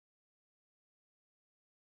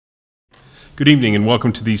Good evening and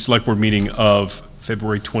welcome to the Select Board meeting of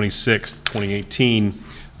February 26th, 2018.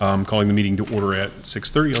 Calling the meeting to order at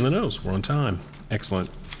 6:30 on the nose. We're on time. Excellent.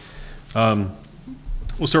 We'll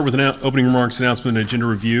start with an opening remarks, announcement, and agenda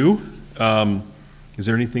review. Is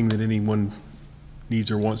there anything that anyone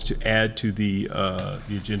needs or wants to add to the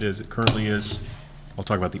agenda as it currently is? I'll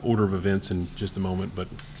talk about the order of events in just a moment, but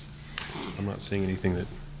I'm not seeing anything that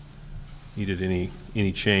needed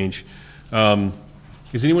any change.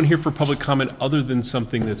 Is anyone here for public comment other than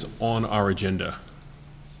something that's on our agenda?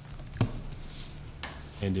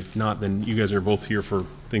 And if not, then you guys are both here for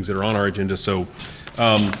things that are on our agenda. So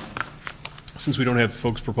since we don't have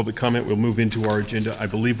folks for public comment, we'll move into our agenda. I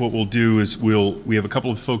believe what we'll do is we have a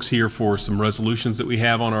couple of folks here for some resolutions that we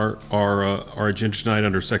have on our agenda tonight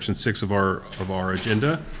under Section 6 of our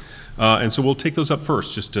agenda. And so we'll take those up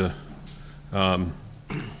first just to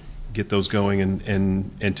get those going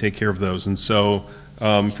and take care of those. And so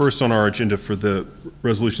first on our agenda for the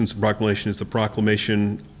resolutions and proclamation is the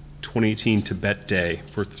Proclamation 2018 Tibet Day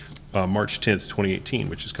for March 10th, 2018,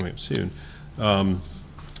 which is coming up soon. Find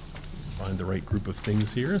the right group of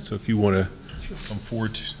things here. So if you want to come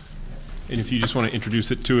forward, and if you just want to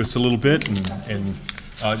introduce it to us a little bit, and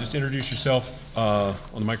just introduce yourself on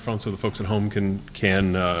the microphone so the folks at home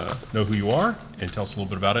can know who you are and tell us a little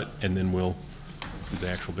bit about it, and then we'll do the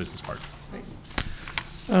actual business part.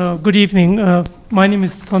 Good evening. My name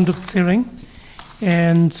is Thondup Tsering,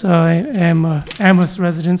 and I am an Amherst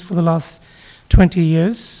resident for the last 20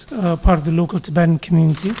 years, part of the local Tibetan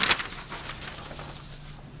community.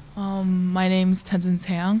 My name is Tenzin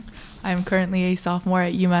Seang. I am currently a sophomore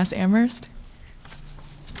at UMass Amherst,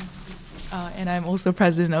 and I'm also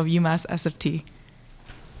president of UMass SFT.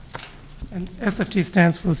 And SFT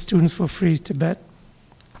stands for Students for Free Tibet.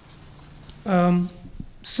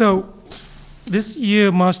 So this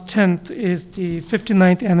year, March 10th, is the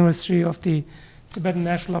 59th anniversary of the Tibetan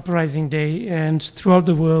National Uprising Day, and throughout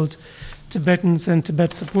the world, Tibetans and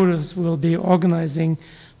Tibet supporters will be organizing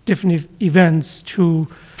different events to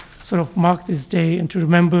sort of mark this day and to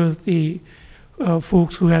remember the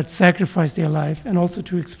folks who had sacrificed their life, and also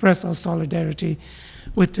to express our solidarity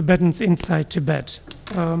with Tibetans inside Tibet.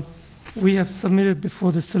 We have submitted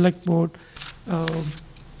before the Select Board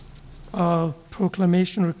a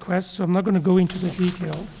proclamation request, so I'm not going to go into the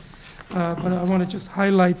details, but I want to just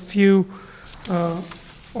highlight a few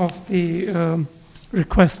of the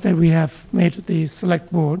requests that we have made to the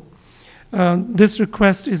Select Board. This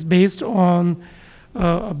request is based on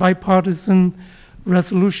a bipartisan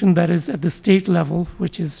resolution that is at the state level,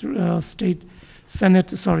 which is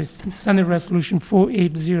Senate Resolution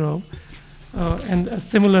 480, and a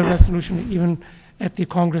similar resolution even at the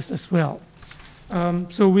Congress as well.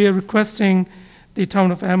 So we are requesting the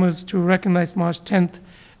town of Amherst to recognize March 10th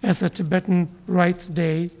as a Tibetan Rights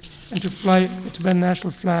Day and to fly the Tibetan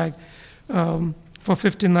national flag for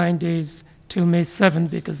 59 days till May 7th,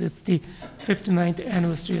 because it's the 59th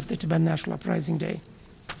anniversary of the Tibetan National Uprising Day.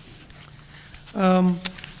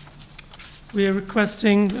 We are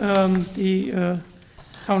requesting the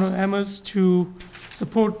town of Amherst to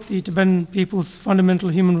support the Tibetan people's fundamental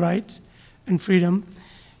human rights and freedom,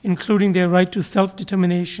 including their right to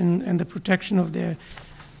self-determination and the protection of their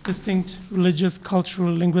distinct religious,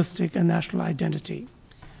 cultural, linguistic, and national identity.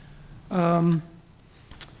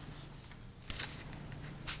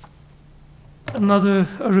 Another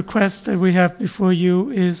request that we have before you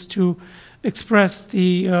is to express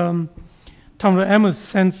the town of Amherst's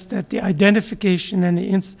sense that the identification and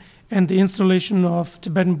the installation of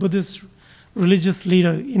Tibetan Buddhist religious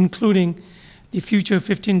leader, including the future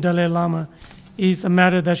 15th Dalai Lama, is a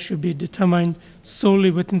matter that should be determined solely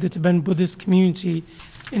within the Tibetan Buddhist community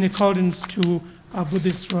in accordance to our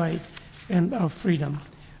Buddhist right and our freedom.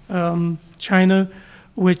 China,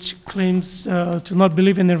 which claims to not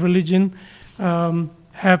believe in their religion,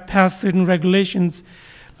 have passed certain regulations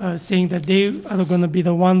saying that they are going to be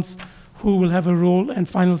the ones who will have a role and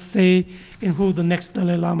final say in who the next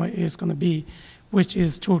Dalai Lama is going to be, which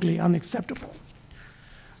is totally unacceptable.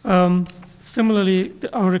 Similarly,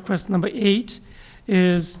 our request number 8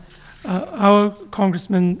 is our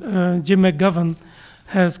Congressman Jim McGovern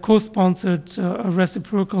has co-sponsored a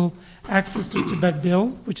reciprocal access to Tibet bill,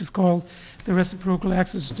 which is called the Reciprocal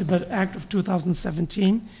Access to Tibet Act of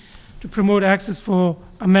 2017, to promote access for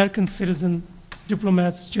American citizen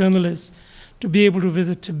diplomats, journalists, to be able to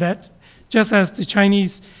visit Tibet, just as the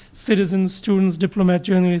Chinese citizens, students, diplomats,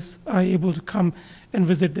 journalists are able to come and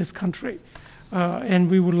visit this country. And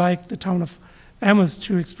we would like the town of Amherst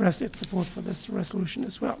to express its support for this resolution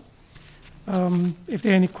as well. If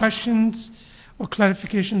there are any questions or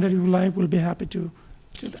clarification that you would like, we'll be happy to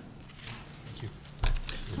do that. Thank you.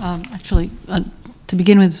 Actually, to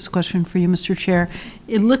begin with, this question for you, Mr. Chair.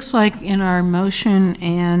 It looks like in our motion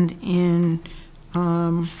and in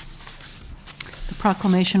the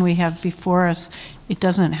proclamation we have before us, it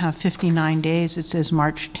doesn't have 59 days. It says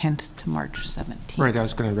March 10th to March 17th. Right, I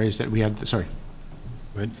was going to raise that. We had, sorry.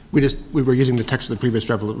 Go ahead. We were using the text of the previous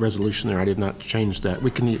resolution there. I did not change that.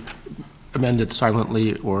 We can amend it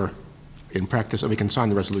silently or in practice, or we can sign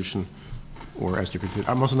the resolution or as you prefer.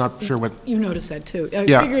 I'm also not sure what... You noticed that, too. I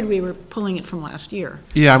Yeah. figured we were pulling it from last year.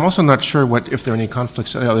 Yeah, I'm also not sure if there are any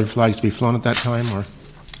conflicts, any other flags to be flown at that time, or...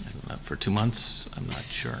 For 2 months, I'm not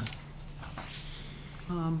sure.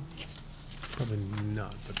 Probably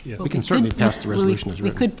not, but yes. We can certainly pass the resolution as We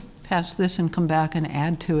written. could pass this and come back and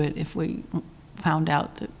add to it if we found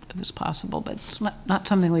out that it was possible, but it's not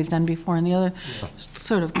something we've done before. And the other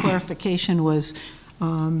sort of clarification was,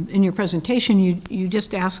 in your presentation, you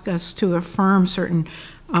just asked us to affirm certain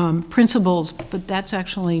principles, but that's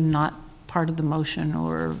actually not part of the motion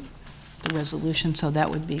or the resolution, so that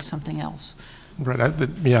would be something else. Right,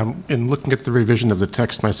 yeah, in looking at the revision of the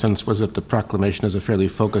text, my sense was that the proclamation is a fairly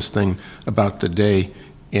focused thing about the day,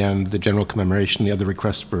 and the general commemoration, the other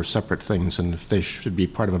requests for separate things, and if they should be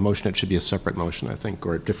part of a motion, it should be a separate motion, I think,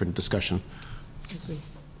 or a different discussion.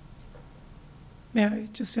 May I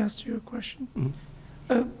just ask you a question?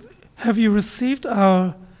 Mm-hmm. Have you received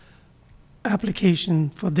our application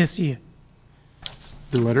for this year?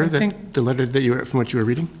 The letter that you, from what you were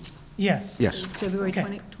reading? Yes. Yes. February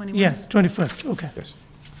Okay. 21? Yes, 21st, okay. Yes.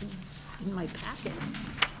 In my packet.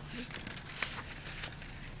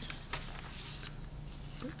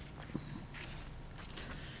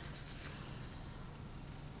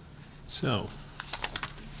 So,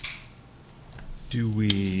 do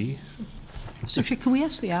we, So, can we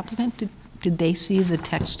ask the applicant, did they see the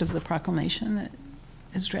text of the proclamation that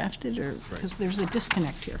is drafted, or, because there's a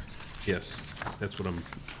disconnect here? yes, that's what I'm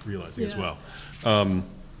realizing as Yeah. well.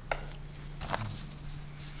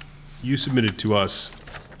 You submitted to us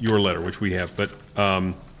your letter, which we have, but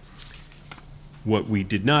what we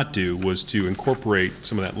did not do was to incorporate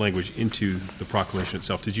some of that language into the proclamation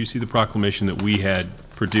itself. Did you see the proclamation that we had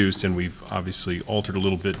produced, and we've obviously altered a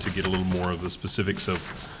little bit to get a little more of the specifics of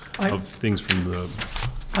things from the...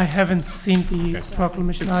 I haven't seen the Okay.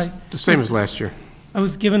 proclamation. The same as last year. I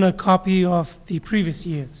was given a copy of the previous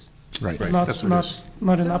years, Right. not That's what it is.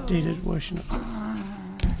 an updated version of this.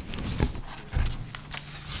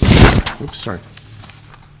 Oops, sorry.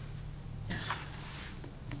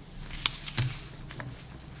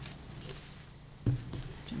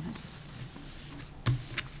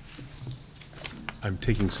 I'm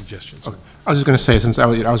taking suggestions. I was just going to say, since I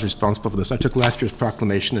was responsible for this, I took last year's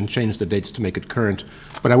proclamation and changed the dates to make it current,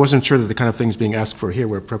 but I wasn't sure that the kind of things being asked for here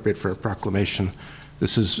were appropriate for a proclamation.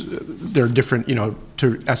 They're different,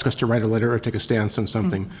 to ask us to write a letter or take a stance on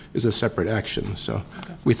something is a separate action. So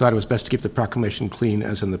we thought it was best to keep the proclamation clean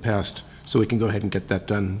as in the past, so we can go ahead and get that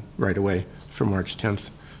done right away for March 10th.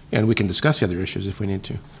 And we can discuss the other issues if we need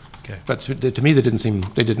to. Okay. But to me, they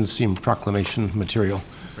didn't seem proclamation material.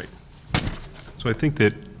 Right. So I think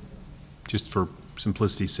that, just for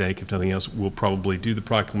simplicity's sake, if nothing else, we'll probably do the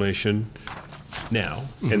proclamation now,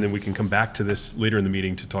 and then we can come back to this later in the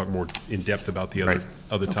meeting to talk more in depth about the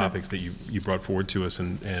other topics that you brought forward to us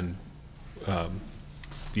and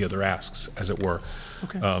the other asks, as it were.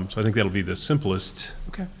 Okay. So I think that'll be the simplest.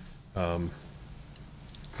 Okay.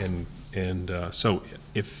 So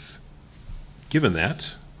if, given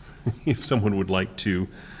that, if someone would like to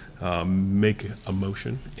make a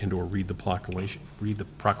motion and or read the proclamation,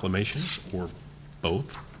 or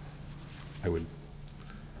both, I would.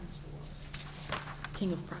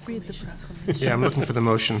 King of Read the proclamations. proclamation. Yeah, I'm looking for the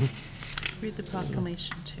motion. Read the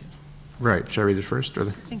proclamation too. Right, shall I read it first, or the?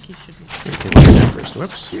 I think you should read Okay, we'll read that first.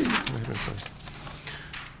 Whoops.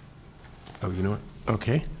 Oh, you know what?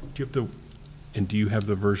 Okay. Do you have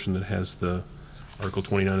the version that has the Article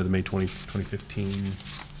 29 of the May 2015?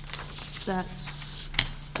 That's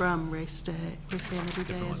from Race Amity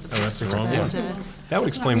Day as Oh, that's the opposed to wrong that one. day. That would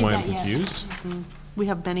explain why I'm confused. We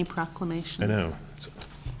have many proclamations. I know.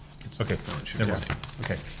 Okay, never mind.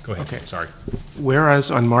 Okay, go ahead. Okay. Sorry. Whereas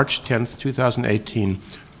on March 10th, 2018,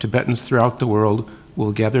 Tibetans throughout the world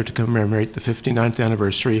will gather to commemorate the 59th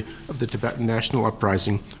anniversary of the Tibetan national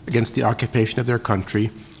uprising against the occupation of their country,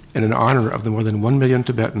 and in honor of the more than 1 million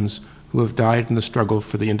Tibetans who have died in the struggle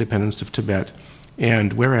for the independence of Tibet.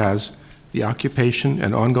 And whereas the occupation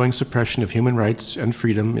and ongoing suppression of human rights and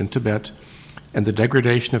freedom in Tibet and the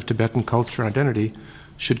degradation of Tibetan culture and identity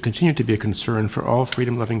should continue to be a concern for all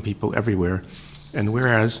freedom-loving people everywhere. And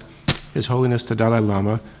whereas His Holiness the Dalai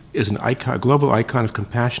Lama is a global icon of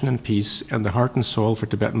compassion and peace and the heart and soul for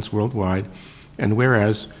Tibetans worldwide, And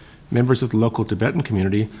whereas members of the local Tibetan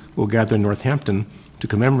community will gather in Northampton to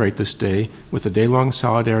commemorate this day with a day-long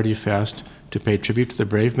solidarity fast to pay tribute to the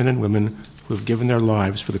brave men and women who have given their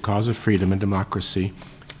lives for the cause of freedom and democracy.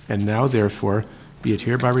 And now, therefore, be it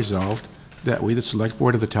hereby resolved that we, the Select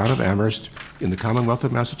Board of the Town of Amherst, in the Commonwealth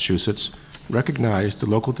of Massachusetts, recognize the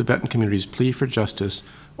local Tibetan community's plea for justice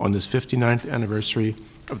on this 59th anniversary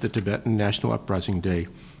of the Tibetan National Uprising Day,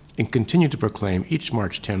 and continue to proclaim each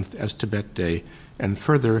March 10th as Tibet Day, and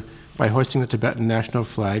further, by hoisting the Tibetan national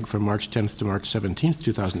flag from March 10th to March 17th,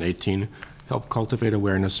 2018, help cultivate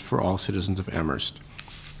awareness for all citizens of Amherst.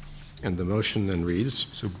 And the motion then reads...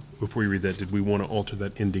 So before you read that, did we want to alter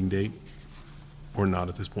that ending date or not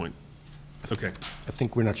at this point? Okay, I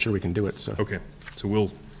think we're not sure we can do it, so... okay. So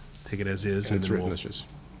we'll take it as is, And and it's then written we'll as is.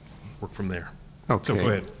 work from there. Okay. So go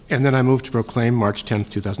ahead. And then I move to proclaim March 10th,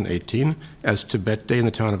 2018 as Tibet Day in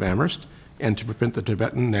the town of Amherst, and to prevent the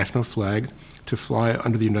Tibetan national flag to fly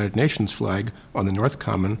under the United Nations flag on the North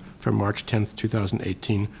Common from March 10th,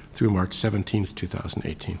 2018 through March 17th,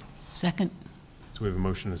 2018. Second. So we have a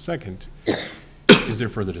motion and a second. Is there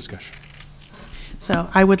further discussion? So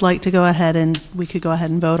I would like to go ahead and, we could go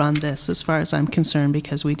ahead and vote on this as far as I'm concerned,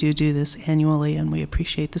 because we do this annually and we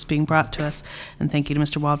appreciate this being brought to us. And thank you to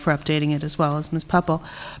Mr. Wald for updating it as well as Ms. Pupple.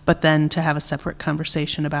 But then to have a separate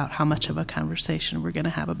conversation about how much of a conversation we're going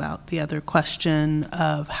to have about the other question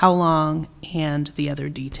of how long and the other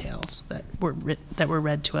details that were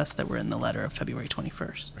read to us that were in the letter of February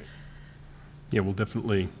 21st. Right. Yeah, we'll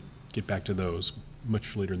definitely get back to those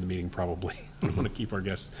much later in the meeting, probably. I don't want to keep our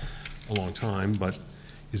guests a long time, but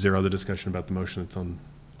is there other discussion about the motion that's on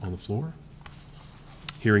the floor?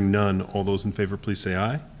 Hearing none, all those in favor, please say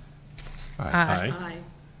aye. Aye. Aye.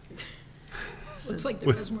 Looks like there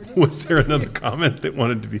was more. Was there another comment that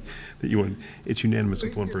wanted to be, that you wanted? It's unanimous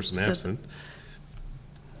with one person So- absent.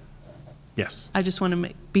 Yes. I just want to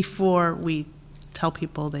make, before we tell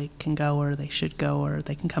people they can go or they should go or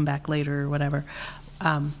they can come back later or whatever,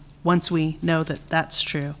 once we know that that's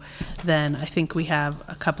true, then I think we have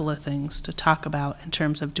a couple of things to talk about in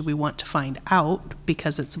terms of, do we want to find out,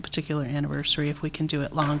 because it's a particular anniversary, if we can do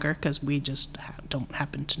it longer, because we just don't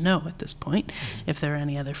happen to know at this point if there are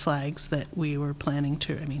any other flags that we were planning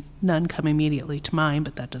to, I mean, none come immediately to mind,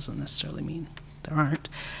 but that doesn't necessarily mean there aren't.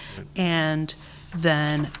 And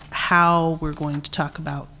then how we're going to talk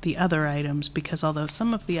about the other items, because although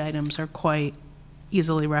some of the items are quite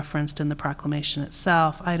easily referenced in the proclamation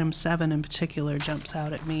itself, item 7 in particular jumps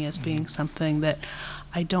out at me as being something that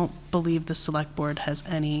I don't believe the select board has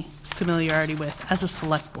any familiarity with as a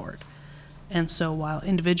select board. And so while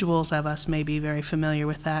individuals of us may be very familiar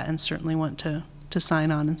with that and certainly want to sign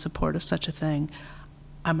on in support of such a thing,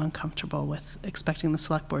 I'm uncomfortable with expecting the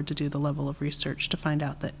select board to do the level of research to find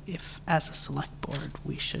out that if, as a select board,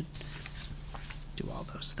 we should do all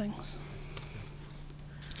those things.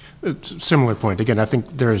 Similar point. Again, I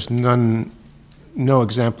think there is no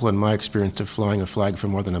example in my experience of flying a flag for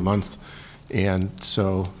more than a month, and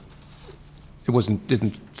so it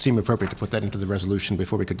didn't seem appropriate to put that into the resolution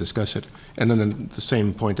before we could discuss it. And then the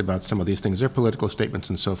same point about some of these things. They're political statements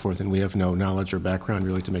and so forth, and we have no knowledge or background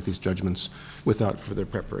really to make these judgments without further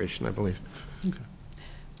preparation, I believe. Okay.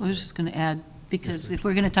 I was just going to add, because if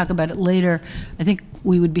we're going to talk about it later, I think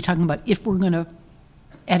we would be talking about if we're going to,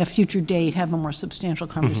 at a future date, have a more substantial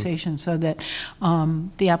conversation so that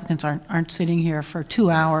the applicants aren't sitting here for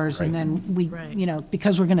 2 hours and then we, Right. you know,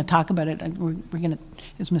 because we're going to talk about it, and we're going to,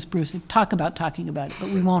 as Ms. Bruce said, talking about it, but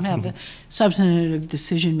we won't have a substantive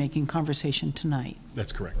decision-making conversation tonight.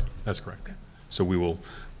 That's correct. That's correct. So we'll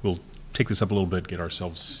take this up a little bit, get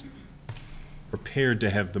ourselves prepared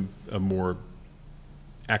to have a more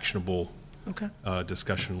actionable Okay.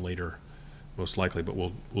 discussion later, most likely, but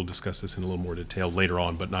we'll discuss this in a little more detail later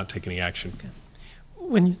on, but not take any action.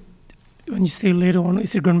 When you say later on,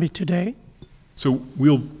 is it going to be today? So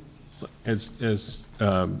we'll, as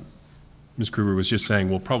Ms. Kruger was just saying,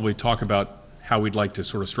 we'll probably talk about how we'd like to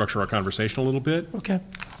sort of structure our conversation a little bit, Okay.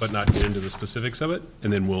 but not get into the specifics of it,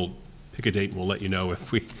 and then we'll pick a date and we'll let you know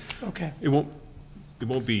if we, Okay. it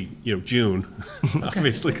won't be, June,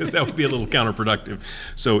 obviously, because that would be a little counterproductive.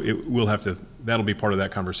 So that'll be part of that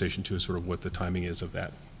conversation too, is sort of what the timing is of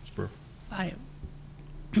that. Spur.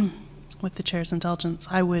 With the chair's indulgence,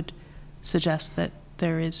 I would suggest that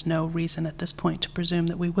there is no reason at this point to presume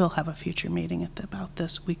that we will have a future meeting about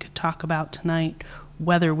this. We could talk about tonight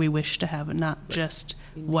whether we wish to have it, not just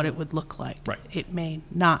what it would look like. Right. It may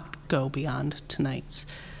not go beyond tonight's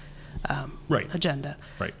Right. agenda.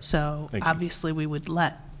 Right. So Thank you. obviously, we would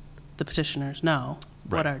let the petitioners know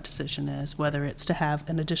Right. what our decision is, whether it's to have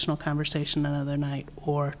an additional conversation another night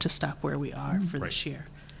or to stop where we are for Right. this year.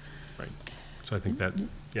 Right. So I think that,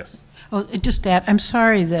 yes. Oh, just that, I'm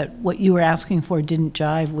sorry that what you were asking for didn't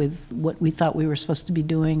jive with what we thought we were supposed to be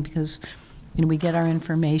doing, because, you know, we get our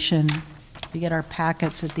information, we get our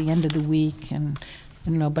packets at the end of the week, and, I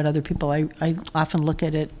don't know about other people, I often look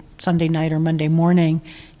at it Sunday night or Monday morning,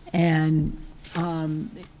 and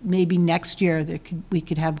maybe next year we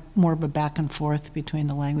could have more of a back and forth between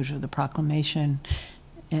the language of the proclamation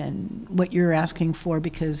and what you're asking for,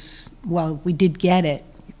 because while we did get it,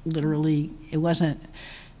 literally, it wasn't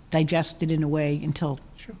digested in a way until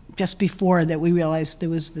just before that we realized there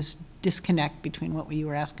was this disconnect between what you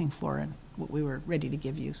were asking for and what we were ready to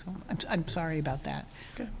give you. So I'm sorry about that.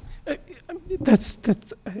 Okay. That's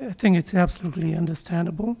I think it's absolutely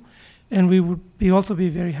understandable, and we would also be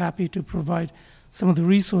very happy to provide some of the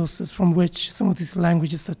resources from which some of these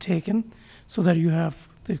languages are taken, so that you have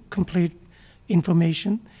the complete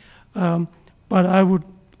information. But I would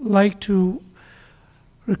like to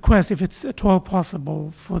request, if it's at all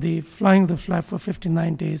possible, for the flying of the flag for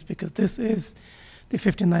 59 days, because this is the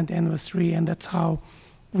 59th anniversary, and that's how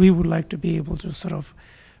we would like to be able to sort of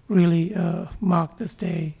really mark this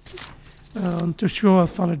day to show our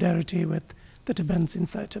solidarity with the Tibetans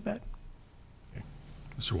inside Tibet.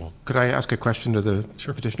 Mr. Wall. Could I ask a question to the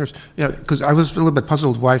petitioners? Yeah, because I was a little bit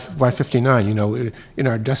puzzled why 59. You know, in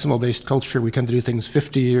our decimal-based culture, we tend to do things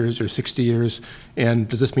 50 years or 60 years. And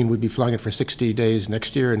does this mean we'd be flying it for 60 days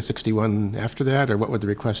next year and 61 after that? Or what would the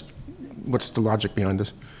request, what's the logic behind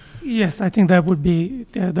this? Yes, I think that would be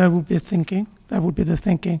thinking. That would be the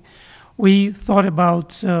thinking. We thought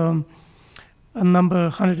about a number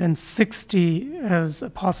 160 as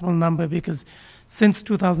a possible number, because since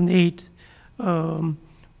 2008,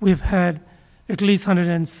 we've had at least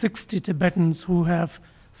 160 Tibetans who have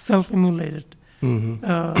self-immolated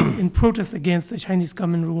in protest against the Chinese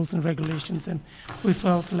government rules and regulations. And we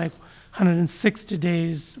felt like 160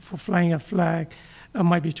 days for flying a flag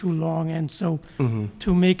might be too long. And so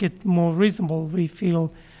to make it more reasonable, we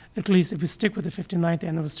feel, at least if we stick with the 59th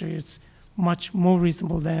anniversary, it's much more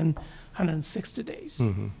reasonable than 160 days.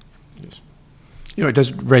 Yes. You know, it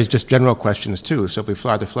does raise just general questions, too. So if we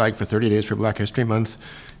fly the flag for 30 days for Black History Month,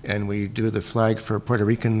 and we do the flag for Puerto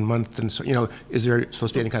Rican Month, and so, you know, is there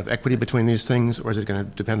supposed to be any kind of equity between these things, or is it going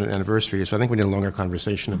to depend on anniversary? So I think we need a longer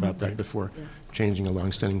conversation about that before changing a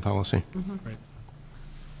longstanding policy. Right.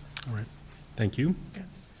 All right. Thank you.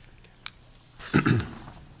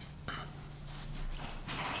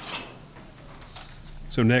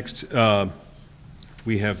 So next,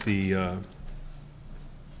 we have the,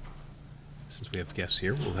 since we have guests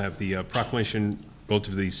here, we'll have the proclamation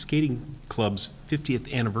relative to the skating club's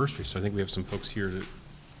 50th anniversary. So I think we have some folks here to.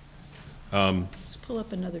 Let's pull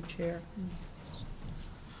up another chair.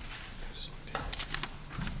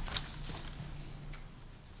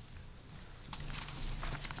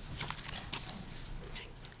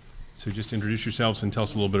 So just introduce yourselves and tell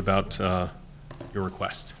us a little bit about your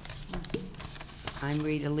request. I'm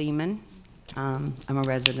Rita Lehman. I'm a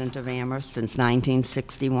resident of Amherst since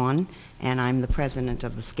 1961, and I'm the president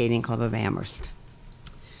of the Skating Club of Amherst.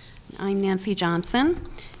 I'm Nancy Johnson,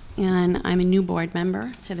 and I'm a new board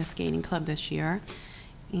member to the skating club this year.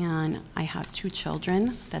 And I have 2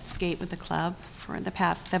 children that skate with the club for the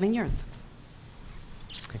past 7 years.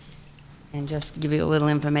 Okay. And just to give you a little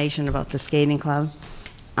information about the skating club,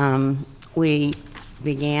 we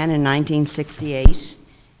began in 1968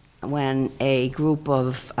 when a group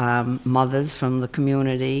of mothers from the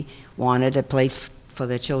community wanted a place for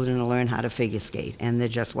their children to learn how to figure skate, and there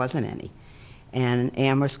just wasn't any. And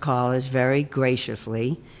Amherst College very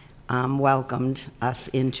graciously welcomed us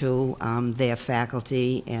into their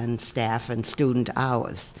faculty and staff and student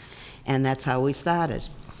hours. And that's how we started.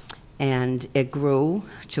 And it grew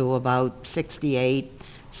to about 68,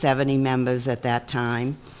 70 members at that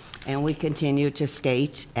time. And we continued to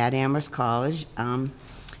skate at Amherst College.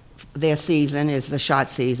 Their season is the short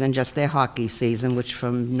season, just their hockey season, which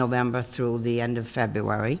from November through the end of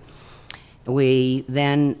February. We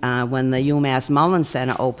then, when the UMass Mullen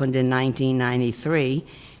Center opened in 1993,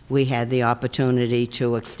 we had the opportunity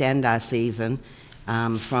to extend our season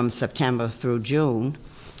from September through June.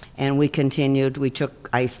 And we continued, we took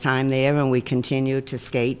ice time there, and we continued to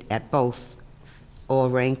skate at both Orr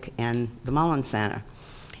Rink and the Mullen Center.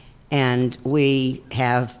 And we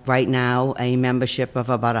have right now a membership of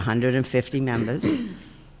about 150 members,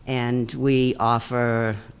 and we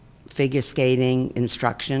offer figure skating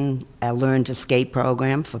instruction, a learn to skate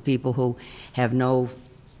program for people who have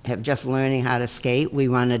just learning how to skate. We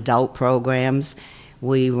run adult programs,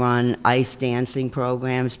 we run ice dancing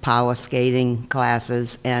programs, power skating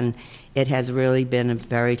classes, and it has really been a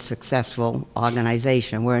very successful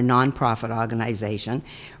organization. We're a nonprofit organization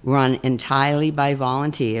run entirely by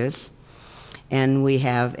volunteers, and we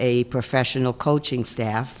have a professional coaching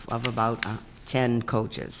staff of about 10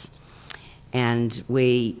 coaches. And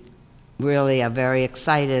we really are very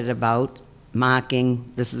excited about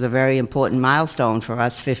marking, this is a very important milestone for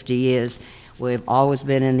us, 50 years. We've always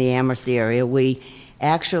been in the Amherst area. We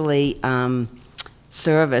actually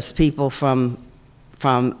service people from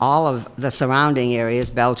all of the surrounding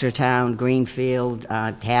areas, Belchertown, Greenfield,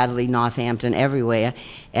 Hadley, Northampton, everywhere,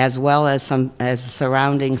 as well as some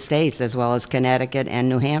surrounding states, as well as Connecticut and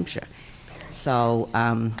New Hampshire. So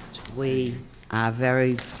we are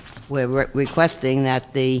we're requesting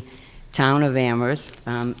that the town of Amherst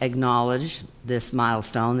acknowledge this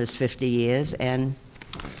milestone, this 50 years, and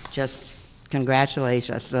just congratulate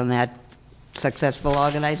us on that successful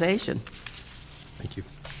organization. Thank you.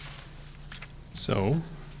 So,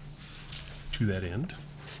 to that end,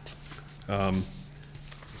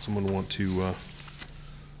 someone want to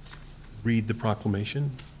read the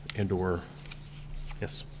proclamation and/or,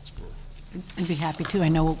 yes? I'd be happy to. I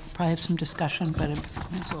know we'll probably have some discussion, but I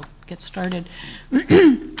might as well get started.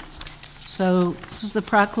 So this is the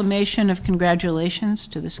proclamation of congratulations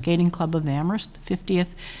to the Skating Club of Amherst, the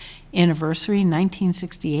 50th anniversary,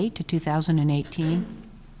 1968 to 2018.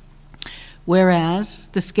 Whereas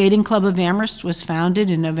the Skating Club of Amherst was founded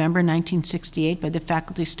in November 1968 by the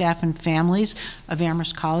faculty, staff, and families of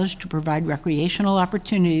Amherst College to provide recreational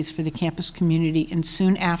opportunities for the campus community, and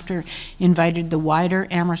soon after invited the wider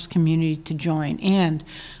Amherst community to join. And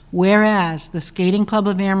whereas the Skating Club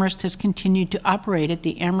of Amherst has continued to operate at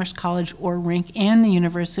the Amherst College Ore Rink and the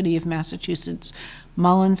University of Massachusetts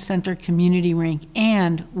Mullins Center Community Rink,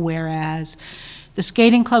 and whereas the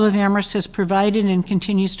Skating Club of Amherst has provided and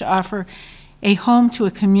continues to offer a home to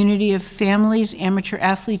a community of families, amateur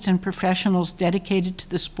athletes, and professionals dedicated to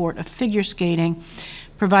the sport of figure skating,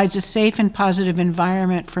 provides a safe and positive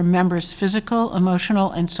environment for members' physical,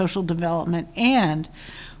 emotional, and social development, and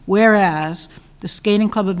whereas the Skating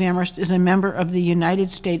Club of Amherst is a member of the United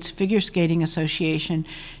States Figure Skating Association,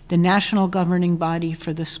 the national governing body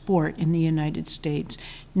for the sport in the United States.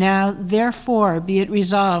 Now, therefore, be it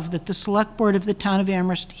resolved that the Select Board of the Town of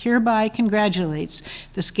Amherst hereby congratulates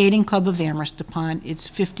the Skating Club of Amherst upon its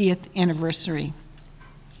 50th anniversary.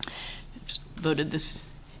 Just voted this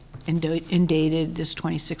and dated this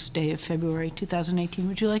 26th day of February 2018.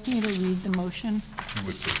 Would you like me to read the motion? You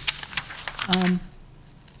would, please.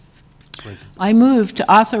 I move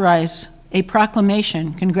to authorize a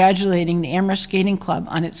proclamation congratulating the Amherst Skating Club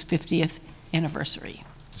on its 50th anniversary.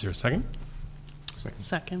 Is there a second?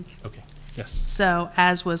 Second. Okay, yes. So,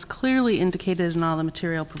 as was clearly indicated in all the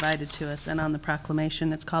material provided to us and on the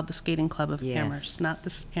proclamation, it's called the Skating Club of Yes. Amherst, not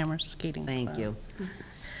the Amherst Skating Club. Thank you.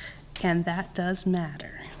 And that does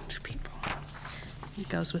matter to people. It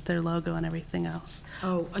goes with their logo and everything else.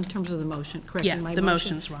 Oh, in terms of the motion, correct? Yeah, the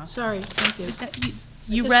motion's wrong. Sorry, thank you.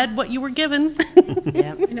 You read what you were given.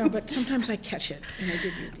 Yep. I know, but sometimes I catch it, and I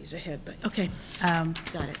did read these ahead, but, okay,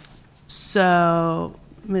 got it. So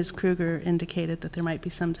Ms. Kruger indicated that there might be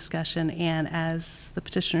some discussion, and as the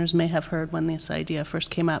petitioners may have heard when this idea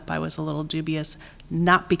first came up, I was a little dubious,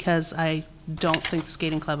 not because I don't think the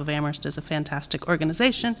Skating Club of Amherst is a fantastic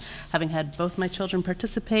organization. Having had both my children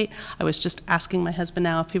participate, I was just asking my husband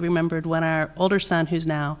now if he remembered when our older son, who's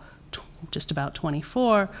now just about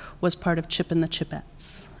 24, was part of Chip and the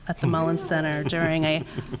Chipettes at the Mullins Center during a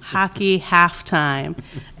hockey halftime.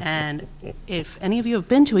 And if any of you have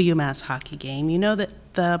been to a UMass hockey game, you know that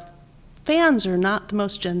the fans are not the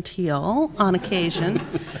most genteel on occasion,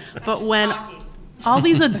 but when all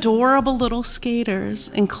these adorable little skaters,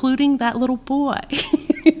 including that little boy,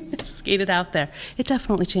 skated out there, it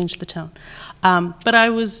definitely changed the tone. But I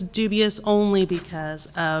was dubious only because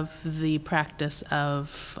of the practice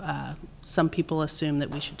of some people assume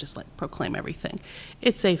that we should just like proclaim everything.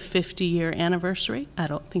 It's a 50-year anniversary. I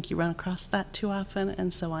don't think you run across that too often,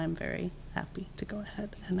 and so I'm very happy to go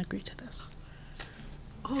ahead and agree to this.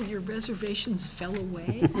 Oh, your reservations fell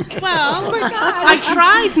away? Well, oh my God. I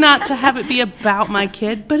tried not to have it be about my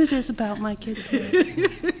kid, but it is about my kid too.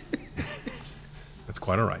 That's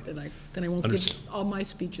quite all right. Then I won't give all my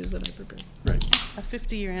speeches that I prepared. Right, A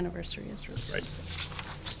 50-year anniversary is really right.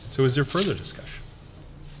 So is there further discussion?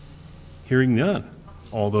 Hearing none.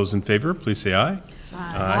 All those in favor, please say aye.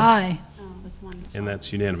 Aye. Oh, that's wonderful. And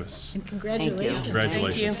that's unanimous. And congratulations.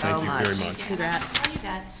 Congratulations. Thank you very much. Congrats. I'll tell you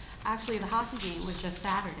that, actually, the hockey game was just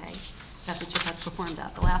Saturday that the Chipettes performed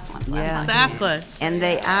at, the last one. Yeah. Exactly. And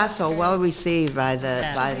they are so well received by the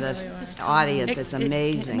Yes. audience. It's It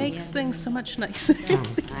amazing. makes things so much nicer.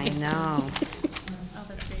 I know. Oh,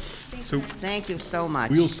 that's great. Thank So Thank you so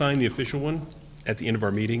much. we'll sign the official one at the end of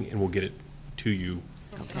our meeting, and we'll get it to you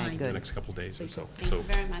Okay, in the good. next couple days or so. Thank So you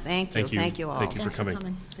very much. Thank you, thank you all. Thank you for coming.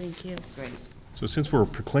 Thank you. Great. So since we're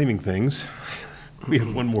proclaiming things, we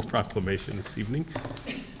have one more proclamation this evening,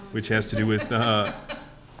 which has to do with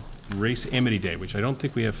Race Amity Day, which I don't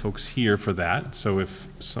think we have folks here for that. So if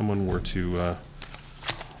someone were to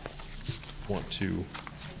want to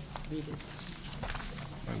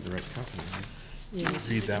find the right copy,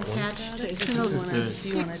 read that one. Do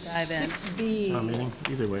you want to dive in? 6B. Town meeting,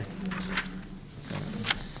 either way.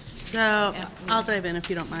 So, I'll dive in if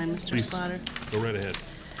you don't mind, Mr. Please, Slaughter. go right ahead.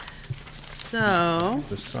 So,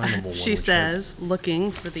 The signable one. she which has- says,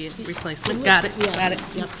 looking for the replacement. Got it, got it,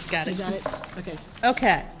 got it. Got it? Okay.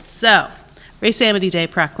 Okay, so, Race Amity Day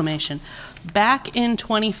proclamation. Back in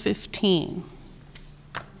 2015,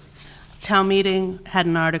 town meeting had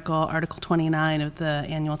an article, Article 29 of the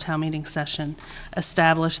annual town meeting session,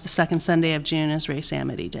 established the second Sunday of June as Race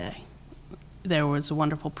Amity Day. There was a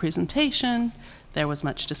wonderful presentation, there was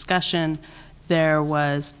much discussion,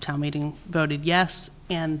 town meeting voted yes,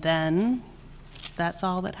 and then that's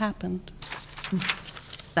all that happened.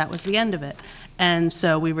 That was the end of it. And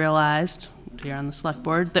so we realized, here on the select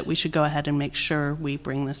board, that we should go ahead and make sure we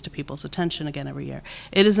bring this to people's attention again every year.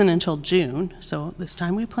 It isn't until June, so this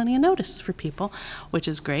time we have plenty of notice for people, which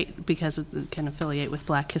is great because it can affiliate with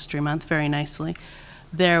Black History Month very nicely.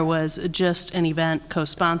 There was just an event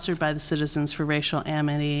co-sponsored by the Citizens for Racial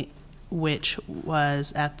Amity, which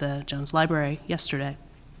was at the Jones Library yesterday.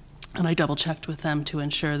 And I double-checked with them to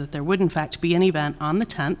ensure that there would, in fact, be an event on the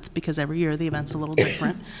 10th, because every year the event's a little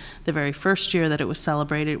different. The very first year that it was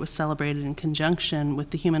celebrated in conjunction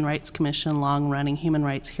with the Human Rights Commission long-running Human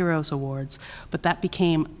Rights Heroes Awards, but that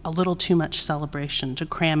became a little too much celebration to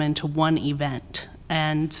cram into one event.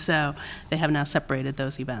 And so they have now separated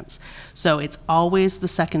those events. So it's always the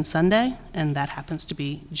second Sunday, and that happens to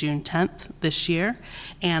be June 10th this year.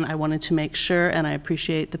 And I wanted to make sure, and I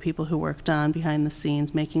appreciate the people who worked on behind the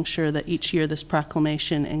scenes, making sure that each year this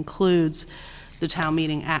proclamation includes the town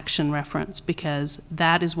meeting action reference, because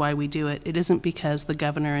that is why we do it. It isn't because the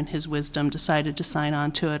governor in his wisdom decided to sign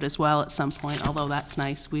on to it as well at some point, although that's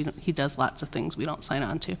nice. He does lots of things we don't sign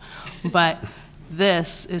on to. But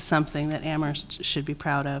this is something that Amherst should be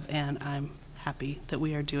proud of, and I'm happy that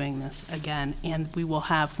we are doing this again. And we will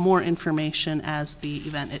have more information as the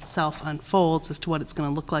event itself unfolds as to what it's going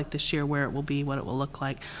to look like this year, where it will be, what it will look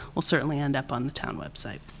like. Will certainly end up on the town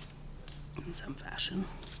website in some fashion.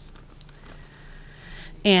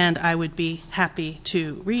 And I would be happy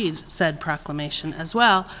to read said proclamation as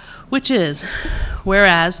well, which is,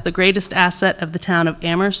 whereas the greatest asset of the town of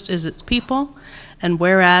Amherst is its people, and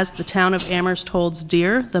whereas the town of Amherst holds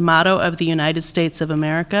dear the motto of the United States of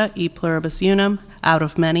America, E pluribus unum, out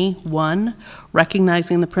of many, one,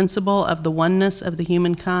 recognizing the principle of the oneness of the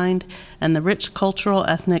humankind and the rich cultural,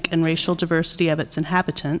 ethnic, and racial diversity of its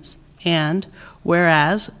inhabitants, and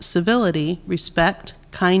whereas civility, respect,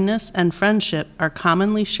 kindness, and friendship are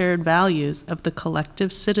commonly shared values of the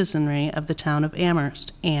collective citizenry of the town of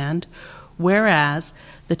Amherst, and whereas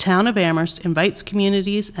the town of Amherst invites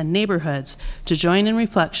communities and neighborhoods to join in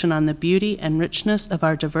reflection on the beauty and richness of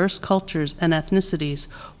our diverse cultures and ethnicities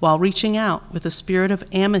while reaching out with a spirit of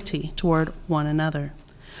amity toward one another.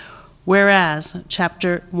 Whereas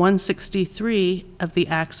Chapter 163 of the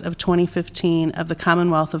Acts of 2015 of the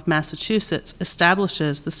Commonwealth of Massachusetts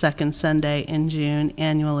establishes the second Sunday in June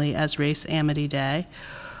annually as Race Amity Day.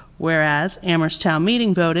 Whereas Amherst Town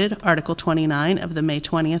Meeting voted Article 29 of the May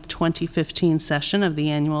 20th, 2015 session of the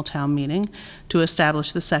annual town meeting to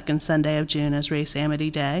establish the second Sunday of June as Race Amity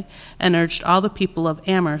Day, and urged all the people of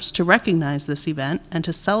Amherst to recognize this event and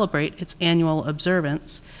to celebrate its annual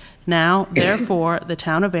observance. Now, therefore, the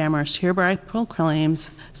town of Amherst hereby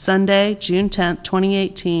proclaims Sunday, June 10th,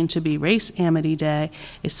 2018 to be Race Amity Day,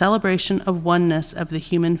 a celebration of oneness of the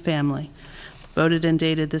human family. Voted and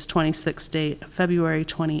dated this 26th date of February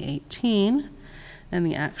 2018, and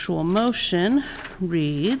the actual motion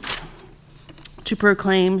reads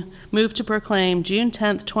move to proclaim June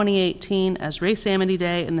 10th, 2018 as Race Amity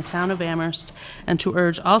Day in the town of Amherst, and to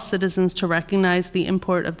urge all citizens to recognize the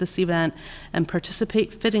import of this event and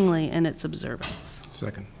participate fittingly in its observance.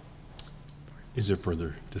 Second. Is there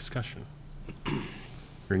further discussion?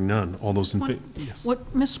 Hearing none. All those in favor? Yes.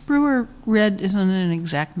 What Ms. Brewer read isn't an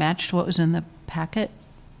exact match to what was in the packet?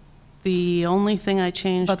 The only thing I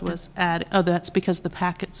changed But was add, that's because the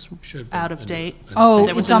packet's out of date. Oh,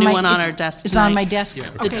 There was it's a on new my- one on it's- our desk It's on my tonight. desk?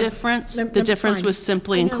 The Okay. difference, Then- the then difference fine. was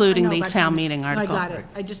simply I know including the about town that. meeting I article. got it.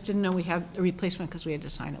 I just didn't know we had a replacement because we had to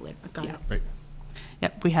sign it later. I got it. Right,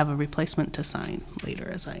 Yep, we have a replacement to sign later,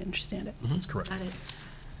 as I understand it. that's correct. Got it.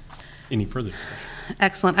 Any further discussion?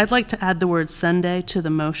 Excellent. I'd like to add the word Sunday to the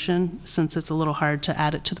motion, since it's a little hard to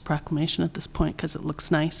add it to the proclamation at this point because it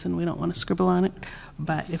looks nice and we don't want to scribble on it.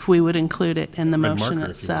 But if we would include it in the Red motion marker, if you want.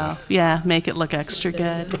 itself. Yeah, make it look extra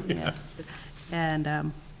good. Yeah.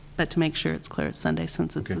 And, but to make sure it's clear it's Sunday,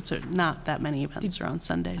 since Okay. it's not that many events are on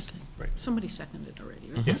Sundays. Somebody seconded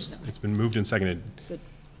already, right? Yes, it's been moved and seconded. Good.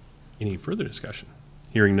 Any further discussion?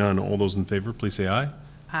 Hearing none, all those in favor, please say aye.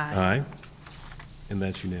 Aye. And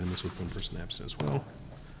that's unanimous with one person absent as well.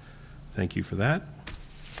 Thank you for that.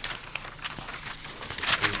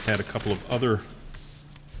 We've had a couple of other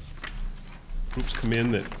groups come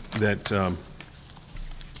in that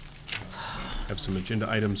have some agenda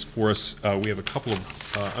items for us. We have a couple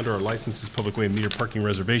of, under our licenses, public way and meter parking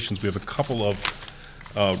reservations, we have a couple of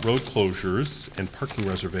road closures and parking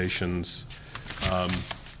reservations.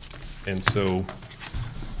 And so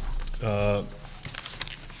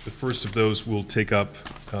the first of those we'll take up,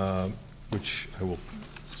 which I will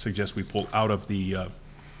suggest we pull out of the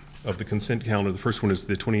consent calendar. The first one is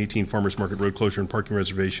the 2018 Farmers Market Road Closure and Parking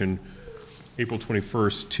Reservation, April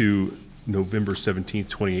 21st to November 17th,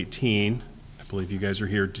 2018. I believe you guys are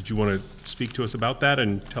here. Did you want to speak to us about that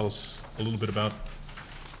and tell us a little bit about?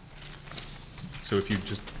 So if you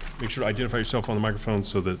just make sure to identify yourself on the microphone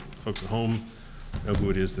so that folks at home know who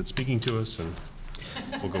it is that's speaking to us, and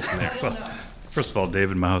we'll go from there. Well, first of all,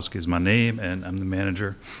 David Mahowski is my name, and I'm the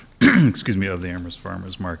manager, excuse me, of the Amherst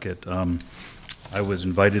Farmers Market. I was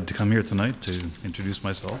invited to come here tonight to introduce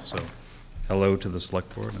myself, so hello to the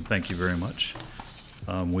Select Board, and thank you very much.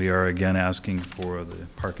 We are again asking for the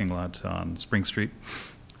parking lot on Spring Street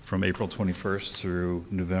from April 21st through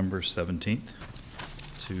November 17th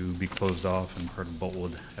to be closed off in part of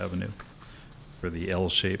Boltwood Avenue for the L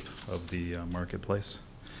shape of the marketplace.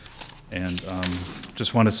 And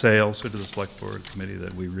just want to say also to the Select Board Committee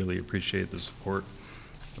that we really appreciate the support.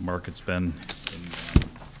 The market's been in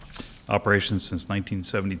operation since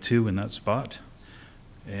 1972 in that spot.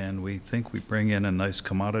 And we think we bring in a nice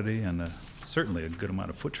commodity and certainly a good amount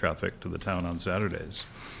of foot traffic to the town on Saturdays.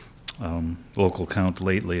 Local count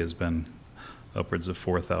lately has been upwards of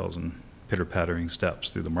 4,000 pitter-pattering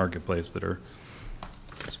steps through the marketplace that are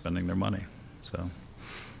spending their money. So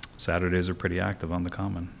Saturdays are pretty active on the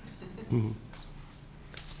Common. Mm-hmm.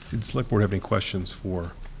 Did the Select Board have any questions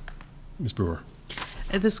for Ms. Brewer?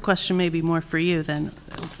 This question may be more for you than,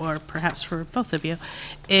 or perhaps for both of you,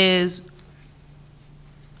 is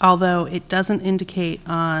although it doesn't indicate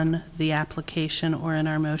on the application or in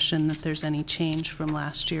our motion that there's any change from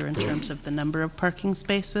last year in terms of the number of parking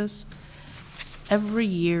spaces, every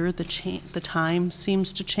year the time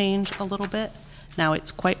seems to change a little bit. Now,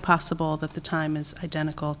 it's quite possible that the time is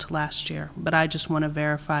identical to last year, but I just want to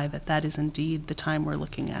verify that that is indeed the time we're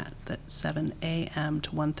looking at, that 7 a.m. to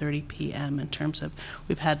 1:30 p.m. in terms of,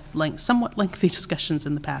 we've had somewhat lengthy discussions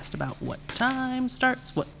in the past about what time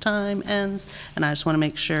starts, what time ends, and I just want to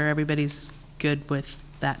make sure everybody's good with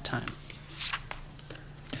that time.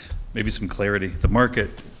 Maybe some clarity. The market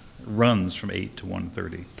runs from 8 to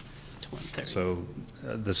 1:30. So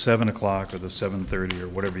the 7 o'clock or the 7:30 or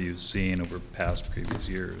whatever you've seen over past previous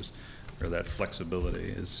years, or that flexibility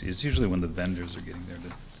is usually when the vendors are getting there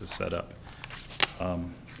to set up.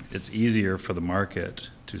 It's easier for the market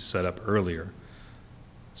to set up earlier.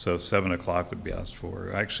 So 7 o'clock would be asked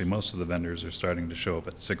for. Actually, most of the vendors are starting to show up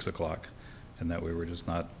at 6 o'clock, and that way we're just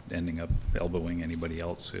not ending up elbowing anybody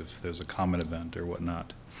else if there's a common event or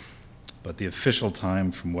whatnot. But the official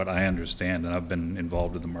time, from what I understand, and I've been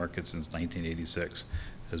involved with the market since 1986,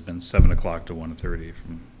 has been 7 o'clock to 1:30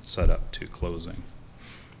 from setup to closing.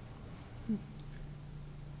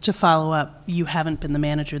 To follow up, you haven't been the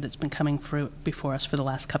manager that's been coming before us for the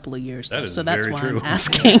last couple of years, That is so that's very why true. I'm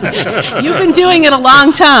asking. You've been doing it a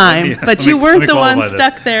long time, Yeah, but let you me weren't the qualify one this.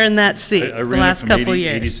 stuck there in that seat I the ran it last from couple of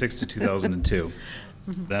years. 86 to 2002.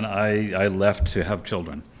 Then I left to have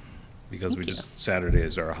children, because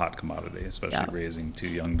Saturdays are a hot commodity, especially Yeah. raising two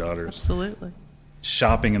young daughters. Absolutely.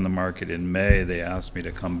 Shopping in the market in May, they asked me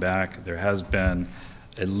to come back. There has been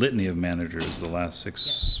a litany of managers the last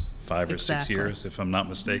 5 or 6 Exactly. years, if I'm not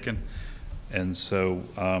mistaken. And so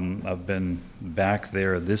I've been back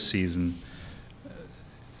there this season.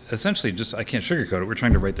 Essentially, I can't sugarcoat it, we're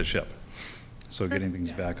trying to right the ship. So getting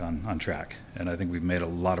things back on track. And I think we've made a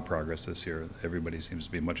lot of progress this year. Everybody seems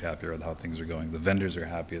to be much happier with how things are going. The vendors are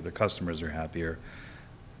happier, the customers are happier.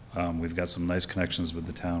 We've got some nice connections with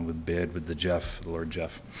the town, with BID, with the Lord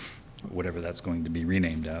Jeff, whatever that's going to be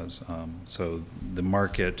renamed as. So the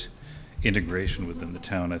market integration within the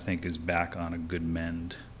town, I think, is back on a good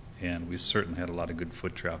mend. And we certainly had a lot of good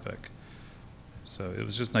foot traffic. So it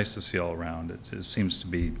was just nice to see all around. It seems to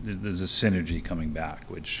be, there's a synergy coming back,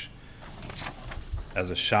 which As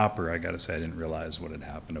a shopper, I gotta say, I didn't realize what had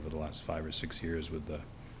happened over the last 5 or 6 years with the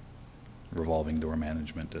revolving door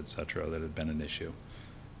management, et cetera, that had been an issue.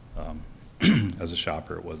 As a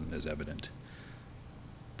shopper, it wasn't as evident.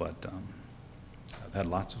 But I've had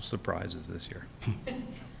lots of surprises this year.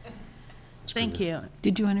 Thank you.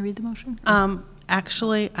 Did you want to read the motion?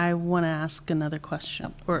 Actually, I want to ask another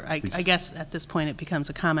question, or I Please. guess at this point it becomes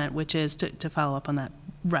a comment, which is to follow up on that.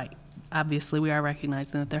 Right. Obviously, we are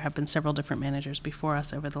recognizing that there have been several different managers before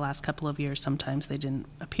us over the last couple of years. Sometimes they didn't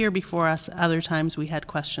appear before us. Other times we had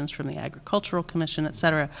questions from the Agricultural Commission, et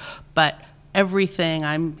cetera. But everything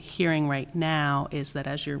I'm hearing right now is that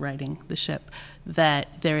as you're righting the ship, that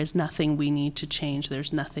there is nothing we need to change.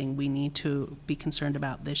 There's nothing we need to be concerned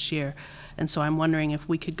about this year. And so I'm wondering if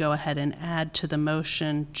we could go ahead and add to the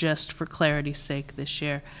motion, just for clarity's sake this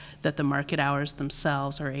year, that the market hours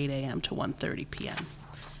themselves are 8 a.m. to 1:30 p.m.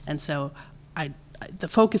 And so the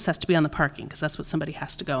focus has to be on the parking, because that's what somebody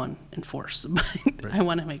has to go and enforce. But I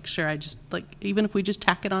want to make sure even if we just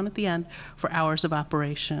tack it on at the end for hours of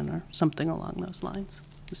operation or something along those lines.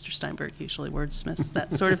 Mr. Steinberg usually wordsmiths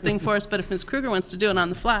that sort of thing for us, but if Ms. Kruger wants to do it on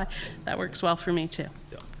the fly, that works well for me too.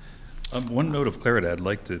 Yeah. One note of clarity I'd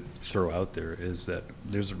like to throw out there is that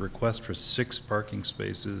there's a request for 6 parking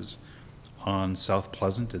spaces on South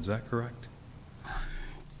Pleasant, is that correct?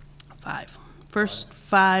 5. First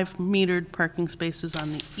 5 metered parking spaces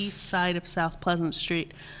on the east side of South Pleasant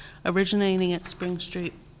Street, originating at Spring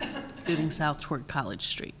Street, moving south toward College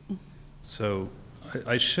Street. So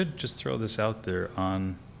I should just throw this out there.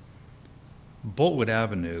 On Boltwood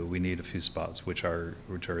Avenue, we need a few spots, which are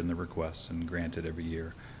in the requests and granted every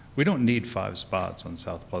year. We don't need 5 spots on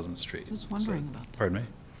South Pleasant Street. I was wondering about that. Pardon me?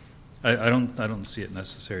 I don't see it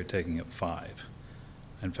necessary taking up 5.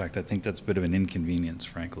 In fact, I think that's a bit of an inconvenience,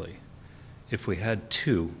 frankly. If we had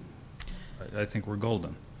 2, I think we're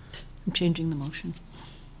golden. I'm changing the motion.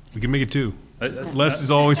 We can make it 2. Less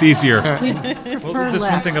is always easier. We Well, prefer this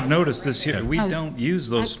one less. thing I've noticed this year, we Oh. don't use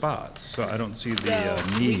those spots, so I don't see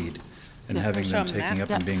the need in having them taking up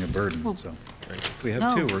and being a burden, so. If we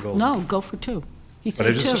have 2, we're golden. No, go for 2. He But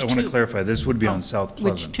I said 2. want to clarify, this would be on South Which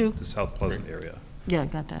Pleasant. 2? The South Pleasant area. Yeah,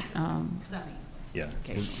 got that. Yeah.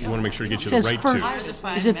 You want to make sure you get you Says the right first- 2.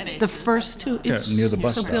 Is it the first 2? Yeah, near the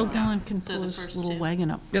bus So stop. Bill Gallen can So pull the his first little 2?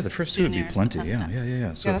 wagon up. Yeah, the first 2 would be nearest plenty, bus yeah, stop.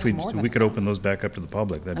 yeah. So if that's more than we could open those back up to the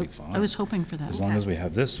public, that'd be fine. I was hoping for that. As long as we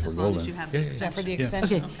have this, we're As long as golden. you have Yeah, the yeah, yeah. Except for the Yeah.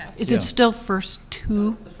 extension. Okay, is Yeah. it still first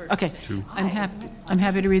 2? Okay. 2. I'm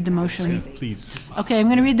happy to read the motion. Please. Okay, I'm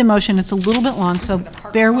going to read the motion. It's a little bit long, so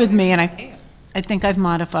bear with me, and I think I've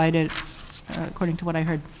modified it according to what I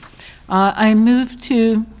heard. I move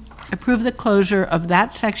to approve the closure of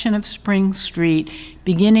that section of Spring Street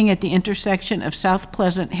beginning at the intersection of South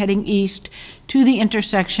Pleasant heading east to the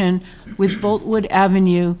intersection with Boltwood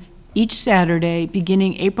Avenue each Saturday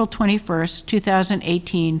beginning April 21st,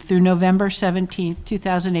 2018 through November 17th,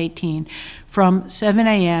 2018 from 7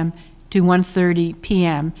 a.m. to 1:30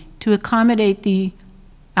 p.m. to accommodate the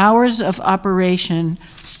hours of operation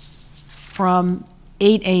from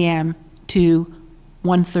 8 a.m. to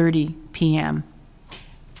 1:30 p.m.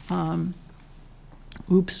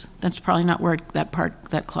 Oops, that's probably not where that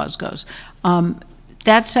clause goes.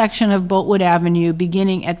 That section of Boltwood Avenue,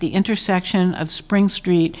 beginning at the intersection of Spring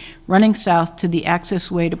Street, running south to the access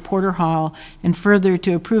way to Porter Hall, and further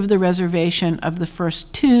to approve the reservation of the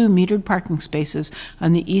first 2 metered parking spaces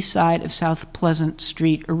on the east side of South Pleasant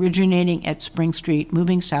Street, originating at Spring Street,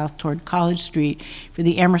 moving south toward College Street for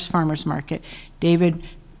the Amherst Farmers Market. David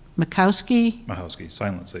Mikowski,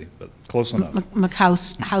 silent C, but close enough.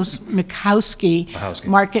 Mikowski, Mahowski.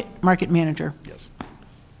 market manager. Yes.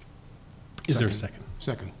 Is there a second?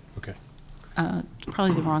 Second. Okay. It's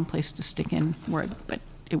probably the wrong place to stick in word, but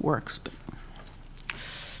it works. But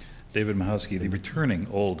David Mahowski, the returning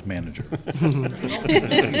old manager. Would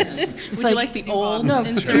you like the old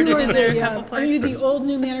inserted in there a couple Are you places? the old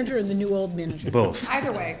new manager or the new old manager? Both,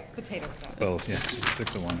 Either way, potato. both, yes.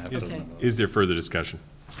 6 of one, half a dozen of the other. Is there further discussion?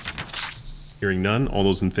 Hearing none, all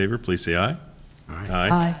those in favor, please say aye.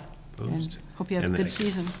 Aye. Opposed? And hope you have a And good the-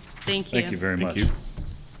 season. Thank you. Thank you very much. Thank you.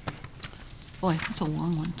 Boy, that's a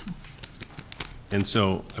long one, too. And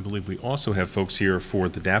so I believe we also have folks here for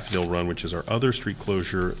the Daffodil Run, which is our other street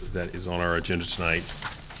closure that is on our agenda tonight,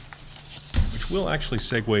 which will actually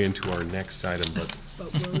segue into our next item, but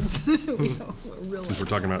since we're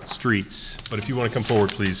talking about streets. But if you want to come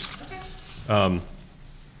forward, please.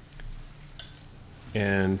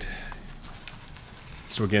 And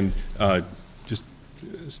so again, just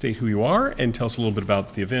state who you are and tell us a little bit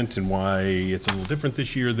about the event and why it's a little different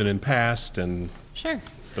this year than in past and Sure.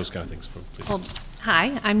 those kind of things, please. Well,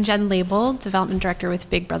 Hi, I'm Jen Label, Development Director with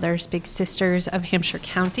Big Brothers Big Sisters of Hampshire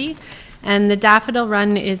County. And the Daffodil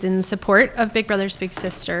Run is in support of Big Brothers Big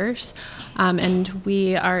Sisters. And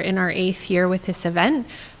we are in our 8th year with this event.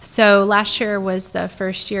 So last year was the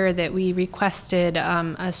first year that we requested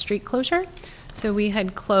a street closure. So we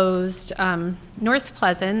had closed North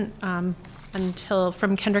Pleasant until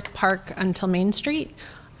from Kendrick Park until Main Street.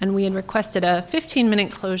 And we had requested a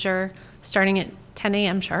 15-minute closure starting at 10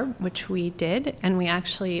 a.m. sharp, which we did, and we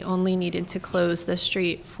actually only needed to close the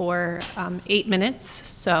street for 8 minutes,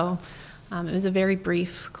 so it was a very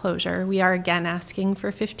brief closure. We are again asking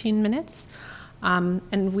for 15 minutes,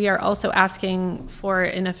 and we are also asking for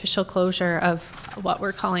an official closure of what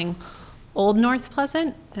we're calling Old North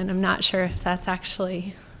Pleasant, and I'm not sure if that's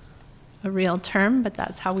actually a real term, but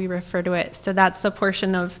that's how we refer to it. So that's the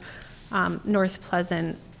portion of North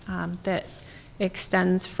Pleasant that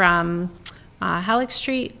extends from Halleck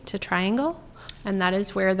Street to Triangle, and that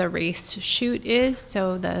is where the race chute is.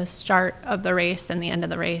 So the start of the race and the end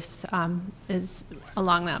of the race is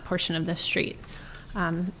along that portion of the street.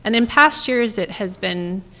 And in past years, it has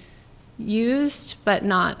been used but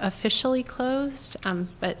not officially closed.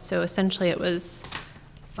 But so essentially, it was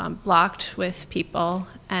blocked with people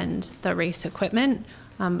and the race equipment,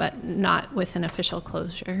 but not with an official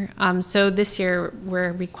closure. So this year,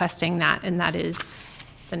 we're requesting that, and that is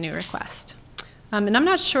the new request. And I'm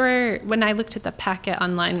not sure, when I looked at the packet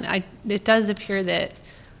online, it does appear that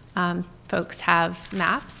folks have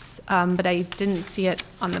maps, but I didn't see it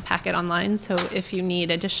on the packet online. So if you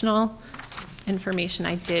need additional information,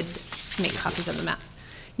 I did make copies of the maps.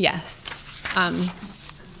 Yes.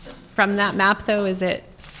 From that map, though, is it?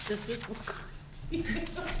 Does this look based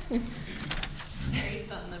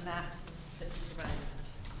on the maps that you provided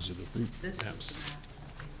us? These are the route This maps. is the map.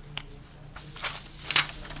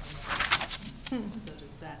 So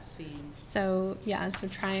does that seem? So, yeah, so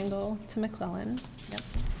Triangle to McClellan. Yep.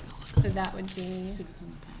 So that would be,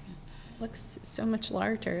 looks so much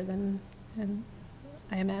larger than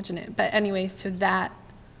I imagine it. But anyway, so that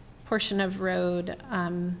portion of road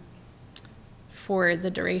for the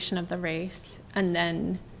duration of the race, and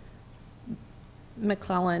then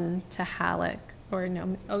McClellan to Halleck, or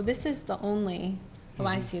no, oh, this is the only, oh,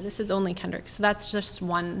 I see, this is only Kendrick. So that's just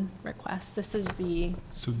one request. This is the,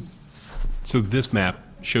 So this map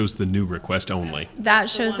shows the new request only. that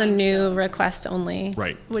shows the new request only.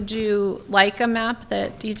 Right. Would you like a map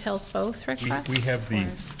that details both requests? We have the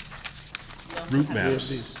route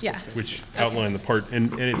maps, Yeah. which outline the part,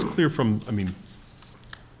 and it's clear from, I mean,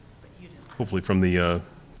 hopefully from the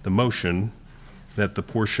motion, that the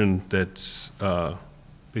portion that's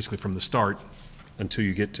basically from the start until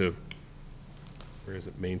you get to, where is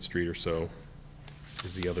it, Main Street or so,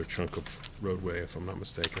 is the other chunk of roadway, if I'm not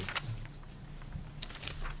mistaken.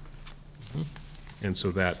 And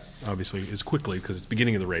so that obviously is quickly, because it's the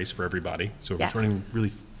beginning of the race for everybody. So Yes. it's running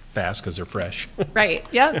really fast because they're fresh. Right,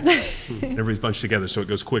 yep. Everybody's bunched together, so it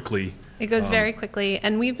goes quickly. It goes very quickly,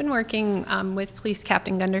 and we've been working with Police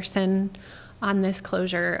Captain Gunderson on this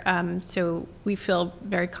closure, so we feel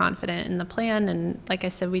very confident in the plan, and like I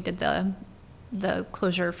said, we did the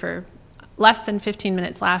closure for less than 15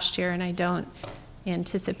 minutes last year, and I don't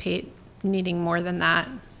anticipate needing more than that.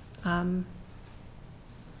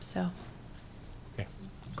 So. Okay,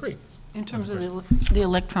 great. In terms of the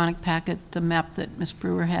electronic packet, the map that Ms.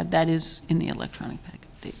 Brewer had, that is in the electronic packet.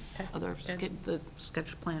 The other, the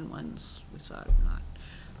sketch plan ones, we saw it not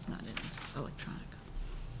in electronic.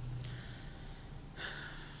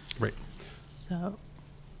 Right. So,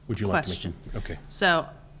 Would you like to question. make them? Okay. So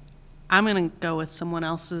I'm going to go with someone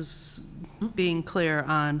else's being clear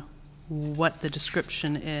on what the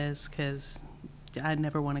description is, because I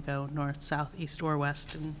never want to go north, south, east, or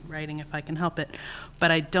west in writing if I can help it.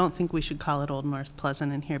 But I don't think we should call it Old North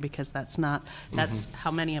Pleasant in here, because that's not, that's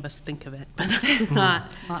how many of us think of it, but that's not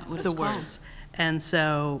what the it's called. words. And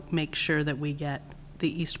so make sure that we get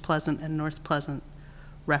the East Pleasant and North Pleasant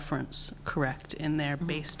reference correct in there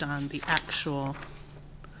based on the actual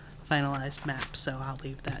finalized map. So I'll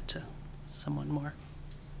leave that to someone more,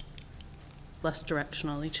 less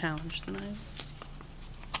directionally challenged than I am.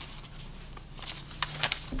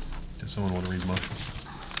 Does someone want to read the motion?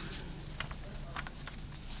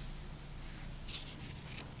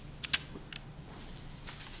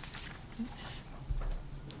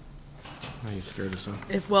 Now you scared us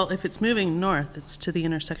off. Well, if it's moving north, it's to the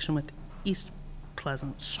intersection with East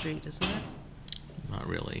Pleasant Street, isn't it? Not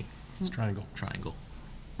really. It's triangle. Triangle.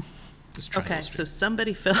 This triangle Okay, street. so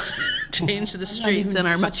somebody change the not streets even in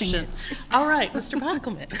our touching motion. All right, Mr.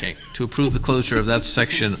 Bachman. Okay, to approve the closure of that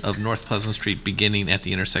section of North Pleasant Street beginning at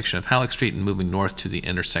the intersection of Halleck Street and moving north to the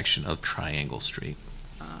intersection of Triangle Street.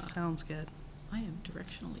 Sounds good. I am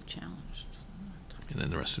directionally challenged. And then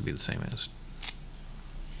the rest would be the same as.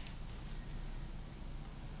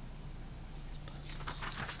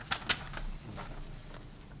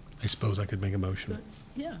 I suppose I could make a motion.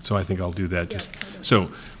 Yeah. So I think I'll do that.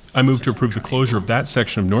 So I move to approve the closure of that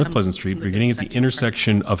section of North Pleasant Street beginning at the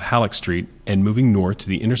intersection of Halleck Street and moving north to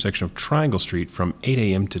the intersection of Triangle Street from 8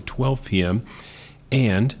 a.m. to 12 p.m.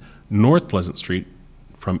 and North Pleasant Street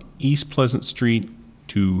from East Pleasant Street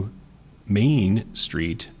to Main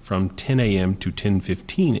Street from 10 a.m. to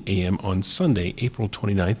 10:15 a.m. on Sunday, April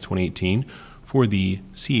 29th, 2018 for the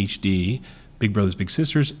CHD Big Brothers Big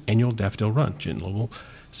Sisters Annual Daffodil Run, Jen Lowell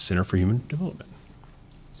Center for Human Development.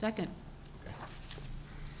 Second.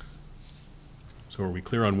 So are we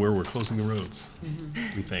clear on where we're closing the roads?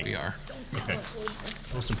 We think. We are. Okay.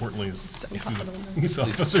 Most importantly is do the police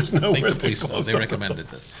officers know Thank where the they police, close they the recommended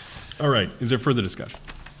roads. this. All right, is there further discussion?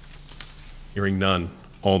 Hearing none.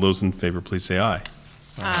 All those in favor, please say aye.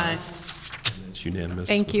 Aye. It's unanimous.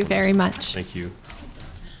 Thank you very much. Thank you.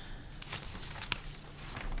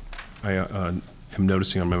 I am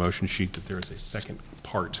noticing on my motion sheet that there is a second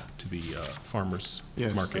part to the farmer's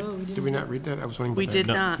Yes. market. Did we not read that? I was wondering. We about did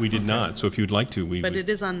that. No, not. we did not. So if you would like to, we But would. it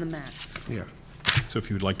is on the map. Yeah. So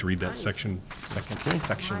if you would like to read that second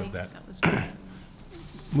of that.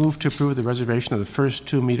 Move to approve the reservation of the first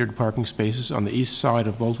 2 metered parking spaces on the east side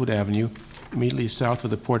of Boltwood Avenue, immediately south of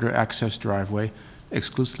the Porter Access Driveway,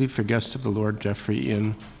 exclusively for guests of the Lord Jeffrey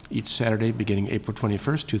Inn, each Saturday beginning April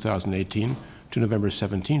 21st, 2018 to November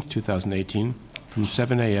 17th, 2018, from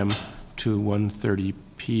 7 a.m. to 1:30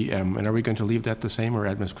 p.m. And are we going to leave that the same, or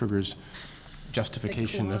add Ms. Kruger's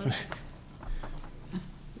justification of it?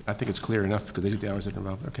 I think it's clear enough because these are the hours that are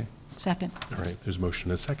involved. Okay. Second. All right, there's a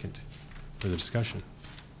motion and a second. Further discussion?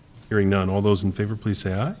 Hearing none. All those in favor, please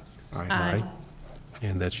say aye. Aye.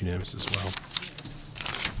 And that's unanimous as well.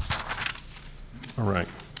 All right,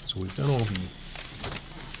 so we've done all the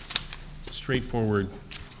straightforward,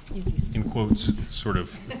 in quotes, sort of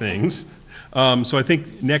things. So I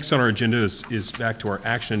think next on our agenda is back to our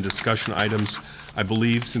action and discussion items. I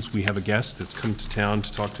believe since we have a guest that's come to town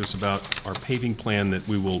to talk to us about our paving plan, that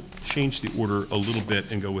we will change the order a little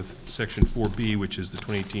bit and go with section 4B, which is the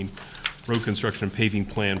 2018 Road Construction and Paving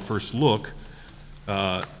Plan First Look.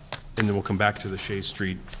 And then we'll come back to the Shay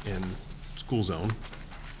Street and School Zone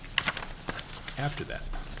after that.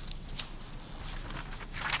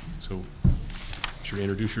 So, should you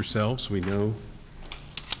introduce yourselves so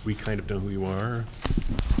we kind of know who you are,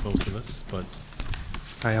 most of us, but.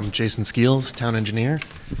 Hi, I'm Jason Skeels, town engineer.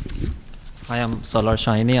 Hi, I'm Salar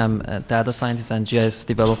Shahini. I'm a data scientist and GIS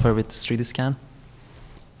developer with StreetScan.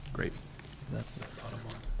 Great. Is that the bottom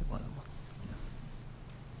one? The bottom one. Yes.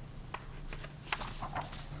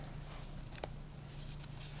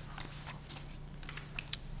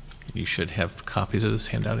 You should have copies of this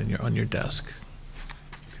handout on your desk.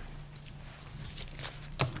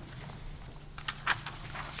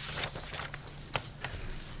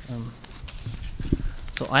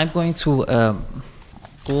 So I'm going to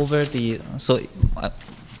go over the, so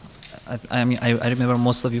I mean, I remember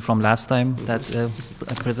most of you from last time that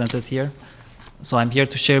I presented here. So I'm here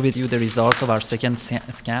to share with you the results of our second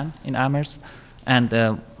scan in Amherst.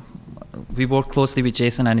 And we work closely with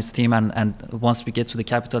Jason and his team, and once we get to the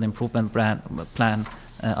capital improvement plan,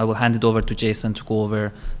 I will hand it over to Jason to go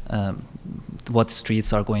over what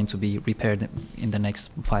streets are going to be repaired in the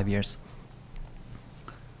next 5 years.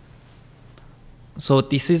 So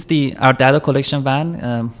this is our data collection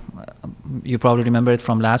van. You probably remember it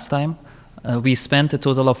from last time. We spent a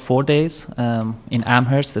total of 4 days in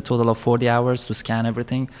Amherst, a total of 40 hours to scan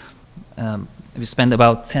everything. We spent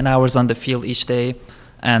about 10 hours on the field each day,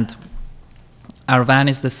 and our van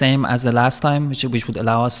is the same as the last time, which would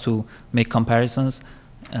allow us to make comparisons,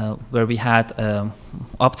 where we had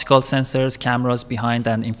optical sensors, cameras behind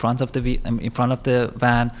and in front of the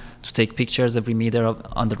van to take pictures every meter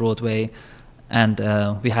on the roadway. And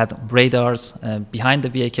we had radars behind the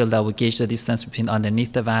vehicle that would gauge the distance between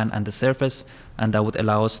underneath the van and the surface, and that would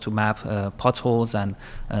allow us to map potholes and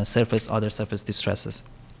other surface distresses.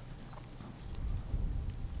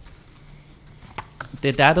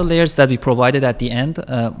 The data layers that we provided at the end,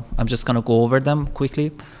 I'm just going to go over them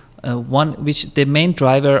quickly. The main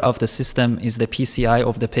driver of the system is the PCI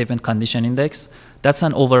of the Pavement Condition Index. That's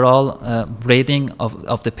an overall rating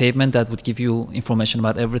of the pavement that would give you information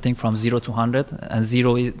about everything from 0 to 100, and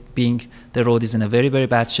 0 being the road is in a very, very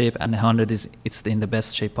bad shape, and 100 is it's in the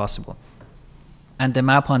best shape possible. And the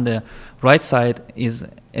map on the right side is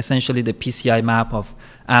essentially the PCI map of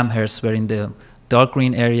Amherst, where in the dark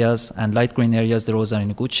green areas and light green areas, the roads are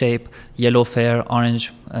in good shape. Yellow, fair,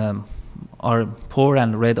 orange are poor,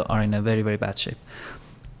 and red are in a very, very bad shape.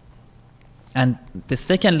 And the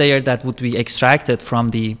second layer that would be extracted from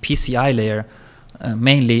the PCI layer,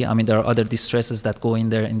 mainly, I mean, there are other distresses that go in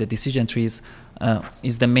there in the decision trees,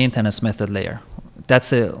 is the maintenance method layer.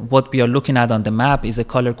 That's what we are looking at on the map is a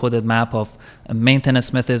color-coded map of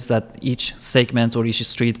maintenance methods that each segment or each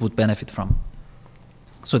street would benefit from.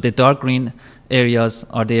 So the dark green areas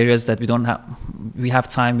are the areas that we have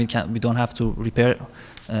time, we don't have to repair,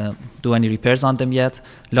 do any repairs on them yet.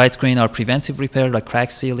 Light green are preventive repair, like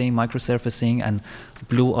crack sealing, microsurfacing, and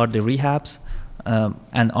blue are the rehabs.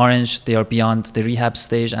 And orange, they are beyond the rehab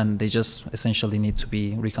stage, and they just essentially need to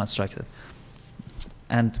be reconstructed.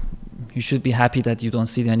 And you should be happy that you don't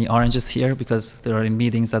see any oranges here, because there are in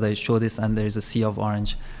meetings that I show this, and there is a sea of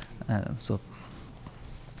orange.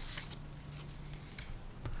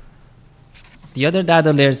 The other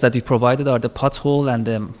data layers that we provided are the pothole and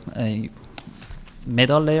the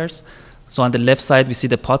medal layers. So on the left side, we see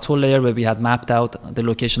the pothole layer where we had mapped out the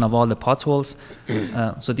location of all the potholes.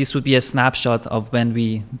 So this would be a snapshot of when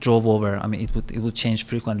we drove over. I mean, it would change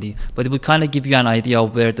frequently, but it would kind of give you an idea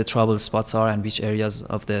of where the trouble spots are and which areas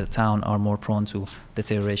of the town are more prone to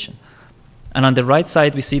deterioration. And on the right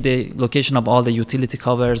side, we see the location of all the utility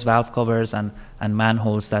covers, valve covers, and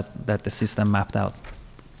manholes that the system mapped out.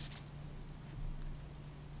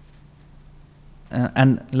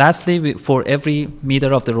 And lastly, for every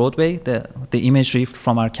meter of the roadway, the imagery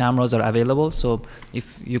from our cameras are available. So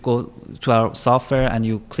if you go to our software and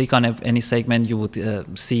you click on any segment, you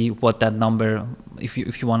would see what that number, if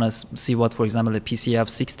you want to see what, for example, the PCA of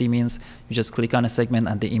 60 means, you just click on a segment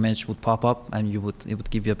and the image would pop up, and it would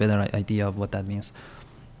give you a better idea of what that means.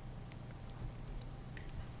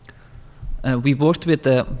 We worked with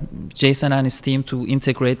Jason and his team to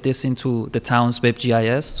integrate this into the town's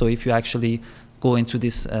WebGIS. So if you actually go into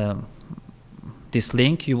this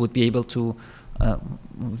link, you would be able to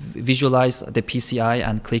visualize the PCI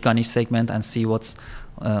and click on each segment and see what's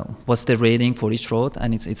the rating for each road,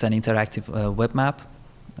 and it's an interactive web map,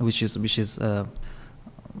 which is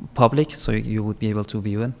public, so you would be able to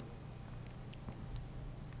view it.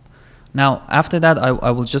 Now, after that, I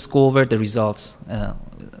will just go over the results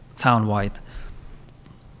town-wide.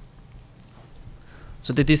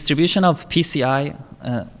 So the distribution of PCI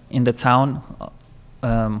in the town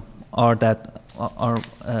are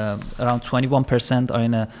around 21% are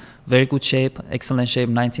in a very good shape, excellent shape,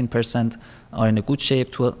 19% are in a good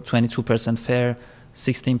shape, 22% fair,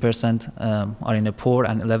 16% are in a poor,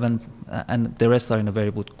 and 11 and the rest are in a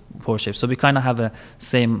very good poor shape. So we kind of have a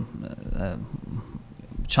same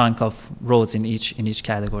chunk of roads in each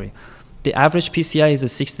category. The average PCI is a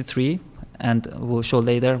 63, and we'll show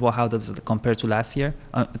later how does it compare to last year,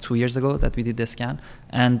 2 years ago that we did the scan.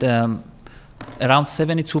 And around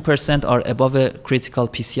 72% are above a critical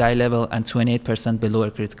PCI level and 28% below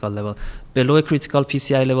a critical level. Below a critical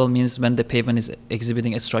PCI level means when the pavement is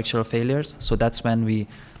exhibiting structural failures. So that's when we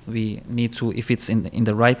need to, if it's in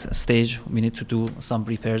the right stage, we need to do some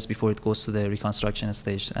repairs before it goes to the reconstruction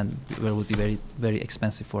stage, and where it would be very, very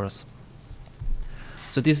expensive for us.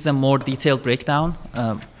 So this is a more detailed breakdown.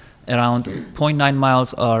 Around 0.9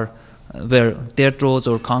 miles are were dirt roads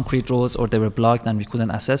or concrete roads, or they were blocked and we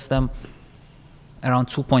couldn't assess them. Around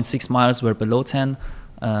 2.6 miles were below 10,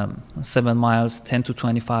 7 miles 10 to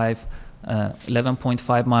 25,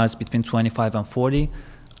 11.5 miles between 25 and 40.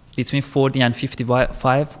 Between 40 and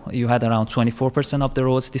 55, you had around 24% of the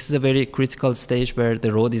roads. This is a very critical stage where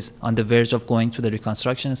the road is on the verge of going to the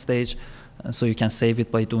reconstruction stage, so you can save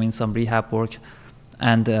it by doing some rehab work.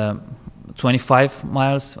 And 25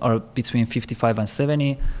 miles are between 55 and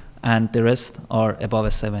 70, and the rest are above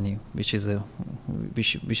a 70, which is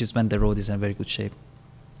when the road is in very good shape.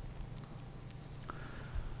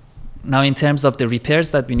 Now, in terms of the repairs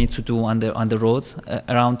that we need to do on the roads,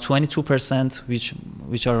 around 22%,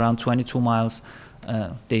 which are around 22 miles,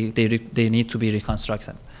 they need to be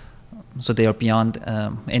reconstructed. So they are beyond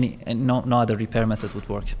no other repair method would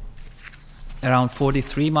work. Around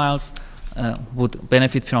 43 miles would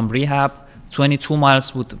benefit from rehab. 22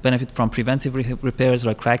 miles would benefit from preventive repairs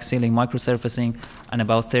like crack sealing, microsurfacing, and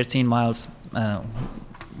about 13 miles are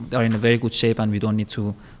in a very good shape and we don't need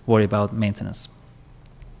to worry about maintenance.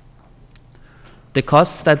 The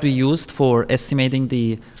costs that we used for estimating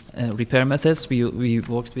the repair methods. We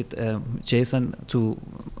worked with Jason to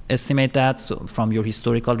estimate that from your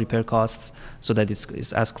historical repair costs, so that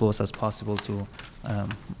it's as close as possible to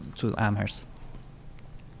Amherst.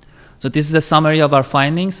 So this is a summary of our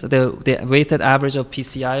findings. The weighted average of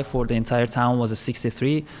PCI for the entire town was a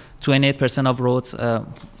 63. 28% of roads, a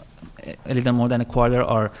little more than a quarter,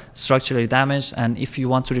 are structurally damaged. And if you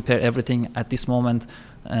want to repair everything at this moment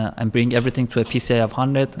and bring everything to a PCI of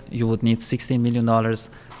 100, you would need $16 million.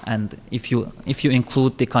 And if you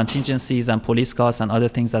include the contingencies and police costs and other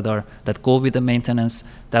things that go with the maintenance,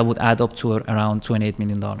 that would add up to around $28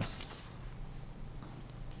 million.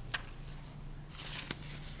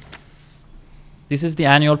 This is the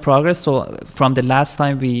annual progress. So from the last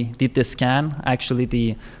time we did the scan, actually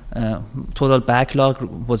the total backlog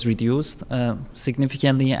was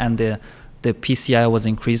significantly, and the PCI was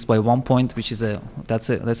increased by 1 point, which is that's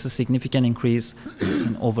a significant increase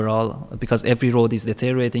in overall, because every road is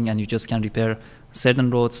deteriorating and you just can repair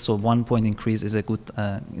certain roads. So 1 point increase is a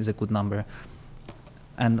good number,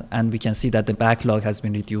 and we can see that the backlog has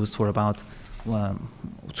been reduced for about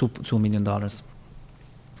 $2 million,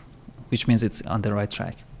 which means it's on the right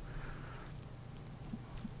track.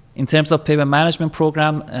 In terms of pavement management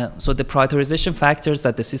program, so the prioritization factors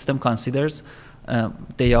that the system considers,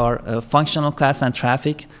 they are functional class and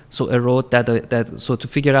traffic. So a road so to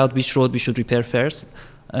figure out which road we should repair first,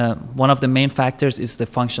 one of the main factors is the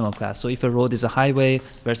functional class. So if a road is a highway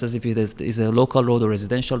versus if it is a local road or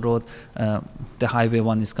residential road, the highway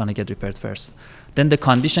one is going to get repaired first. Then the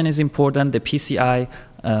condition is important, the PCI.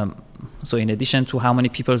 So in addition to how many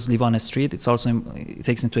people live on a street, it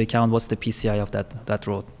takes into account what's the PCI of that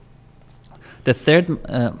road. The third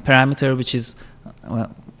parameter, which is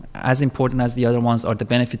as important as the other ones, are the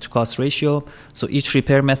benefit to cost ratio. So each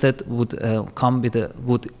repair method would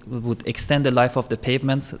would extend the life of the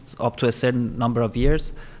pavement up to a certain number of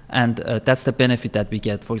years, and that's the benefit that we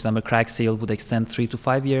get. For example, crack seal would extend 3 to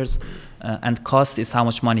 5 years, and cost is how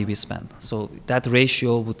much money we spend. So that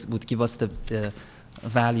ratio would give us the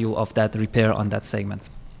value of that repair on that segment.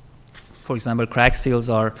 For example, crack seals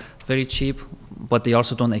are very cheap, but they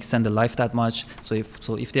also don't extend the life that much. So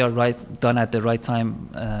if they are done at the right time,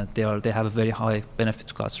 they have a very high benefit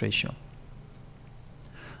to cost ratio.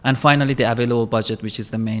 And finally, the available budget, which is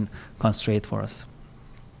the main constraint for us.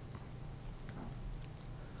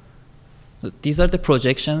 So these are the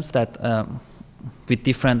projections that, with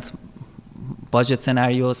different budget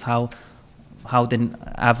scenarios, how the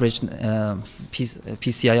average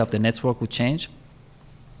PCI of the network would change.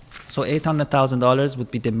 So $800,000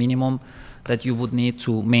 would be the minimum that you would need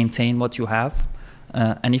to maintain what you have.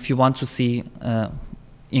 And if you want to see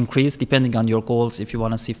increase, depending on your goals, if you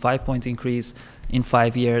want to see 5-point increase in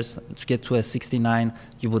 5 years to get to a 69,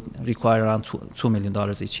 you would require around $2 million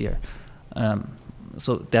each year.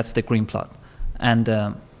 So that's the green plot. And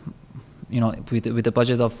with a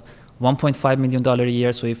budget of $1.5 million a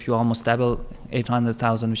year, so if you almost double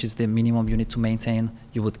 800,000, which is the minimum you need to maintain,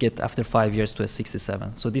 you would get after 5 years to a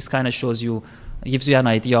 67. So this kind of gives you an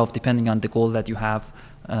idea of, depending on the goal that you have,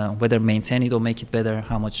 whether maintain it or make it better,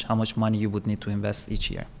 how much money you would need to invest each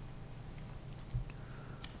year.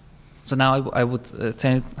 So now I would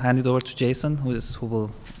hand it over to Jason, who will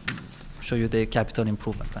show you the capital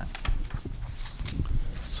improvement plan.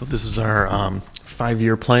 So this is our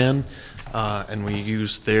 5-year plan. And we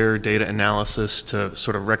use their data analysis to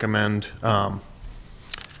sort of recommend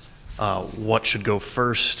what should go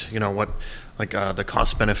first. The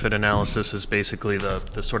cost-benefit analysis is basically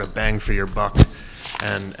the sort of bang for your buck,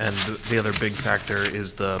 and the other big factor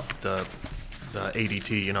is the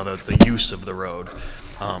ADT, the use of the road.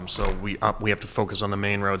 So we have to focus on the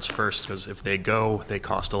main roads first, because if they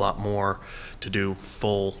cost a lot more to do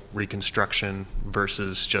full reconstruction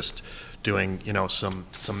versus just doing some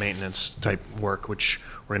maintenance type work, which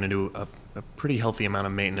we're going to do a pretty healthy amount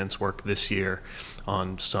of maintenance work this year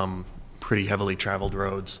on some pretty heavily traveled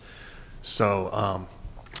roads. So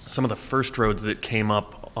some of the first roads that came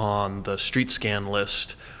up on the street scan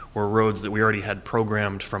list were roads that we already had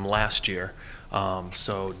programmed from last year.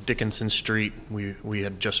 So Dickinson Street, we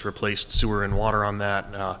had just replaced sewer and water on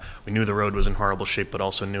that. We knew the road was in horrible shape, but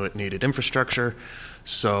also knew it needed infrastructure.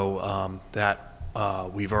 So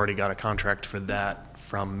we've already got a contract for that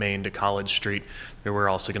from Main to College Street. We're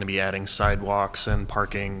also going to be adding sidewalks and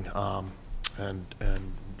parking and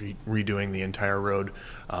redoing the entire road,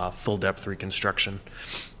 full depth reconstruction,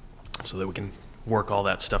 so that we can work all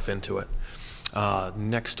that stuff into it.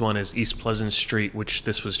 Next one is East Pleasant Street, which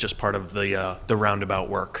this was just part of the roundabout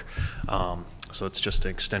work. So it's just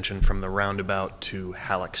an extension from the roundabout to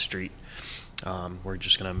Halleck Street. We're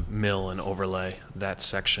just going to mill and overlay that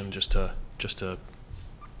section just to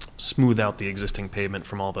smooth out the existing pavement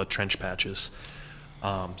from all the trench patches.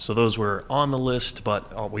 So those were on the list,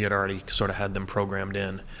 but we had already sort of had them programmed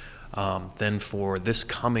in. Then for this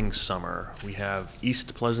coming summer, we have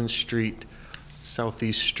East Pleasant Street,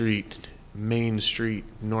 Southeast Street, Main Street,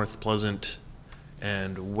 North Pleasant,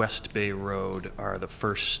 and West Bay Road are the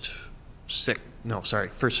first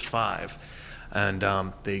first 5.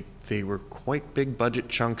 And they were quite big budget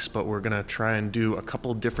chunks, but we're going to try and do a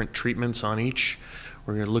couple different treatments on each.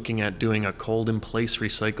 We're looking at doing a cold-in-place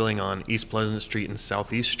recycling on East Pleasant Street and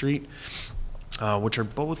Southeast Street, which are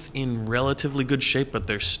both in relatively good shape, but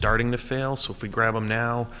they're starting to fail. So if we grab them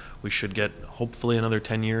now, we should get hopefully another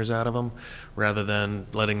 10 years out of them, rather than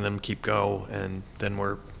letting them keep go, and then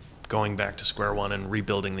we're going back to square one and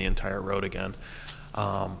rebuilding the entire road again.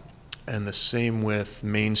 And the same with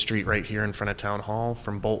Main Street right here in front of Town Hall,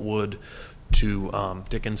 from Boltwood to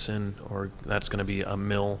Dickinson, or that's going to be a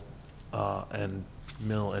mill and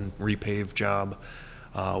repave job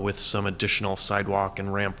with some additional sidewalk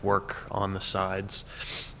and ramp work on the sides.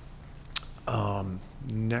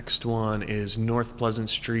 Next one is North Pleasant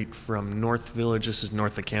Street from North Village. This is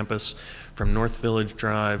north of campus, from North Village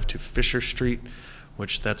Drive to Fisher Street,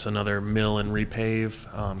 which that's another mill and repave,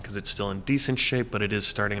 because it's still in decent shape, but it is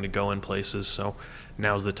starting to go in places. So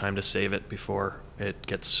now's the time to save it before it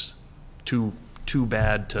gets too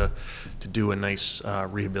bad to do a nice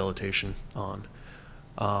rehabilitation on.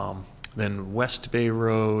 Then West Bay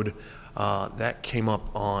Road, that came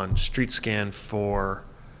up on street scan for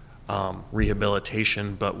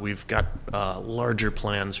rehabilitation, but we've got larger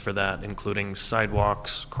plans for that, including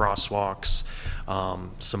sidewalks, crosswalks,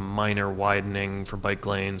 some minor widening for bike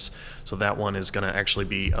lanes. So that one is going to actually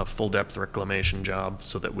be a full depth reclamation job,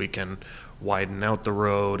 so that we can widen out the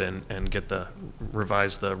road and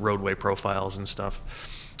revise the roadway profiles and stuff.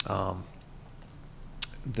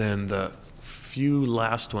 Then the few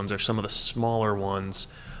last ones are some of the smaller ones,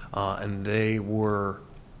 and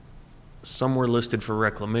some were listed for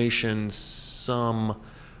reclamation, some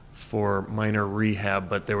for minor rehab,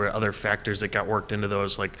 but there were other factors that got worked into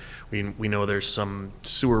those. Like we know there's some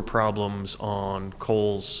sewer problems on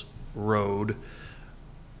Coles Lane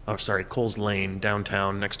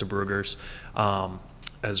downtown next to Brugger's,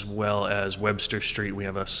 as well as Webster Street. We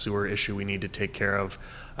have a sewer issue we need to take care of.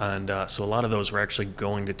 And so a lot of those we're actually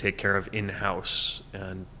going to take care of in-house,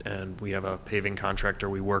 and we have a paving contractor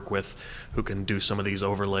we work with who can do some of these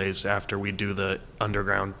overlays after we do the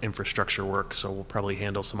underground infrastructure work. So we'll probably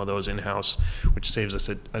handle some of those in-house, which saves us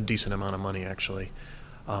a decent amount of money, actually.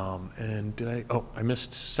 And I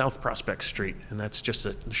missed South Prospect Street, and that's just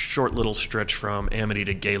a short little stretch from Amity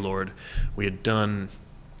to Gaylord. We had done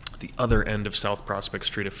the other end of South Prospect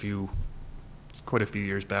Street quite a few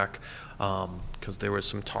years back, because there was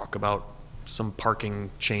some talk about some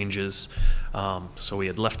parking changes. So we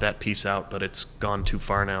had left that piece out, but it's gone too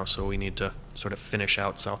far now, so we need to sort of finish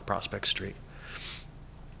out South Prospect Street.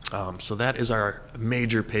 So that is our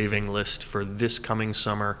major paving list for this coming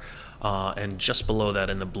summer. And just below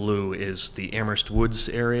that in the blue is the Amherst Woods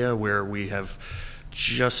area, where we have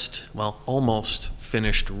almost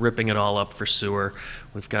finished ripping it all up for sewer.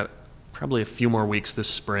 We've got probably a few more weeks this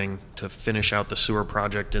spring to finish out the sewer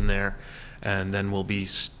project in there, and then we'll be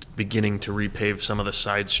beginning to repave some of the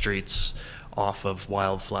side streets off of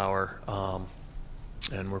Wildflower,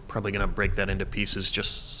 and we're probably going to break that into pieces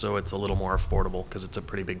just so it's a little more affordable, because it's a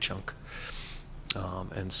pretty big chunk.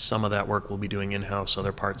 And some of that work we'll be doing in-house,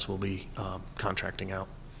 other parts we'll be contracting out.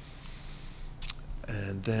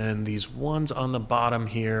 And then these ones on the bottom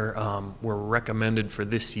here were recommended for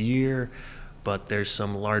this year, but there's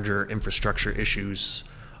some larger infrastructure issues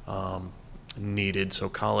needed. So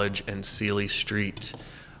College and Sealy Street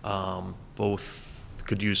both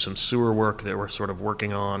could use some sewer work that we're sort of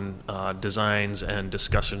working on designs and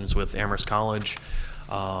discussions with Amherst College.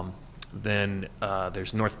 Then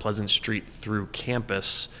there's North Pleasant Street through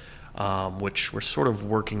campus, which we're sort of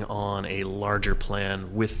working on a larger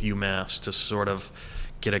plan with UMass to sort of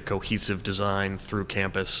get a cohesive design through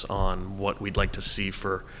campus on what we'd like to see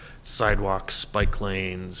for sidewalks, bike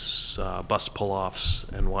lanes, bus pull-offs,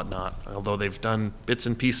 and whatnot. Although they've done bits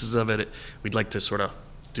and pieces of it, we'd like to sort of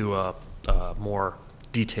do a more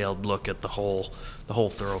detailed look at the whole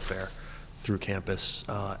thoroughfare through campus.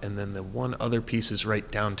 And then the one other piece is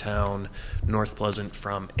right downtown, North Pleasant,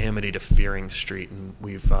 from Amity to Fearing Street. And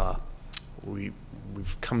we've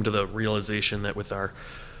come to the realization that with our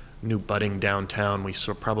new budding downtown, we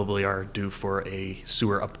probably are due for a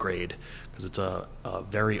sewer upgrade, because it's a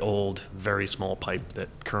very old, very small pipe that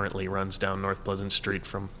currently runs down North Pleasant Street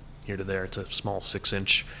from here to there. It's a small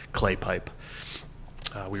 6-inch clay pipe.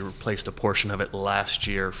 We replaced a portion of it last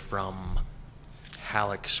year from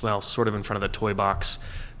Halleck, well, sort of in front of the toy box,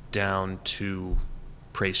 down to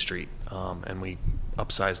Prey Street. And we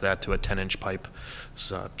upsize that to a 10-inch pipe,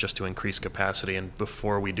 so just to increase capacity. And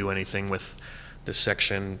before we do anything with this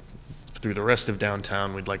section through the rest of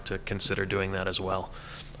downtown, we'd like to consider doing that as well,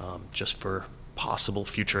 just for possible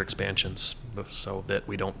future expansions, so that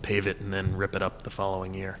we don't pave it and then rip it up the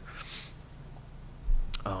following year.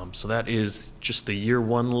 So that is just the year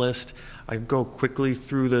 1 list. I go quickly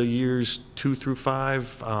through the years 2 through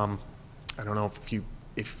 5. I don't know if you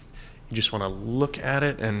just want to look at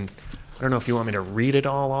it, and I don't know if you want me to read it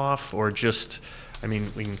all off, or just, I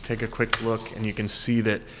mean, we can take a quick look and you can see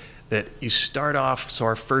that you start off, so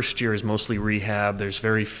our first year is mostly rehab. There's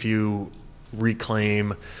very few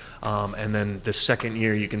reclaim. And then the second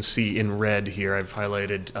year, you can see in red here, I've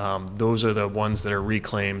highlighted, those are the ones that are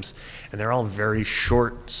reclaims, and they're all very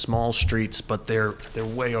short, small streets, but they're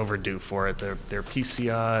way overdue for it. Their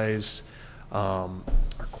PCIs are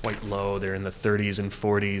quite low. They're in the 30s and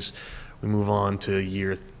 40s. We move on to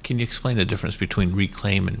year. Can you explain the difference between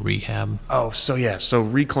reclaim and rehab? Oh, so yeah, so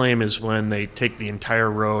reclaim is when they take the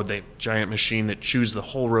entire road, they giant machine that chews the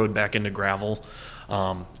whole road back into gravel.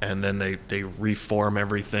 And then they reform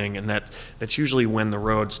everything, and that's usually when the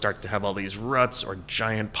roads start to have all these ruts or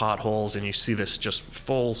giant potholes, and you see this just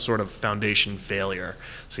full sort of foundation failure.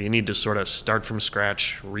 So you need to sort of start from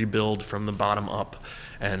scratch, rebuild from the bottom up,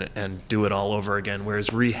 and do it all over again.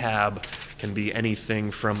 Whereas rehab can be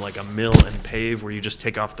anything from like a mill and pave, where you just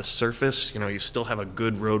take off the surface. You know, you still have a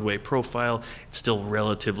good roadway profile. It's still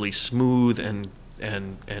relatively smooth and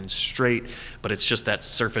straight, but it's just that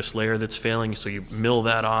surface layer that's failing. So you mill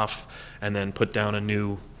that off and then put down a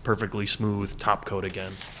new perfectly smooth top coat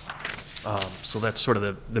again. So that's sort of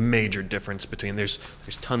the major difference between, there's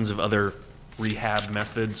tons of other rehab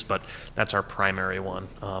methods, but that's our primary one,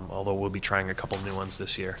 although we'll be trying a couple new ones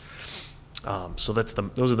this year. So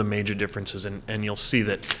those are the major differences, and you'll see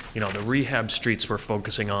that, you know, the rehab streets we're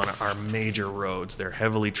focusing on are major roads. They're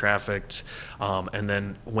heavily trafficked, and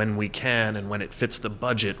then when we can and when it fits the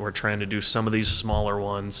budget, we're trying to do some of these smaller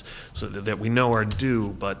ones so that we know are due,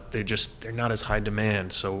 but they're not as high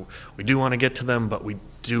demand. So we do want to get to them, but we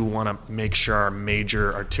do want to make sure our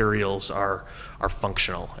major arterials are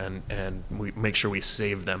functional, and we make sure we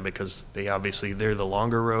save them, because they're the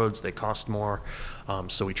longer roads, they cost more,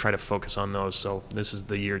 so we try to focus on those. So this is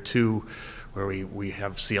the year 2 where we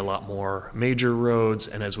see a lot more major roads,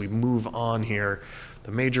 and as we move on here,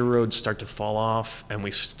 the major roads start to fall off, and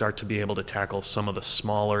we start to be able to tackle some of the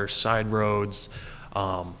smaller side roads,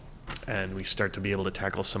 and we start to be able to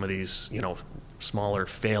tackle some of these, you know, smaller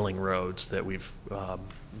failing roads that we've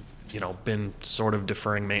been sort of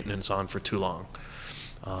deferring maintenance on for too long.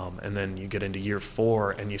 And then you get into year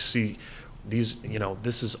 4 and you see these,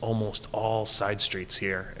 this is almost all side streets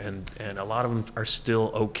here, and a lot of them are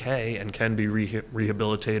still okay and can be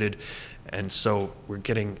rehabilitated, and so we're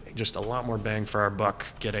getting just a lot more bang for our buck,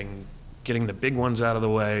 getting the big ones out of the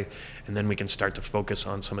way, and then we can start to focus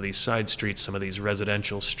on some of these side streets, some of these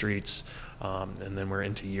residential streets, and then we're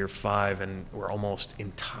into year 5, and we're almost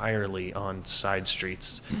entirely on side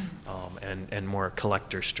streets, and more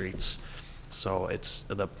collector streets. So it's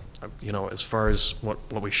as far as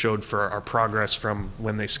what we showed for our progress from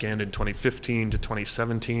when they scanned in 2015 to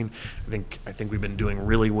 2017, I think we've been doing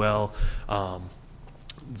really well.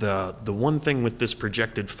 The one thing with this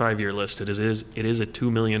projected 5-year list, it is a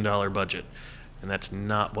 $2 million budget, and that's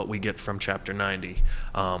not what we get from Chapter 90.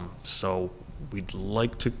 So we'd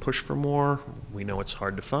like to push for more. We know it's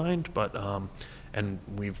hard to find, but and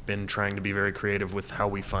we've been trying to be very creative with how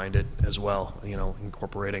we find it as well.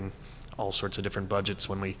 Incorporating all sorts of different budgets.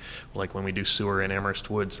 When we do sewer in Amherst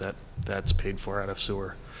Woods, that's paid for out of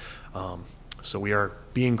sewer. So we are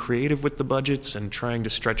being creative with the budgets and trying to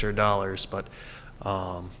stretch our dollars, but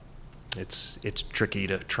it's tricky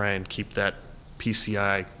to try and keep that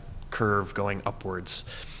PCI curve going upwards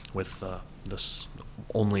with this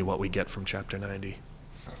only what we get from Chapter 90.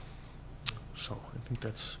 So I think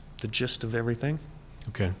that's the gist of everything.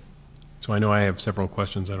 Okay. So I know I have several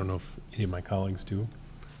questions. I don't know if any of my colleagues do.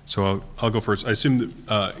 So I'll go first. I assume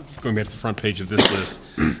that, going back to the front page of this list,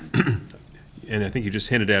 and I think you just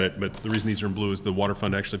hinted at it, but the reason these are in blue is the water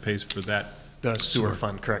fund actually pays for that. The sewer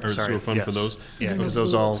fund, correct, or sorry. Sewer fund, yes. for those? Yeah, because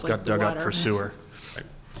those all got dug up for sewer.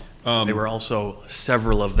 Right. They were also,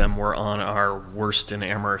 several of them were on our worst in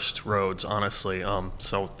Amherst roads, honestly.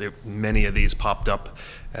 So many of these popped up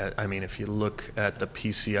I mean, if you look at the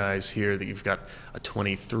PCIs here, that you've got a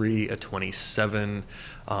 23, a 27,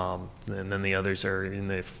 and then the others are in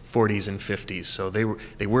the 40s and 50s. So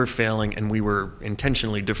they were failing, and we were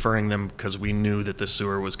intentionally deferring them because we knew that the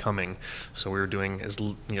sewer was coming. So we were doing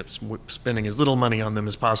spending as little money on them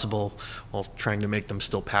as possible while trying to make them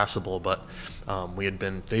still passable. But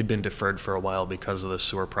they'd been deferred for a while because of the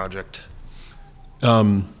sewer project.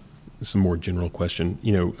 This is a more general question.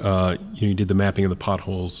 You did the mapping of the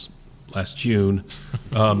potholes last June.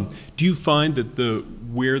 Do you find that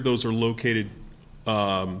where those are located,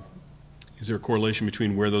 is there a correlation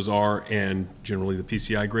between where those are and generally the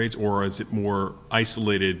PCI grades, or is it more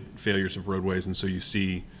isolated failures of roadways, and so you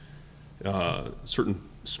see certain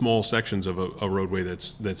small sections of a roadway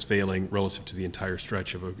that's failing relative to the entire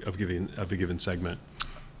stretch of a given segment?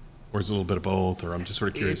 Or is it a little bit of both? Or I'm just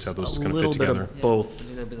sort of curious how those kind of fit together. A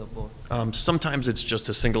little bit of both. Sometimes it's just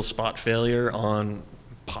a single spot failure on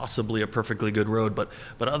possibly a perfectly good road, but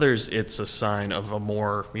others it's a sign of a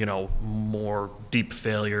more deep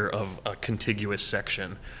failure of a contiguous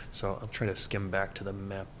section. So I'll try to skim back to the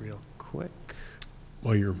map real quick.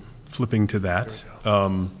 While you're flipping to that,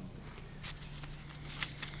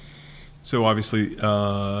 so obviously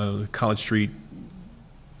College Street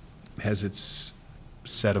has its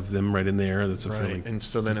set of them right in there. That's a right. And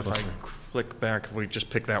so then if I click back, if we just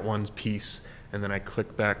pick that one piece, and then I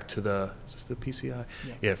click back to is this the PCI?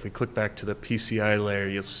 Yeah, if we click back to the PCI layer,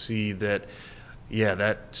 you'll see that,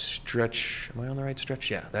 that stretch, am I on the right stretch?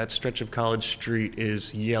 Yeah, that stretch of College Street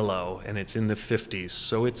is yellow, and it's in the 50s.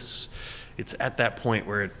 So it's at that point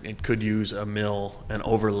where it could use a mill, an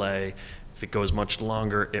overlay. If it goes much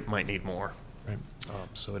longer, it might need more. Right.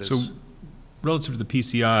 So it is. So, relative to the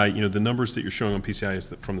PCI, the numbers that you're showing on PCI is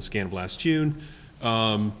from the scan of last June.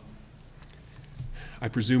 I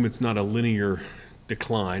presume it's not a linear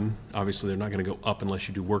decline. Obviously, they're not going to go up unless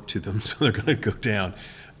you do work to them, so they're going to go down.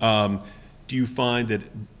 Do you find that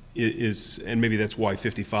it is, and maybe that's why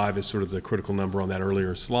 55 is sort of the critical number on that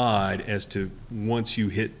earlier slide, as to once you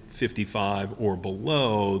hit 55 or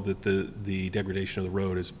below, that the degradation of the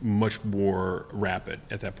road is much more rapid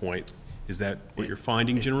at that point? Is that what you're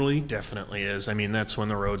finding generally? It definitely is. I mean, that's when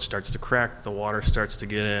the road starts to crack, the water starts to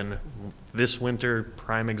get in. This winter,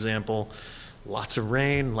 prime example, lots of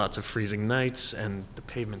rain, lots of freezing nights, and the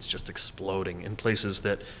pavement's just exploding in places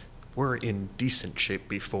that were in decent shape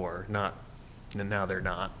before. And now they're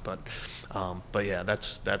not, but yeah,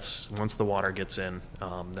 that's once the water gets in,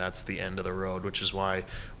 that's the end of the road, which is why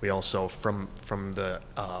we also, from the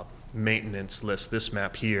maintenance list, this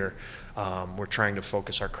map here, we're trying to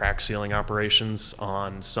focus our crack sealing operations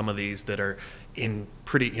on some of these that are in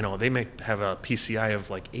pretty, they may have a PCI of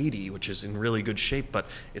like 80, which is in really good shape, but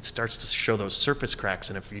it starts to show those surface cracks,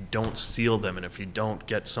 and if you don't seal them, and if you don't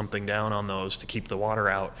get something down on those to keep the water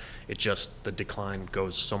out, the decline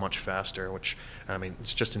goes so much faster, which, I mean,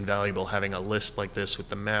 it's just invaluable having a list like this with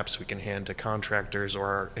the maps we can hand to contractors or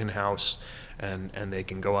our in-house, and they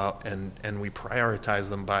can go out and we prioritize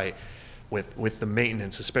them by, with the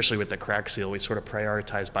maintenance, especially with the crack seal, we sort of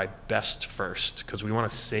prioritize by best first, because we want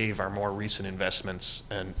to save our more recent investments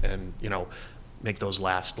and make those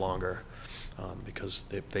last longer, because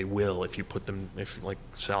they will if you put them, like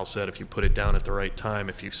Sal said, if you put it down at the right time,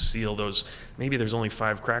 if you seal those, maybe there's only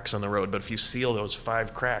 5 cracks on the road, but if you seal those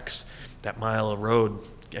 5 cracks, that mile of road,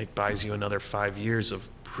 it buys you another 5 years of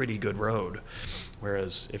pretty good road.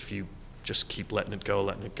 Whereas if you just keep letting it go,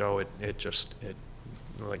 it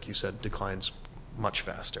like you said, declines much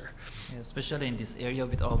faster. Yeah, especially in this area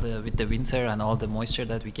with the winter and all the moisture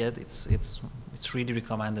that we get, it's really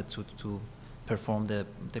recommended to perform the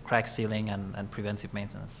crack sealing and preventive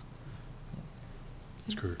maintenance. Yeah.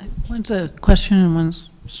 That's correct. One's a question and one's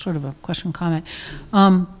sort of a question comment.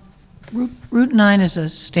 Route 9 is a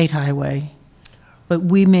state highway, but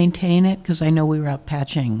we maintain it, because I know we were out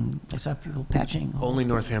patching. I saw people patching. Only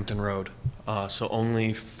Northampton Road, so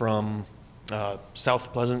only from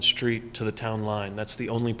South Pleasant Street to the town line. That's the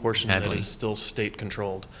only portion that is still state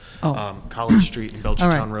controlled. Oh. College Street and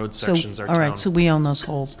Belchertown Right. Road sections are all town. right, so we own those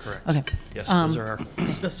holes. Correct. Okay. Yes, those are our.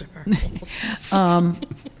 Those are our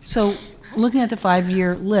So looking at the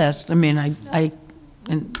 5-year list, I mean,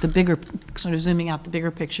 and the bigger, sort of zooming out the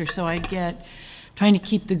bigger picture, so I get trying to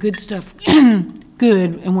keep the good stuff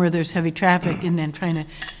good and where there's heavy traffic, and then trying to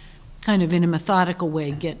kind of in a methodical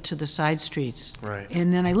way get to the side streets. Right.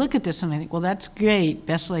 And then I look at this and I think, well, that's great,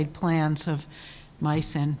 best laid plans of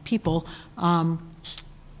mice and people. A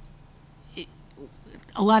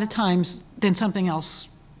lot of times then something else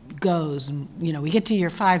goes, and we get to year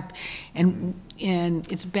 5 and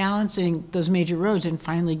it's balancing those major roads and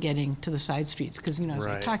finally getting to the side streets, because as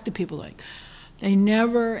I talk to people, like, They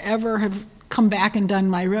never, ever have come back and done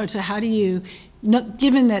my road. So how do you,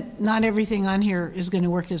 given that not everything on here is going to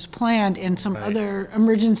work as planned and some other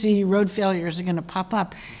emergency road failures are going to pop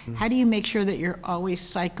up, how do you make sure that you're always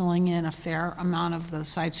cycling in a fair amount of the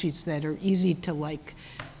side streets that are easy to like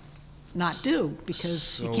not do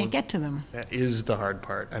because you can't get to them? That is the hard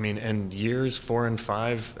part. I mean, and years 4 and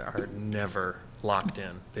 5 are never locked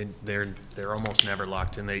in. They're almost never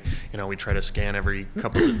locked in. We try to scan every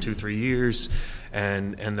couple of 2-3 years,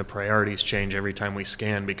 and the priorities change every time we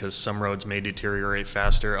scan because some roads may deteriorate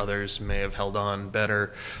faster, others may have held on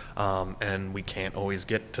better, and we can't always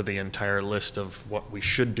get to the entire list of what we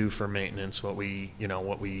should do for maintenance.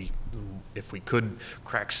 If we could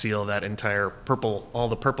crack seal that entire purple, all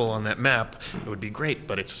the purple on that map, it would be great,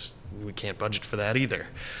 but we can't budget for that either.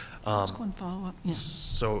 Let's go and follow up. Yeah.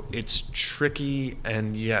 So it's tricky,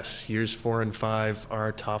 and yes, years 4 and 5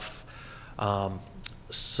 are tough.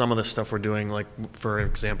 Some of the stuff we're doing, like for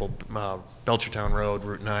example, Belchertown Road,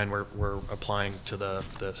 Route 9, we're applying to the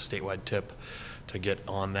statewide tip to get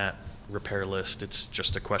on that repair list. It's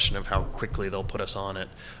just a question of how quickly they'll put us on it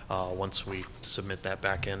once we submit that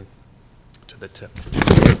back in to the tip.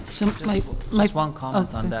 So just one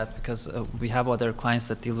comment on that, because we have other clients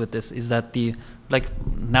that deal with this, is that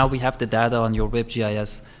now we have the data on your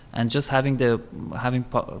WebGIS, and just having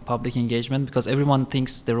public engagement, because everyone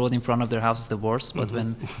thinks the road in front of their house is the worst, but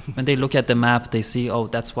when they look at the map, they see, oh,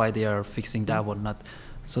 that's why they are fixing that one, not.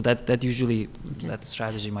 So that usually, that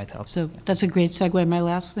strategy might help. So that's a great segue. My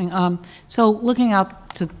last thing. So looking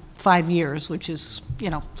out to 5 years, which is,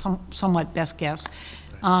 somewhat best guess.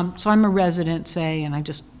 So I'm a resident, say, and I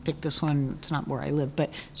just picked this one, it's not where I live, but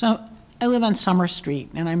so I live on Summer Street,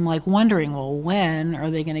 and I'm like wondering, well, when are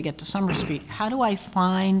they going to get to Summer Street? How do I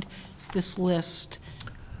find this list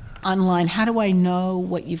online? How do I know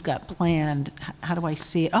what you've got planned? How do I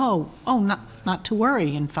see it? Oh, not to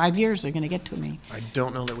worry, in 5 years they're going to get to me. I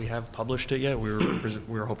don't know that we have published it yet. We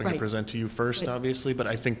were hoping to present to you first, obviously, but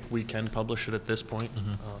I think we can publish it at this point.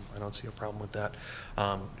 I don't see a problem with that.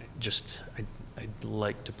 I'd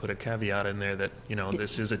like to put a caveat in there that,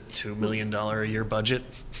 this is a $2 million a year budget,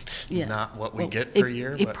 not what we get per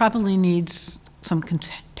year. It probably needs some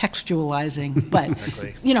contextualizing, but,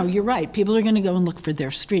 exactly. You're right. People are going to go and look for their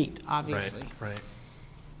street, obviously. Right.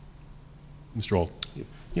 Mr. Ault.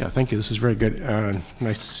 Yeah, thank you. This is very good.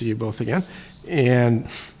 Nice to see you both again. And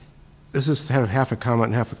this is half a comment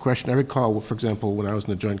and half a question. I recall, for example, when I was in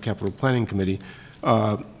the Joint Capital Planning Committee,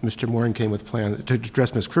 Mr. Mooring came with plans, to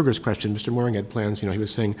address Ms. Kruger's question, Mr. Mooring had plans, he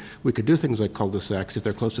was saying we could do things like cul-de-sacs if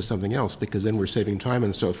they're close to something else, because then we're saving time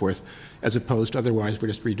and so forth, as opposed to otherwise we're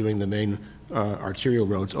just redoing the main arterial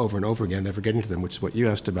roads over and over again, never getting to them, which is what you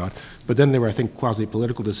asked about. But then there were, I think,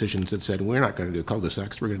 quasi-political decisions that said, we're not going to do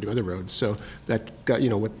cul-de-sacs, we're going to do other roads. So that got,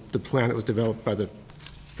 what the plan that was developed by the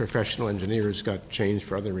professional engineers got changed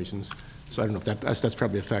for other reasons. So I don't know if that's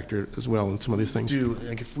probably a factor as well in some of these things.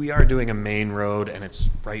 If we are doing a main road and it's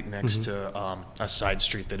right next to a side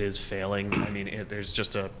street that is failing, I mean,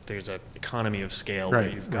 there's an economy of scale where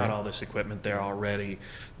you've got all this equipment there already.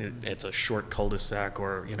 It's a short cul-de-sac,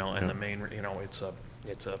 or and the main, it's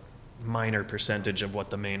a minor percentage of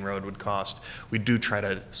what the main road would cost. We do try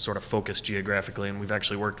to sort of focus geographically, and we've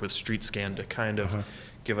actually worked with StreetScan to kind of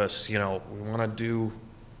give us, we want to do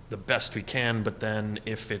the best we can, but then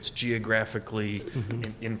if it's geographically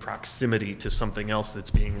in proximity to something else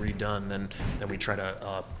that's being redone, then we try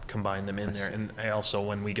to combine them in there. And I also,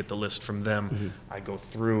 when we get the list from them, I go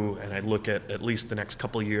through and I look at least the next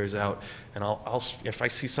couple of years out, and I'll if I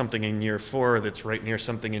see something in year 4 that's right near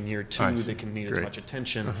something in year 2 that can need as much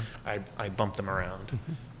attention, I bump them around.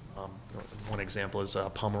 One example is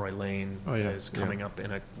Pomeroy Lane is coming up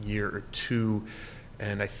in a year or 2,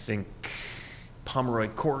 and I think Pomeroy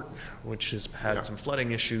Court, which has had some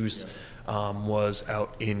flooding issues, was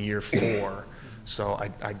out in year 4. So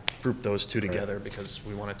I grouped those two together because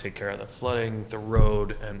we want to take care of the flooding, the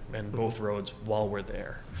road, and both roads while we're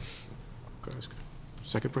there.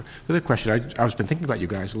 Second, the other question, I've been thinking about you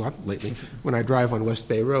guys a lot lately. When I drive on West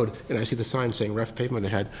Bay Road and I see the sign saying rough pavement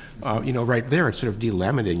ahead, right there it's sort of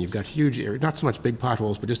delaminating. You've got huge areas, not so much big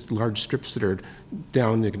potholes, but just large strips that are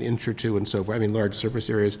down like an inch or 2 and so forth. I mean, large surface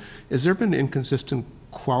areas. Has there been inconsistent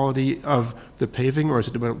quality of the paving, or is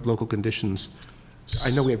it about local conditions?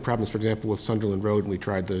 I know we had problems, for example, with Sunderland Road, and we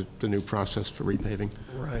tried the new process for repaving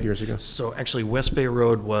years ago. So actually, West Bay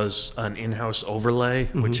Road was an in-house overlay,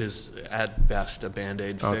 which is at best a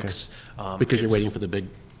Band-Aid fix. Because you're waiting for the big.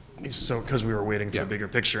 So because we were waiting for the bigger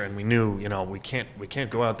picture, and we knew, we can't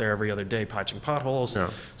go out there every other day patching potholes.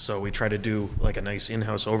 So we try to do like a nice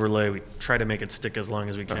in-house overlay. We try to make it stick as long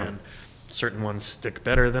as we can. certain ones stick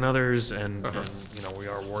better than others, and you know, we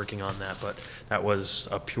are working on that, but that was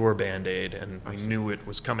a pure Band-Aid, and we knew it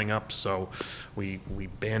was coming up, so we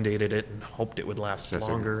Band-Aided it and hoped it would last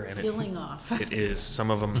longer, and Peeling off. it is.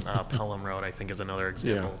 Some of them, Pelham Road, I think, is another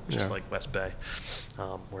example, just yeah. like West Bay,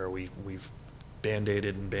 where we've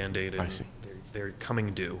Band-Aided and Band-Aided, I and see. they're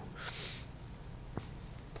coming due.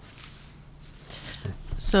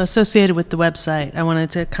 So associated with the website, I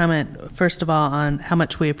wanted to comment, first of all, on how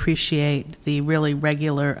much we appreciate the really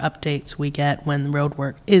regular updates we get when road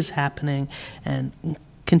work is happening, and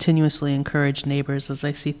continuously encourage neighbors as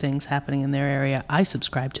I see things happening in their area. I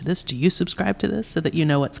subscribe to this. Do you subscribe to this? So that you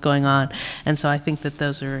know what's going on. And so I think that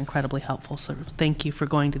those are incredibly helpful. So thank you for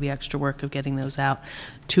going to the extra work of getting those out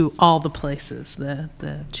to all the places. The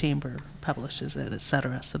chamber publishes it, et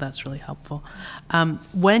cetera. So that's really helpful.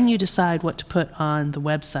 When you decide what to put on the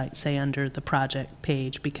website, say under the project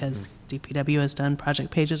page, because DPW has done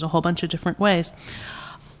project pages a whole bunch of different ways,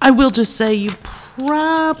 I will just say you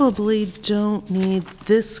probably don't need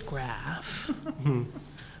this graph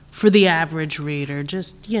for the average reader,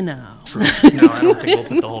 just, you know. True. No, I don't think we'll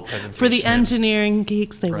put the whole presentation For the in. engineering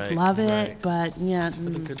geeks, they would Right, love it, right. but yeah. For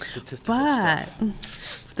the good statistical But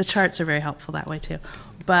stuff. the charts are very helpful that way too.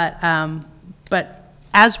 But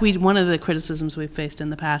as one of the criticisms we've faced in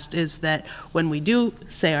the past is that when we do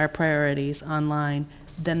say our priorities online,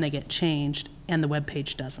 then they get changed and the web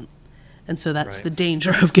page doesn't. And so that's Right. the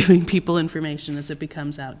danger of giving people information as it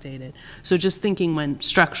becomes outdated. So just thinking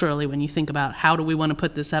structurally, when you think about how do we want to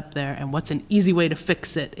put this up there and what's an easy way to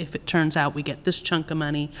fix it if it turns out we get this chunk of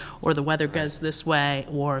money, or the weather goes this way,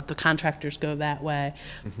 or the contractors go that way,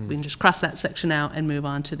 we can just cross that section out and move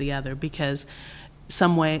on to the other, because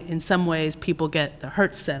in some ways people get the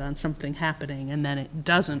heart set on something happening and then it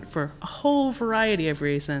doesn't for a whole variety of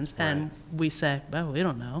reasons, and we say, well, we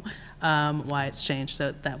don't know why it's changed,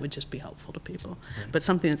 so that would just be helpful to people. But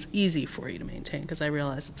something that's easy for you to maintain, because I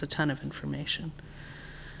realize it's a ton of information.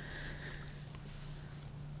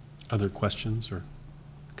 Other questions or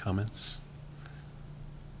comments?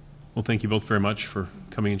 Well, thank you both very much for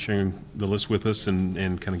coming and sharing the list with us, and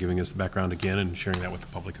kind of giving us the background again and sharing that with the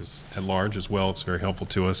public at large as well. It's very helpful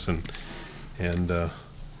to us, and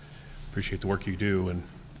appreciate the work you do. And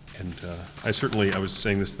I was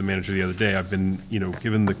saying this to the manager the other day, I've been,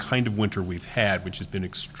 given the kind of winter we've had, which has been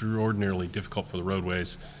extraordinarily difficult for the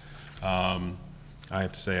roadways, I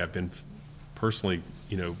have to say I've been personally,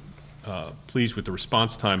 pleased with the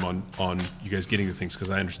response time on you guys getting to things, because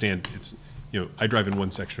I understand it's, I drive in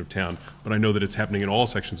one section of town, but I know that it's happening in all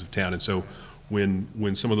sections of town. And so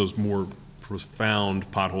when some of those more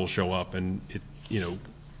profound potholes show up and it,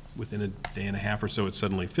 within a day and a half or so, it's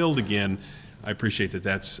suddenly filled again, I appreciate that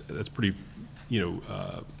that's pretty,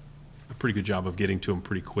 a pretty good job of getting to them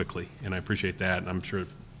pretty quickly. And I appreciate that, and I'm sure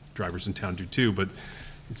drivers in town do too, but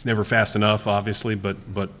it's never fast enough, obviously, but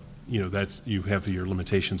you have your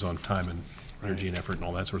limitations on time and energy and effort and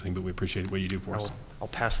all that sort of thing, but we appreciate what you do for us. I'll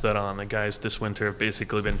pass that on. The guys this winter have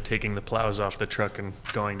basically been taking the plows off the truck and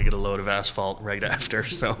going to get a load of asphalt right after,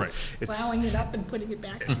 so. It's Plowing it up and putting it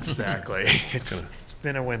back. Exactly. It's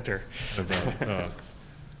been a winter. Thank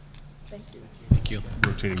you. Thank you.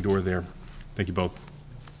 Rotating door there. Thank you both.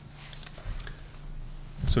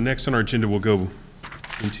 So next on our agenda, we'll go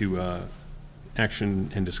into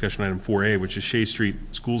action and discussion item 4A, which is Shay Street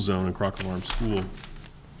School Zone and Crocker Farm School,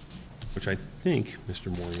 which I think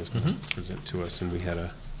Mr. Moore was going to present to us, and we had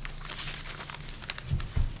a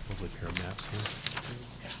lovely pair of maps here.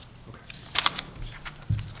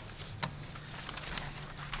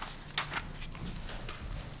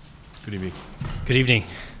 Good evening. Good evening.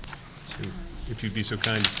 So if you'd be so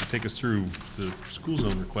kind as to take us through the school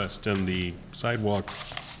zone request and the sidewalk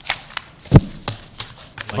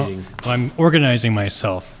lighting. Well, I'm organizing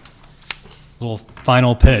myself. Little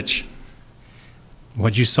final pitch.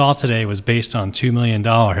 What you saw today was based on $2 million.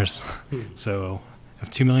 So if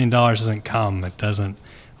 $2 million doesn't come, it doesn't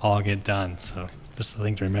all get done. So just a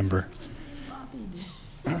thing to remember.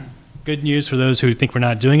 Good news for those who think we're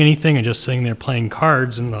not doing anything and just sitting there playing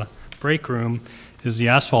cards in the break room is the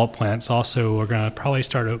asphalt plants also are going to probably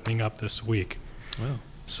start opening up this week. Wow.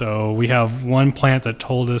 So we have one plant that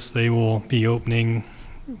told us they will be opening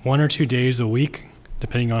 1 or 2 days a week,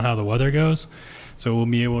 depending on how the weather goes. So we'll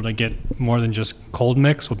be able to get more than just cold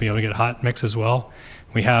mix. We'll be able to get hot mix as well.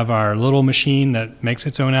 We have our little machine that makes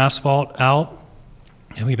its own asphalt out.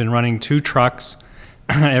 And we've been running 2 trucks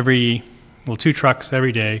every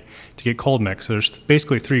day to get cold mix. So there's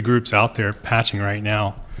basically 3 groups out there patching right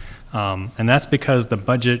now. And that's because the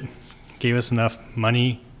budget gave us enough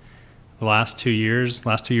money the last 2 years.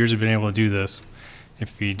 Last 2 years we've been able to do this.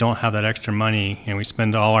 if we don't have that extra money and we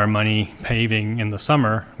spend all our money paving in the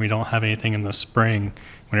summer, we don't have anything in the spring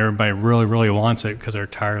when everybody really, really wants it because they're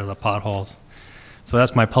tired of the potholes. So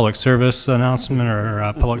that's my public service announcement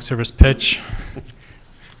or public service pitch.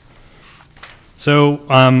 So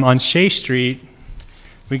on Shay Street,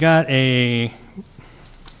 we got a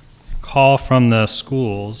call from the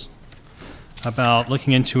schools about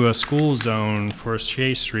looking into a school zone for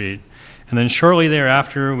Shay Street. And then shortly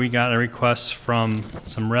thereafter, we got a request from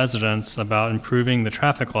some residents about improving the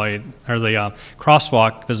traffic light, or the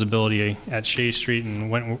crosswalk visibility at Shay Street and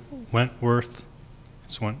Wentworth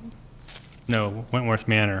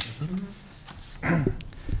Manor.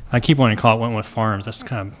 I keep wanting to call it Wentworth Farms. That's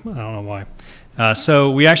kind of, I don't know why.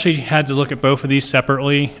 So we actually had to look at both of these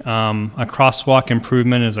separately. A crosswalk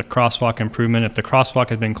improvement is a crosswalk improvement. If the crosswalk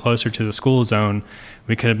had been closer to the school zone,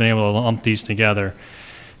 we could have been able to lump these together.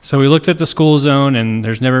 So we looked at the school zone, and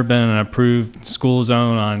there's never been an approved school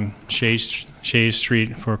zone on Shay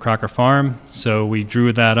Street for Crocker Farm. So we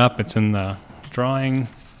drew that up. It's in the drawing.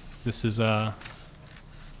 This is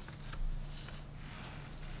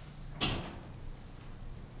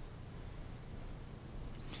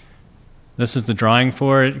This is the drawing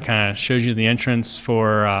for it. It kind of shows you the entrance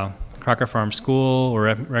for Crocker Farm School.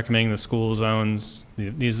 We're recommending the school zones.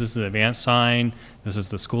 This is the advanced sign. This is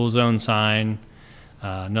the school zone sign.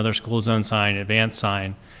 Another school zone sign, advanced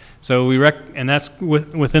sign. So and that's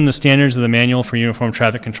within the standards of the Manual for Uniform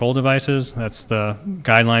Traffic Control Devices. That's the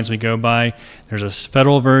guidelines we go by. There's a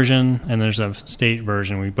federal version and there's a state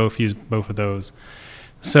version. We both use both of those.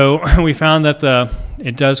 So we found that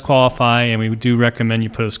it does qualify, and we do recommend you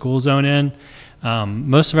put a school zone in.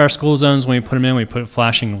 Most of our school zones, when we put them in, we put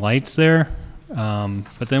flashing lights there.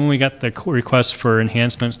 But then we got the request for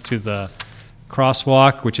enhancements to the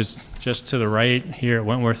crosswalk, which is just to the right here at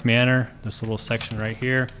Wentworth Manor, this little section right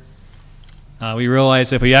here. We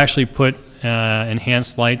realized if we actually put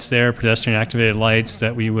enhanced lights there, pedestrian activated lights,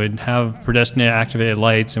 that we would have pedestrian activated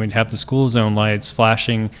lights and we'd have the school zone lights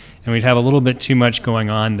flashing, and we'd have a little bit too much going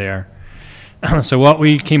on there. So what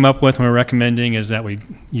we came up with and we're recommending is that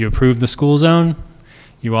you approve the school zone.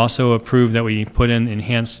 You also approve that we put in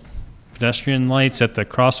enhanced pedestrian lights at the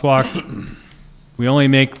crosswalk. We only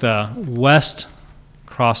make the west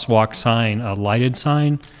crosswalk sign a lighted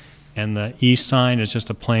sign, and the east sign is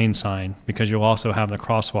just a plain sign, because you'll also have the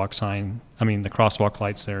crosswalk the crosswalk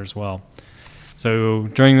lights there as well. So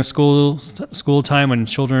during the school time when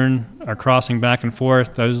children are crossing back and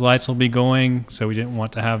forth, those lights will be going, so we didn't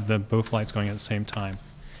want to have both lights going at the same time.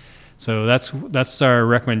 So that's our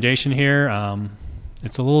recommendation here.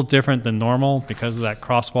 It's a little different than normal because that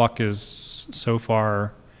crosswalk is so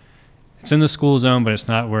far. It's in the school zone, but it's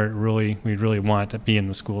not where we'd really want it to be in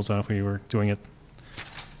the school zone if we were doing it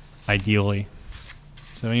ideally.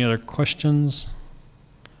 So any other questions?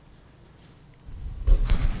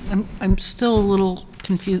 I'm still a little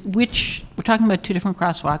confused. We're talking about two different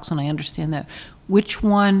crosswalks, and I understand that. Which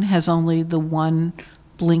one has only the one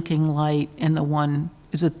blinking light, and the one,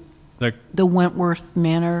 is it the Wentworth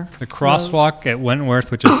Manor? The crosswalk at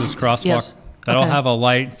Wentworth, which is this crosswalk, yes. that'll Okay. have a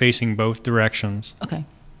light facing both directions. Okay.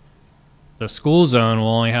 The school zone will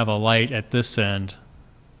only have a light at this end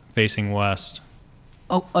facing west.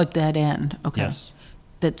 Oh, at that end, okay. Yes.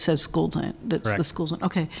 That says school zone, that's the Correct. school zone,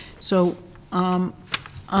 okay. So,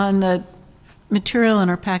 on the material in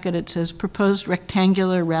our packet, it says proposed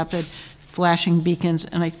rectangular rapid flashing beacons,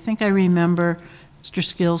 and I think I remember Mr.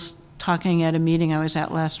 Skills talking at a meeting I was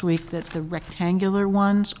at last week that the rectangular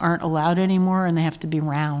ones aren't allowed anymore and they have to be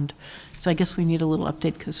round. So I guess we need a little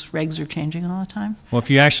update because regs are changing all the time. Well, if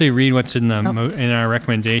you actually read what's in in our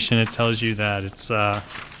recommendation, it tells you that it's I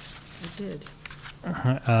did.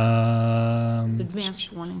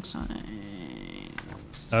 Advanced warning sign.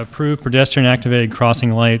 Approved pedestrian activated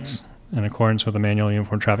crossing lights in accordance with the Manual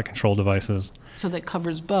Uniform Traffic Control Devices. So that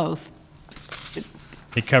covers both.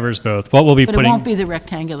 It covers both. What we'll be But putting. it won't be the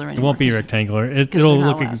rectangular anymore. It won't be 'cause- rectangular. 'cause It'll they're not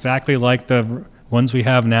look allowed. exactly like the ones we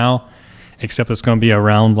have now, except it's going to be a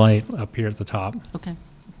round light up here at the top. Okay.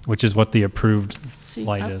 Which is what the approved See,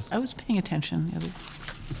 light I- is. I was paying attention the other.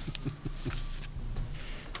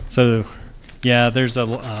 So, yeah, there's a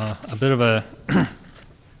bit of a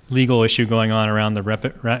legal issue going on around the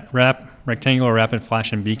rectangular rapid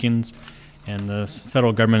flashing beacons, and the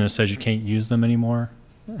federal government has said you can't use them anymore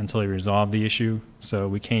until they resolve the issue. So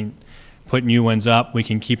we can't put new ones up. We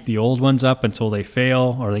can keep the old ones up until they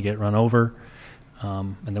fail or they get run over,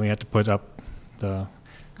 and then we have to put up the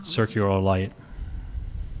circular light.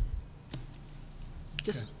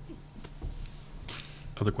 Just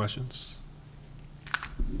Other questions?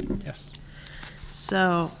 Yes.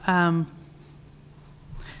 So,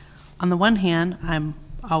 on the one hand, I'm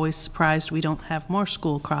always surprised we don't have more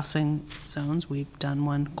school crossing zones. We've done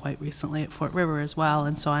one quite recently at Fort River as well,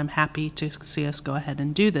 and so I'm happy to see us go ahead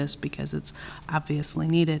and do this because it's obviously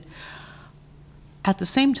needed. At the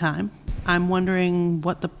same time, I'm wondering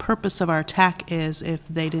what the purpose of our TAC is if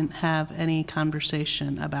they didn't have any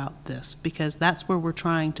conversation about this, because that's where we're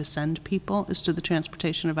trying to send people, is to the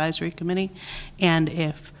Transportation Advisory Committee. And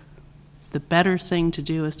if the better thing to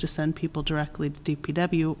do is to send people directly to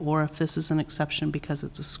DPW, or if this is an exception because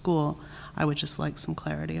it's a school, I would just like some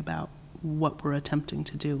clarity about what we're attempting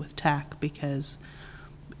to do with TAC, because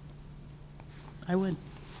I would.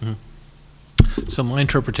 Mm-hmm. So my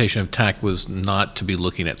interpretation of TAC was not to be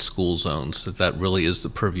looking at school zones, that really is the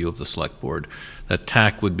purview of the select board. That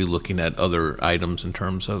TAC would be looking at other items in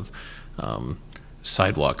terms of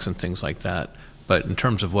sidewalks and things like that. But in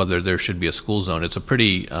terms of whether there should be a school zone, it's a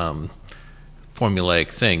pretty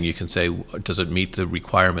formulaic thing. You can say, does it meet the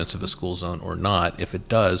requirements of a school zone or not? If it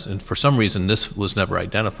does, and for some reason this was never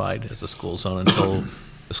identified as a school zone until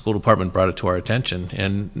the school department brought it to our attention,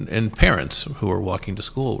 and parents who are walking to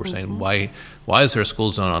school were saying, why is there a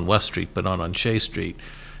school zone on West Street but not on Shay Street?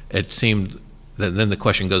 It seemed that then the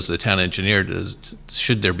question goes to the town engineer,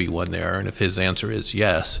 should there be one there? And if his answer is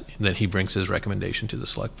yes, then he brings his recommendation to the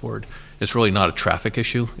select board. It's really not a traffic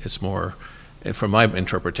issue. It's more, from my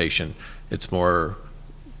interpretation, it's more,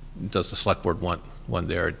 does the select board want one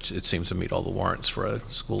there? It seems to meet all the warrants for a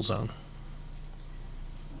school zone.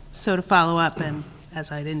 So to follow up, and as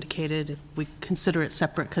I'd indicated, if we consider it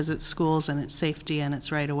separate because it's schools and it's safety and it's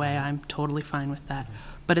right away, I'm totally fine with that.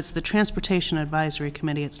 But it's the Transportation Advisory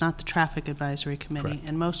Committee, it's not the Traffic Advisory Committee. Correct.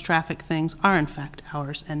 And most traffic things are in fact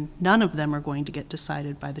ours, and none of them are going to get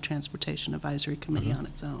decided by the Transportation Advisory Committee on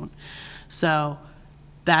its own. So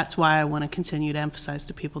that's why I want to continue to emphasize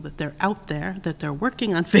to people that they're out there, that they're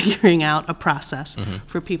working on figuring out a process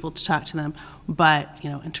for people to talk to them. But, you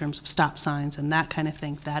know, in terms of stop signs and that kind of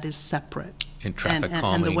thing, that is separate. In traffic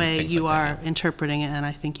calming, and the way you like are interpreting it, and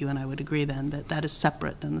I think you and I would agree then, that that is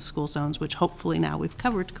separate than the school zones, which hopefully now we've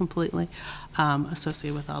covered completely,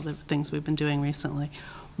 associated with all the things we've been doing recently.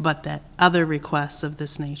 But that other requests of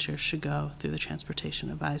this nature should go through the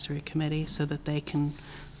Transportation Advisory Committee so that they can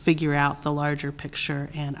figure out the larger picture,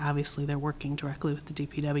 and obviously they're working directly with the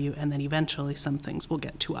DPW, and then eventually some things will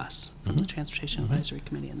get to us from the Transportation Advisory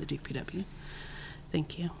Committee and the DPW.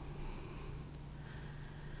 Thank you.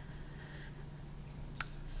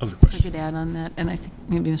 Other questions? I could add on that, and I think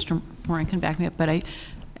maybe Mr. Moran can back me up, but I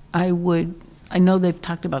know they've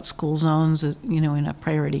talked about school zones, as, you know, in a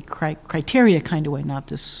priority criteria kind of way, not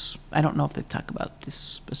this, I don't know if they've talked about this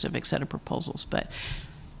specific set of proposals, but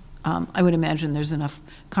I would imagine there's enough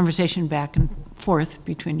conversation back and forth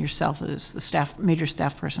between yourself as the major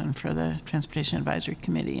staff person for the Transportation Advisory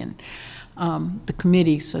Committee and the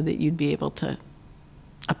committee, so that you'd be able to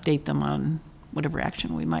update them on whatever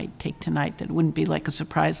action we might take tonight. That it wouldn't be like a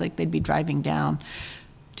surprise, like they'd be driving down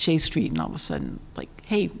Shay Street and all of a sudden, like,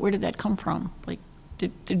 hey, where did that come from? Like,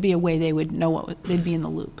 there'd be a way they would know they'd be in the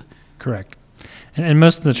loop. Correct. And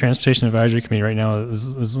most of the Transportation Advisory Committee right now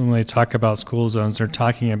is when they talk about school zones, they're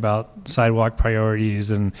talking about sidewalk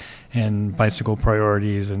priorities and bicycle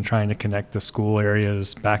priorities and trying to connect the school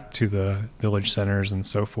areas back to the village centers and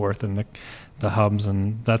so forth, and the hubs,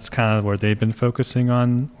 and that's kind of where they've been focusing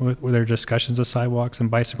on with their discussions of sidewalks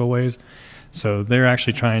and bicycle ways. So they're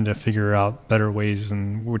actually trying to figure out better ways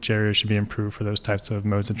and which areas should be improved for those types of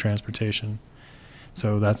modes of transportation.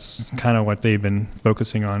 So that's kind of what they've been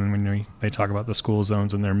focusing on when they talk about the school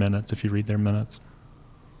zones in their minutes, if you read their minutes.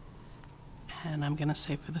 And I'm going to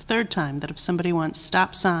say for the third time that if somebody wants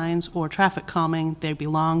stop signs or traffic calming, they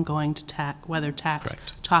belong going to TAC, weather tax,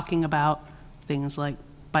 talking about things like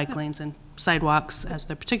bike lanes and sidewalks as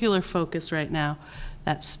their particular focus right now.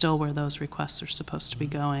 That's still where those requests are supposed to be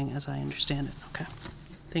going, as I understand it. Okay,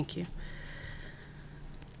 thank you.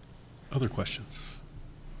 Other questions?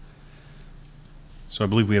 So I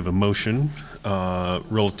believe we have a motion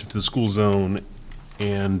relative to the school zone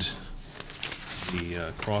and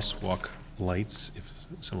the crosswalk lights, if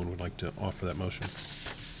someone would like to offer that motion.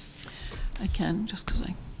 I can, just because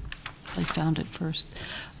I found it first.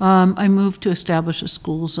 I move to establish a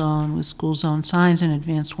school zone with school zone signs and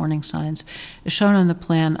advanced warning signs as shown on the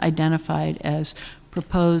plan identified as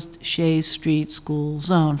proposed Shay Street School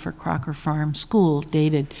Zone for Crocker Farm School,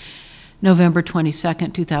 dated November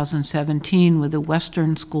 22nd, 2017, with the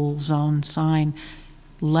Western School Zone sign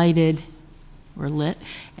lighted or lit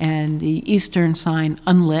and the Eastern sign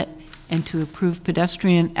unlit, and to approve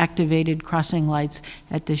pedestrian activated crossing lights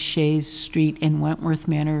at the Shays Street and Wentworth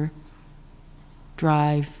Manor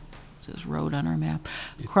Drive it says road on our map,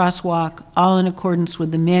 crosswalk, all in accordance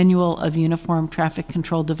with the Manual of Uniform Traffic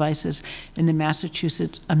Control Devices and the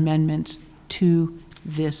Massachusetts amendments to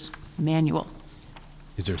this manual.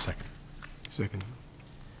 Is there a second? Second.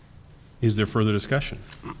 Is there further discussion?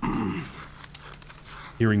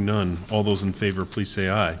 Hearing none. All those in favor, please say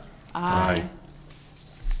aye. Aye.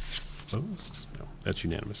 Opposed? No, that's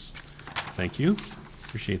unanimous. Thank you.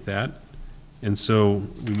 Appreciate that. And so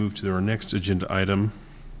we move to our next agenda item,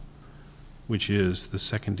 which is the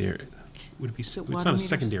secondary, would it be, it's not a meters?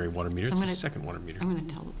 secondary water meter, I'm it's a gonna- second water meter. I'm going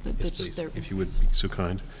to tell that Yes, that's please, their. if you would be so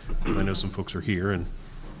kind. I know some folks are here and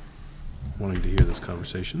wanting to hear this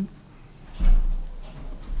conversation.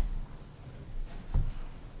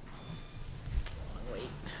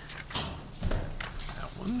 That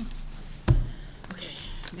one. Okay,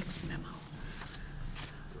 next memo.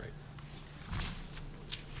 Right.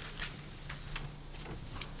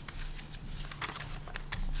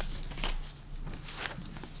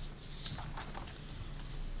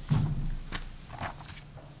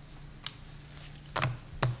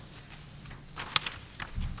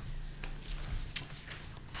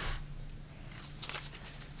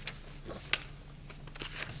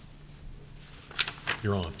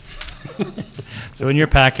 You're on. So in your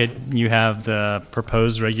packet, you have the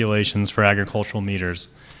proposed regulations for agricultural meters.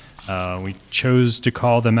 We chose to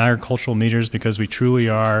call them agricultural meters because we truly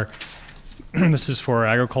are, this is for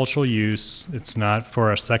agricultural use. It's not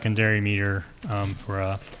for a secondary meter for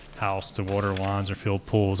a house to water lawns or field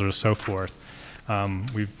pools or so forth.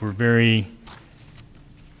 We're very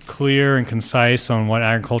clear and concise on what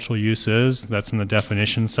agricultural use is. That's in the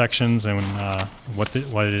definition sections and what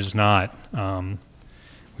it is not.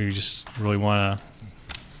 We just really want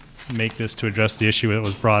to make this to address the issue that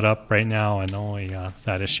was brought up right now and only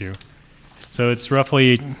that issue. So it's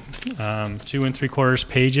roughly 2 3/4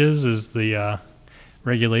 pages is the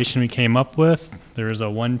regulation we came up with. There is a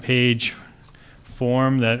 1-page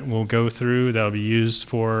form that we'll go through that will be used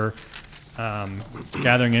for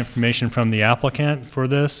gathering information from the applicant for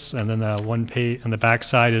this, and then the 1 page on the back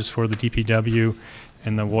side is for the DPW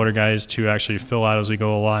and the water guys to actually fill out as we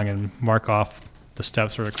go along and mark off the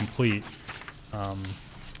steps that are complete. I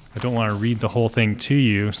don't want to read the whole thing to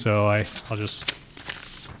you, so I'll just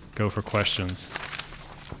go for questions.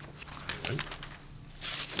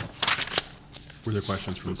 Were there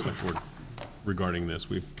questions from the select board regarding this?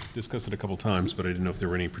 We've discussed it a couple times, but I didn't know if there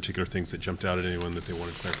were any particular things that jumped out at anyone that they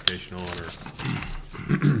wanted clarification on or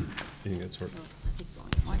anything of that sort.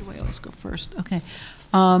 Why do I always go first? Okay.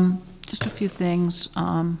 Just a few things,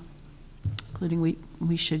 including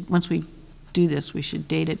we should, once we do this, we should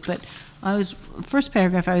date it. But first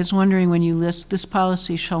paragraph, I was wondering when you list, this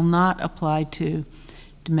policy shall not apply to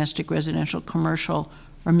domestic, residential, commercial,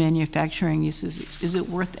 or manufacturing uses. Is it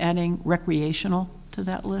worth adding recreational to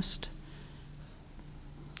that list?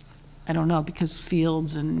 I don't know, because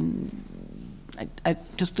fields and,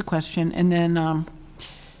 just a question. And then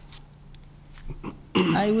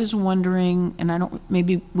I was wondering, and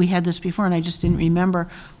maybe we had this before and I just didn't remember,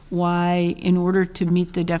 why in order to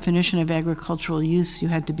meet the definition of agricultural use, you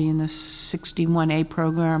had to be in the 61A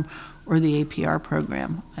program or the APR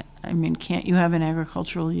program. I mean, can't you have an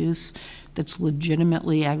agricultural use that's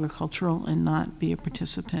legitimately agricultural and not be a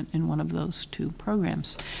participant in one of those two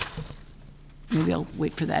programs? Maybe I'll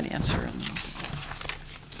wait for that answer.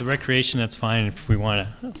 So recreation, that's fine if we want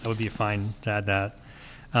to, that would be fine to add that.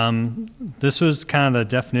 This was kind of the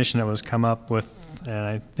definition that was come up with, and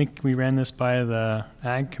I think we ran this by the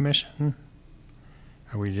Ag Commission,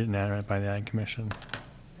 or we didn't add it by the Ag Commission.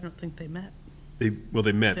 I don't think they met. They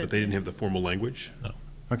met, but they didn't have the formal language. Oh.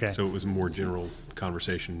 Okay. So it was a more general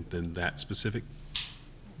conversation than that specific.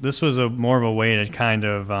 This was more of a way to kind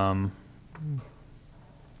of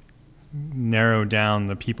narrow down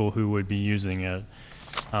the people who would be using it.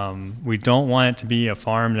 We don't want it to be a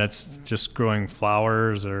farm that's just growing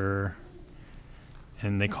flowers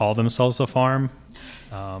and they call themselves a farm.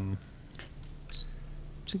 So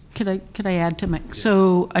could I add to my,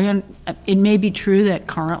 so it may be true that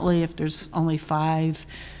currently if there's only 5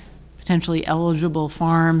 potentially eligible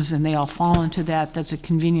farms and they all fall into that, that's a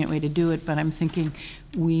convenient way to do it, but I'm thinking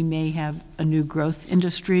we may have a new growth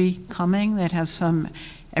industry coming that has some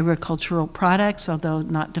agricultural products, although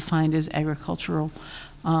not defined as agricultural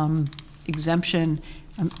exemption.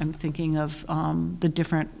 I'm thinking of the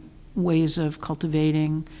different ways of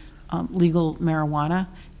cultivating legal marijuana,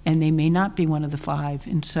 and they may not be one of the 5.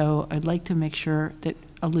 And so I'd like to make sure that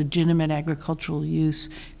a legitimate agricultural use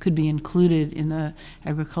could be included in the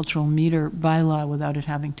agricultural meter bylaw without it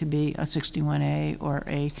having to be a 61A or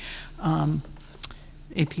a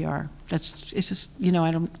APR. It's just, you know,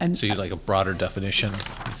 So you'd like a broader definition,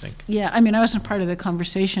 you think? Yeah, I mean, I wasn't part of the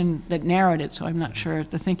conversation that narrowed it, so I'm not sure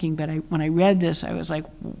the thinking, but when I read this, I was like,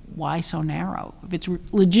 why so narrow? If it's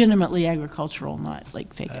legitimately agricultural, not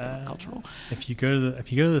like fake agricultural. If you go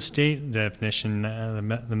to the state definition, the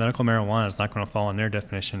medical marijuana is not going to fall in their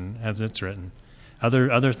definition as it's written.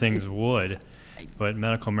 Other things would, but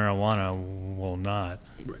medical marijuana will not.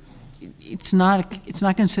 It's not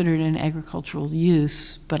considered an agricultural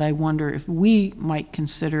use, but I wonder if we might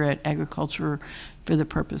consider it agriculture for the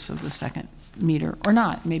purpose of the second meter, or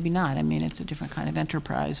not, maybe not. I mean, it's a different kind of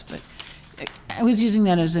enterprise, but I was using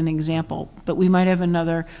that as an example. But we might have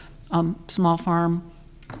another small farm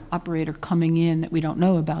operator coming in that we don't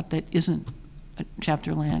know about that isn't a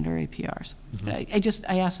chapter land or APRs.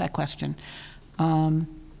 Mm-hmm. I asked that question.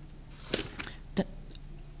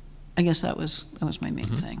 I guess that was my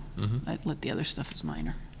main thing. Mm-hmm. I'd let the other stuff as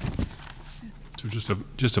minor. So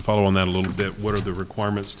just to follow on that a little bit, what are the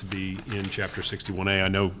requirements to be in Chapter 61A? I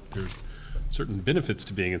know there's certain benefits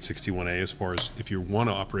to being in 61A as far as if you want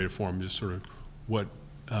to operate a farm, just sort of what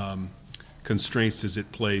constraints does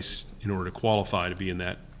it place in order to qualify to be in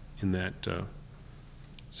that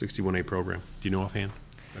 61A program? Do you know offhand?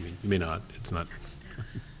 I mean, you may not. It's not.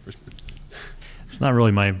 It's not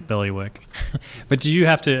really my bailiwick, but you do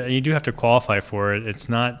have to qualify for it. It's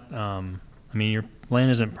not. I mean, your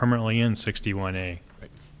land isn't permanently in 61A.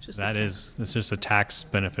 Right. It's just a tax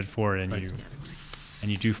benefit for it, and right.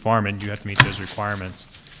 You do farm it. You have to meet those requirements.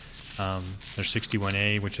 There's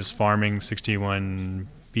 61A, which is farming,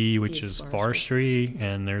 61B, which is forestry,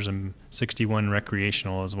 and there's a 61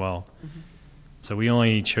 recreational as well. Mm-hmm. So we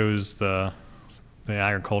only chose the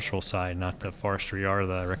agricultural side, not the forestry or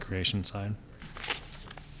the recreation side.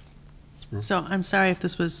 So I'm sorry if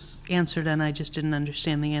this was answered and I just didn't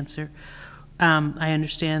understand the answer. I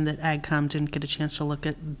understand that AgCom didn't get a chance to look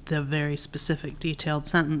at the very specific detailed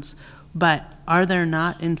sentence, but are there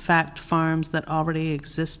not, in fact, farms that already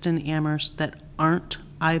exist in Amherst that aren't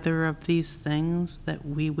either of these things that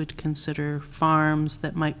we would consider farms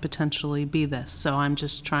that might potentially be this? So I'm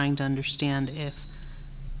just trying to understand if,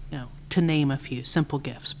 to name a few, Simple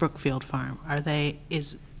Gifts, Brookfield Farm,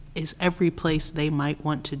 is every place they might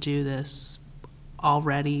want to do this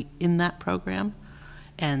already in that program?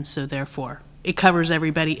 And so therefore, it covers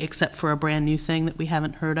everybody except for a brand new thing that we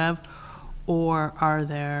haven't heard of? Or are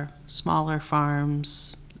there smaller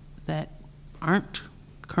farms that aren't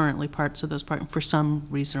currently parts of those programs for some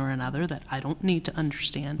reason or another that I don't need to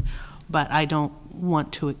understand, but I don't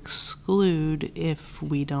want to exclude if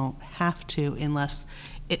we don't have to, unless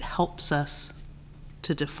it helps us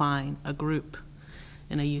to define a group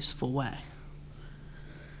in a useful way?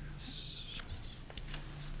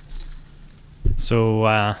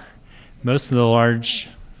 So most of the large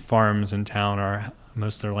farms in town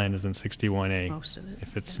most of their land is in 61A. Most of it.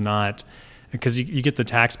 If it's not, because you get the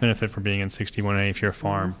tax benefit for being in 61A if you're a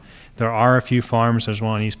farm. Mm-hmm. There are a few farms. There's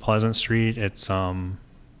one on East Pleasant Street. It's I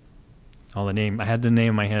had the name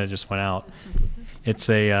in my head, it just went out. It's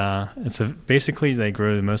basically they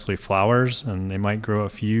grow mostly flowers, and they might grow a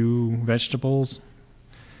few vegetables.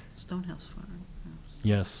 Stonehouse Farm.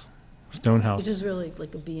 Yes, Stonehouse. It is really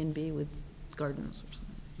like a B&B with gardens or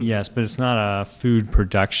something. Yes, but it's not a food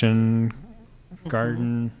production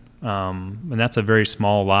garden, and that's a very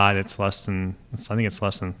small lot. I think it's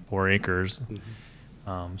less than 4 acres.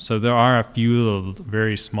 Mm-hmm. So there are a few of the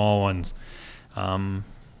very small ones.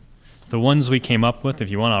 The ones we came up with, if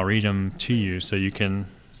you want, I'll read them to you so you can.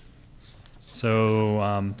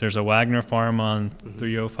 So there's a Wagner Farm on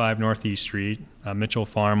 305 Northeast Street, a Mitchell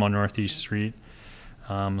Farm on Northeast Street,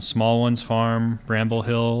 Small Ones Farm, Bramble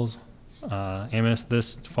Hills,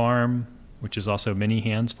 Amethyst Farm, which is also Mini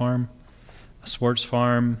Hands Farm, Swartz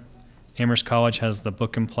Farm. Amherst College has the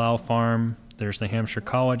Book and Plow Farm. There's the Hampshire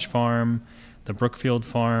College Farm, the Brookfield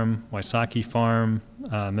Farm, Wysocki Farm,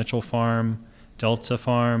 Mitchell Farm, Delta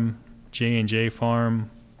Farm, J&J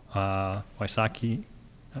Farm, Wysocki.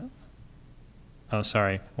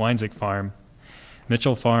 Weinzig Farm,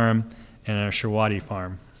 Mitchell Farm, and a Sherwadi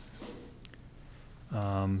Farm.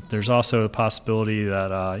 There's also a possibility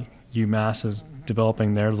that UMass is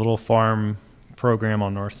developing their little farm program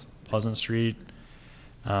on North Pleasant Street.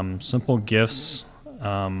 Simple Gifts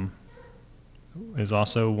is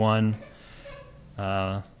also one.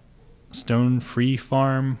 Stone Free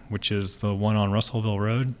Farm, which is the one on Russellville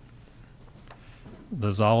Road.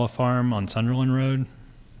 The Zala Farm on Sunderland Road.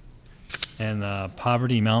 And the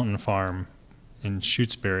Poverty Mountain Farm in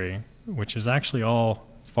Shutesbury, which is actually all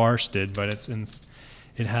forested, but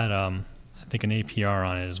it had I think an APR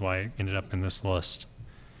on it is why it ended up in this list.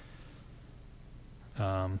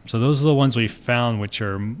 So those are the ones we found, which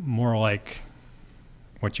are more like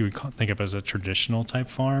what you would think of as a traditional type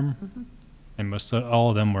farm. Mm-hmm. And all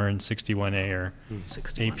of them were in 61A or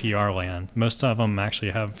 61A. APR land. Most of them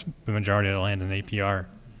actually have the majority of the land in APR.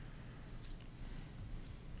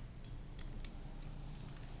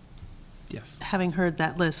 Yes. Having heard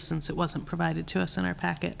that list, since it wasn't provided to us in our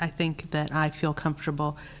packet, I think that I feel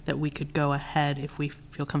comfortable that we could go ahead, if we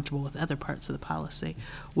feel comfortable with other parts of the policy,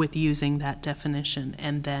 with using that definition.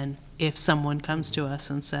 And then if someone comes to us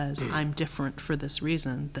and says, I'm different for this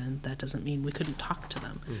reason, then that doesn't mean we couldn't talk to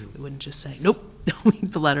them. We wouldn't just say, nope, don't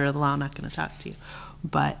read the letter of the law, I'm not going to talk to you.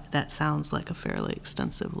 But that sounds like a fairly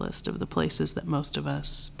extensive list of the places that most of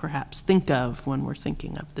us perhaps think of when we're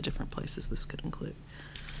thinking of the different places this could include.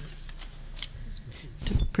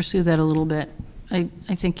 To pursue that a little bit, I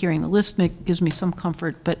think hearing the list gives me some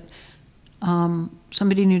comfort, but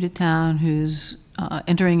somebody new to town who's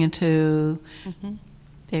entering into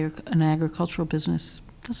an agricultural business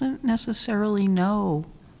doesn't necessarily know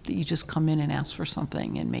that you just come in and ask for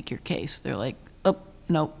something and make your case. They're like, oh,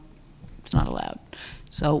 nope, it's not allowed.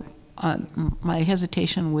 So my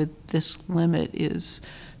hesitation with this limit is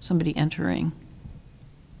somebody entering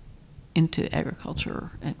into agriculture,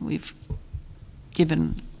 and we've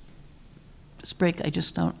given this break. I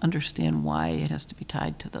just don't understand why it has to be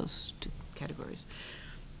tied to those two categories.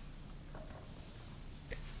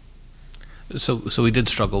 So we did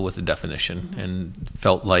struggle with the definition and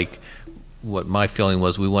felt like what my feeling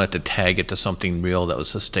was we wanted to tag it to something real that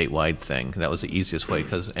was a statewide thing. That was the easiest way,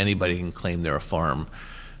 because anybody can claim they're a farm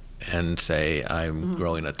and say, I'm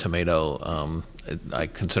growing a tomato. I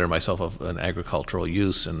consider myself an agricultural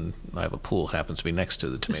use, and I have a pool happens to be next to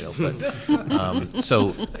the tomato. But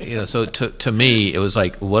so to me, it was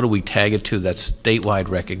like, what do we tag it to that's statewide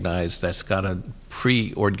recognized, that's got a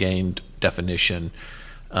preordained definition?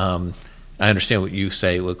 I understand what you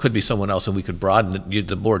say. Well, it could be someone else, and we could broaden it.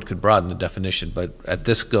 The board could broaden the definition. But at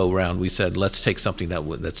this go round, we said let's take something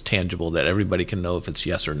that's tangible, that everybody can know if it's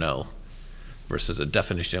yes or no, versus a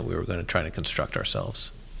definition that we were going to try to construct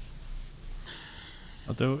ourselves.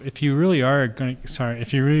 Although, if you really were going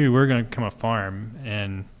to become a farm,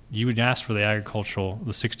 and you would ask for the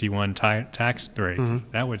 61 tax break,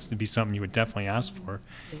 that would be something you would definitely ask for.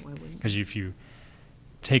 Because if you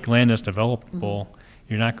take land that's developable,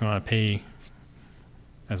 you're not going to pay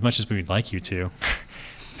as much as we would like you to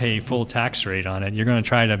pay full tax rate on it. You're going to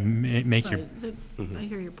try to make your. I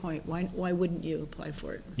hear your point. Why wouldn't you apply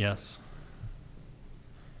for it? Yes.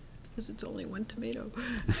 Because it's only one tomato.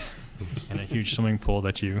 And a huge swimming pool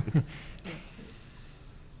that you.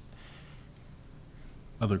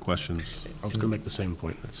 Other questions? I was going to make the same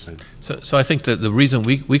point. So I think that the reason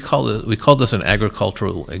we call this an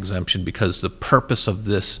agricultural exemption, because the purpose of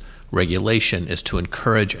this regulation is to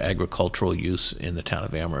encourage agricultural use in the town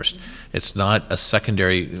of Amherst. It's not a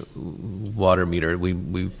secondary water meter.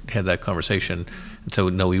 We had that conversation. And so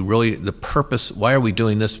no, the purpose, why are we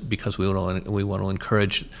doing this? Because we want to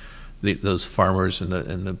encourage those farmers and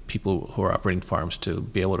the people who are operating farms to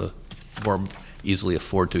be able to more easily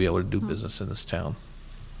afford to be able to do business in this town.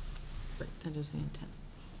 That is the intent.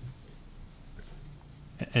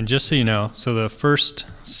 And just so you know, so the first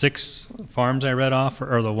 6 farms I read off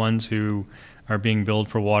are the ones who are being billed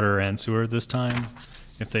for water and sewer this time,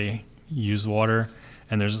 if they use water.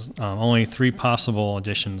 And there's only 3 possible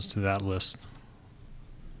additions to that list,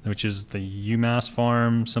 which is the UMass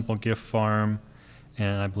farm, Simple Gift farm,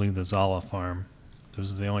 and I believe the Zala farm.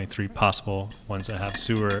 Those are the only 3 possible ones that have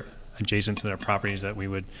sewer adjacent to their properties that we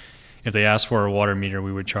would, if they ask for a water meter,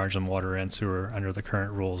 we would charge them water and sewer under the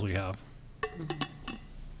current rules we have.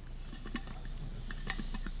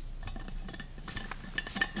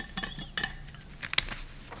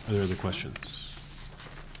 Are there other questions?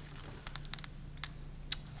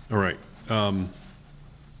 All right. I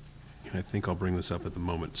think I'll bring this up at the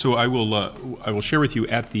moment. So I will share with you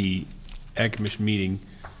at the Ag Commission meeting.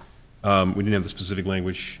 We didn't have the specific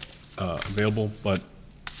language available, but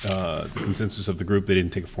the consensus of the group, they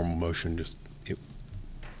didn't take a formal motion. Just it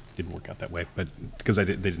didn't work out that way, but because they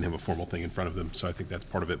didn't have a formal thing in front of them, so I think that's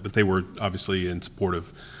part of it. But they were obviously in support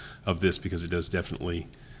of this, because it does definitely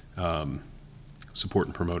support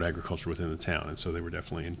and promote agriculture within the town, and so they were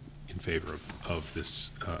definitely in favor of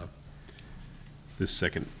this this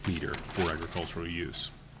second meter for agricultural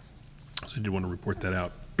use. So I did want to report that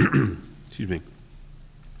out. Excuse me.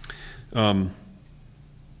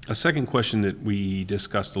 A second question that we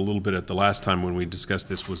discussed a little bit at the last time when we discussed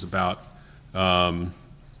this was about the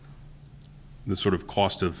sort of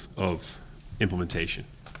cost of implementation,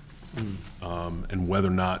 and whether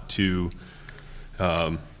or not to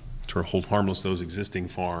to hold harmless those existing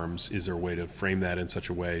farms. Is there a way to frame that in such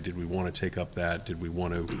a way? Did we want to take up that? Did we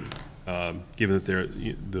want to, given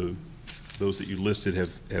that those that you listed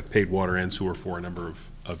have paid water and sewer for a number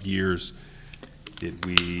of years, did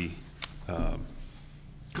we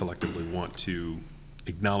collectively want to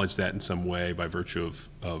acknowledge that in some way by virtue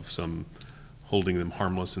of some holding them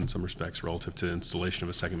harmless in some respects relative to installation of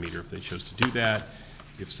a second meter if they chose to do that?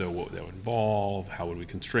 If so, what that would involve? How would we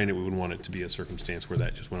constrain it? We wouldn't want it to be a circumstance where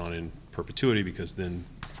that just went on in perpetuity, because then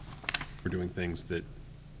we're doing things that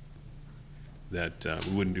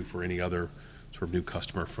we wouldn't do for any other sort of new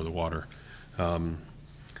customer for the water.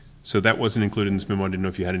 So that wasn't included in this memo. I didn't know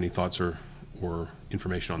if you had any thoughts or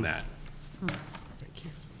information on that. Thank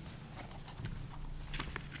you.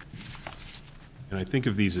 And I think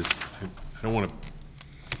of these as, I don't want to,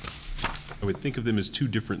 I would think of them as two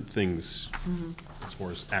different things as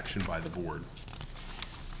far as action by the board.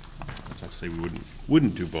 That's not to say we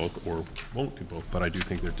wouldn't do both or won't do both, but I do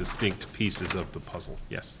think they're distinct pieces of the puzzle.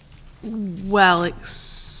 Yes? Well,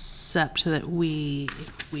 except that we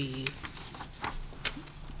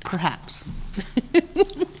perhaps.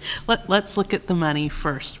 Let's look at the money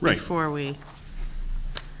first before we.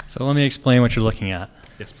 So let me explain what you're looking at.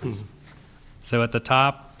 Yes, please. So at the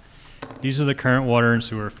top, these are the current water and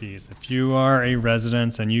sewer fees. If you are a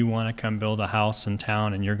resident and you want to come build a house in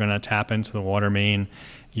town and you're going to tap into the water main,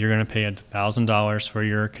 you're going to pay $1,000 for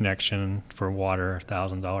your connection for water,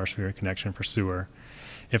 $1,000 for your connection for sewer.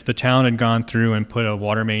 If the town had gone through and put a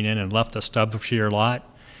water main in and left a stub for your lot,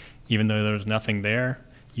 even though there was nothing there,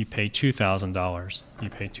 you pay $2,000. You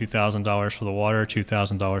pay $2,000 for the water,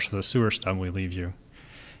 $2,000 for the sewer stub we leave you.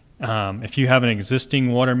 If you have an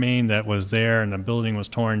existing water main that was there and the building was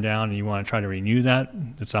torn down and you want to try to renew that,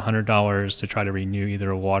 it's $100 to try to renew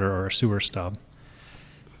either a water or a sewer stub.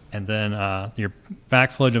 And then your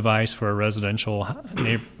backflow device for a residential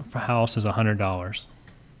house is $100.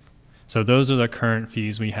 So those are the current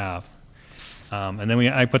fees we have. And then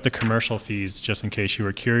I put the commercial fees just in case you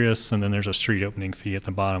were curious, and then there's a street opening fee at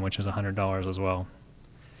the bottom, which is $100 as well.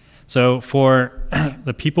 So for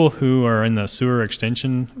the people who are in the sewer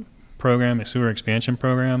extension program, the sewer expansion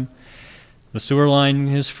program, the sewer line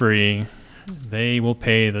is free. They will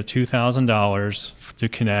pay the $2,000 to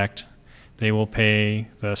connect. They will pay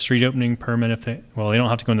the street opening permit if they don't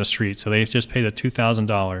have to go in the street, so they just pay the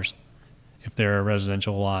 $2,000 if they're a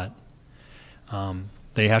residential lot.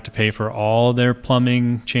 They have to pay for all their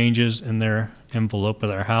plumbing changes in their envelope of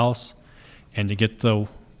their house and to get the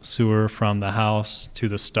sewer from the house to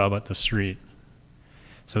the stub at the street.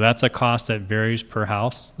 So that's a cost that varies per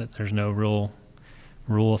house. That there's no real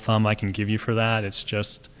rule of thumb I can give you for that. It's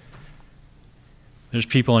just there's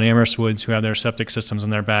people in Amherst Woods who have their septic systems in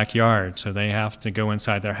their backyard, so they have to go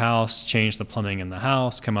inside their house, change the plumbing in the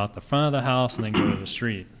house, come out the front of the house, and then go to the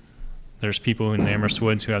street. There's people in Amherst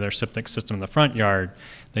Woods who have their septic system in the front yard.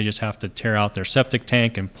 They just have to tear out their septic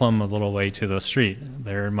tank and plumb a little way to the street.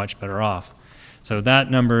 They're much better off. So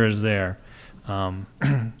that number is there.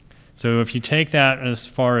 So if you take that as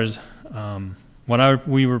far as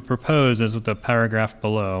we were proposed as with the paragraph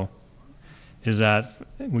below, is that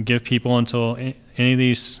we give people until any of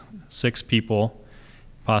these 6 people,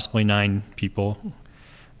 possibly 9 people,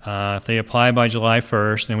 if they apply by July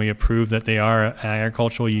 1st and we approve that they are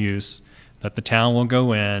agricultural use, that the town will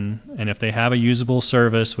go in, and if they have a usable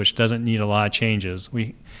service, which doesn't need a lot of changes,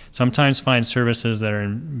 we sometimes find services that are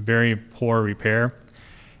in very poor repair,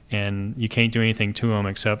 and you can't do anything to them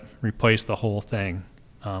except replace the whole thing.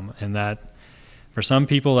 And that, for some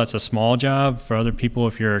people, that's a small job. For other people,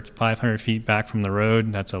 if you're 500 feet back from the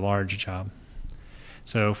road, that's a large job.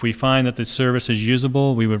 So if we find that the service is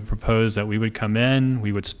usable, we would propose that we would come in,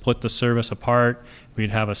 we would split the service apart, we'd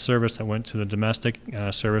have a service that went to the domestic and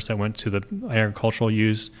a service that went to the agricultural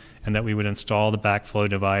use, and that we would install the backflow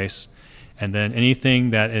device. And then anything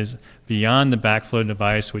that is beyond the backflow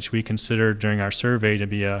device, which we consider during our survey to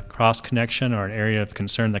be a cross connection or an area of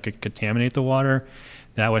concern that could contaminate the water,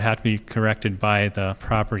 that would have to be corrected by the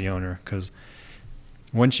property owner, because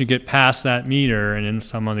once you get past that meter and in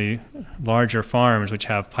some of the larger farms which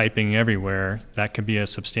have piping everywhere, that could be a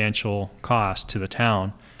substantial cost to the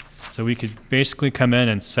town. So we could basically come in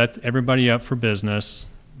and set everybody up for business,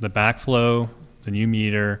 the backflow, the new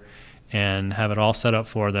meter, and have it all set up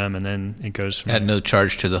for them, and then it goes from At no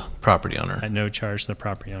charge to the property owner. At no charge to the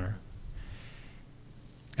property owner.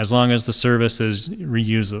 As long as the service is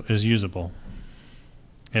usable.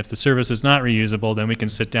 If the service is not reusable, then we can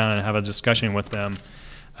sit down and have a discussion with them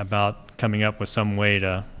about coming up with some way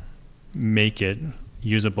to make it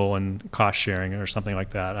usable and cost sharing or something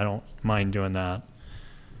like that. I don't mind doing that.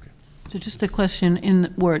 So just a question,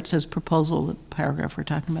 in where it says proposal, the paragraph we're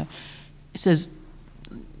talking about, it says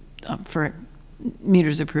for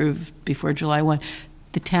meters approved before July 1,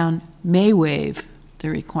 the town may waive the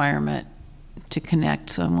requirement to connect.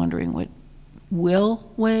 So I'm wondering what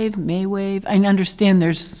will waive, may waive. I understand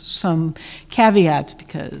there's some caveats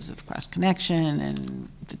because of cross connection and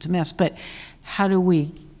if it's a mess, but how do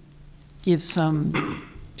we give some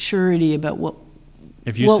surety about what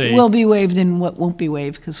will be waived and what won't be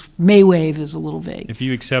waived? Because may waive is a little vague. If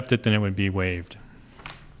you accept it, then it would be waived.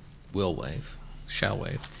 Will waive, shall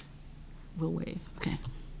waive. Will waive, okay.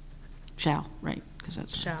 Shall, right, because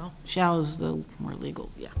that's. Shall. Shall is the more legal,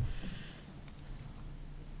 yeah.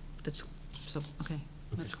 That's, so, okay,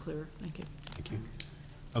 that's clear, thank you. Thank you.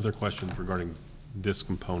 Other questions regarding this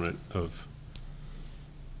component of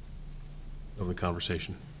the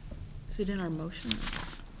conversation? Is it in our motion?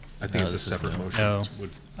 I think it's a separate motion. No.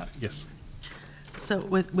 Yes. So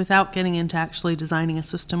without getting into actually designing a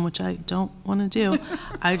system, which I don't want to do,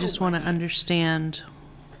 I just want to understand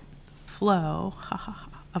flow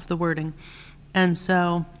of the wording. And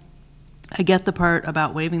so I get the part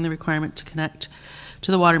about waiving the requirement to connect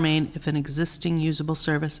to the water main if an existing usable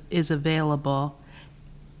service is available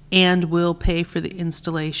and will pay for the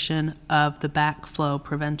installation of the backflow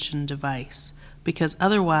prevention device. Because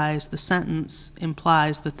otherwise the sentence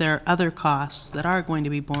implies that there are other costs that are going to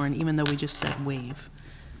be borne even though we just said waive.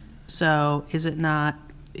 So is it not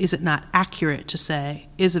accurate to say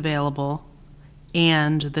is available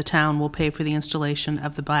and the town will pay for the installation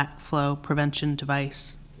of the backflow prevention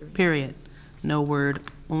device, period? No word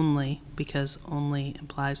only, because only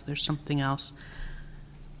implies there's something else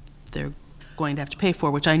they're going to have to pay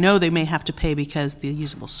for, which I know they may have to pay because the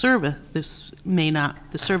usable service,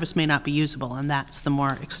 the service may not be usable, and that's the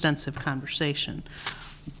more extensive conversation.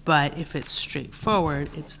 But if it's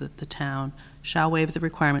straightforward, it's that the town shall waive the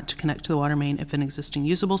requirement to connect to the water main if an existing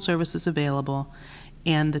usable service is available,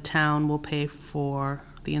 and the town will pay for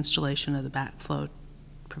the installation of the backflow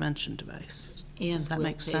prevention device. And does that will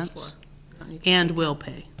make pay sense? for. And will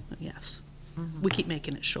pay, yes. We keep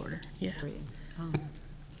making it shorter, yeah.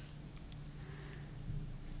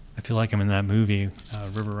 I feel like I'm in that movie,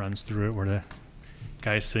 River Runs Through It, where the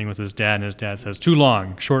guy's sitting with his dad and his dad says, too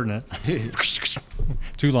long, shorten it.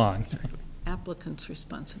 Too long. Applicant's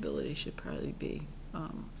responsibility should probably be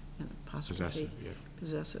apostrophe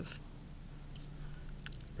possessive.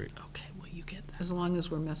 Great. Okay, well, you get that. As long as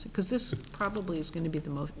we're messing, because this probably is going to be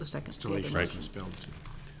the second. Right.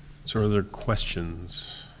 So are there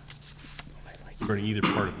questions regarding either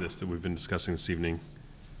part of this that we've been discussing this evening?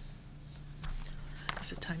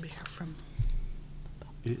 Is it time to hear from?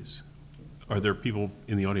 It is. Are there people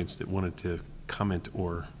in the audience that wanted to comment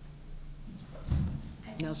or?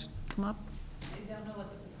 Now, come up. I don't know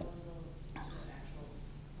what the proposal, the actual,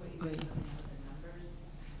 what you guys are looking at the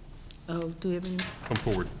numbers. Oh, do we have any? Come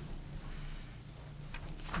forward.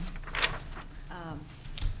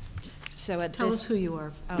 So at Tell this, us who you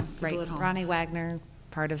are. Oh, people right, at home. Ronnie Wagner,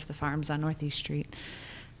 part of the farms on Northeast Street.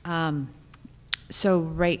 So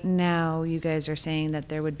right now, you guys are saying that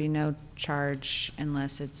there would be no charge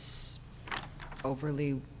unless it's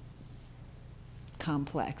overly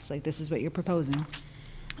complex, like this is what you're proposing.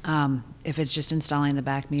 If it's just installing the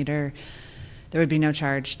back meter, there would be no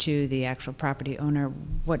charge to the actual property owner.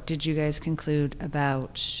 What did you guys conclude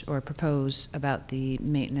about or propose about the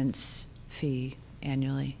maintenance fee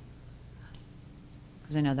annually?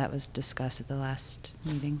 Because I know that was discussed at the last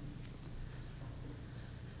meeting.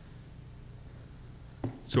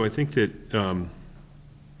 So I think that the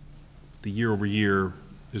year-over-year,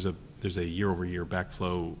 there's a year-over-year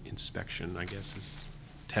backflow inspection, I guess, is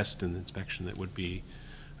test and inspection that would be.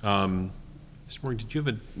 Mr. Morgan, did you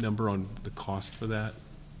have a number on the cost for that?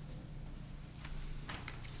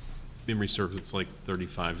 Memory serves, it's like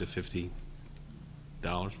 $35 to $50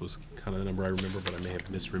 was kind of the number I remember, but I may have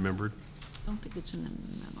misremembered. I don't think it's in the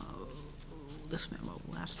memo, this memo,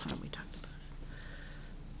 last time we talked about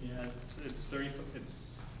it. Yeah, it's 30,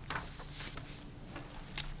 it's.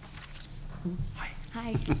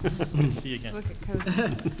 Hi. Good to see you again. Look at cozy.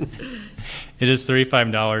 It is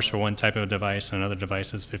 $35 for one type of device, and another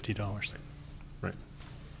device is $50. Right.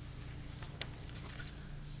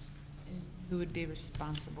 Who would be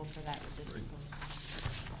responsible for that with this proposal?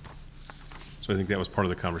 So I think that was part of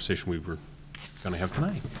the conversation we were going to have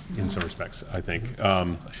tonight, in some respects, I think.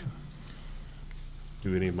 Do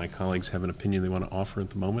any of my colleagues have an opinion they want to offer at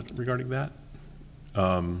the moment regarding that?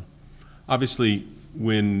 Obviously,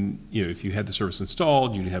 when, if you had the service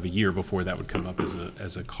installed, you'd have a year before that would come up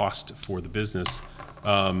as a cost for the business.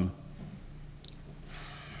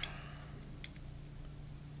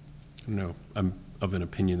 No, of an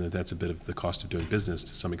opinion that that's a bit of the cost of doing business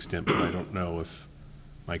to some extent, but I don't know if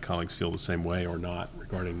my colleagues feel the same way or not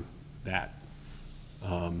regarding that.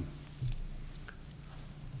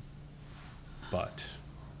 But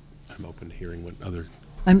I'm open to hearing what other.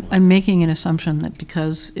 I'm making an assumption that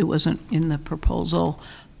because it wasn't in the proposal,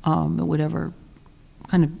 whatever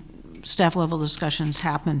kind of staff level discussions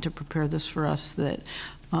happened to prepare this for us, that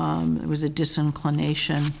there was a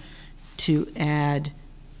disinclination to add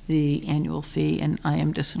the annual fee, and I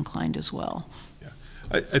am disinclined as well. Yeah,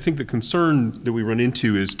 I think the concern that we run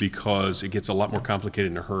into is because it gets a lot more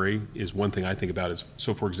complicated in a hurry is one thing I think about is,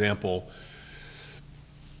 so for example,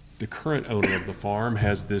 the current owner of the farm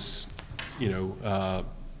has this,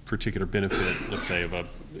 particular benefit, let's say, of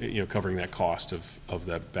covering that cost of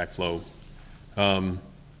that backflow.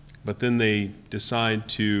 But then they decide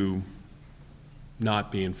to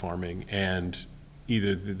not be in farming, and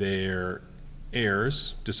either their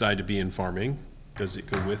heirs decide to be in farming. Does it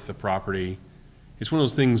go with the property? It's one of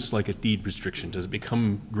those things like a deed restriction. Does it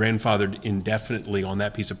become grandfathered indefinitely on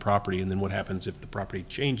that piece of property, and then what happens if the property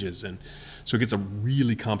changes? And so it gets a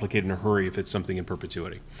really complicated in a hurry if it's something in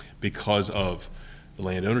perpetuity, because of the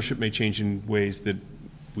land ownership may change in ways that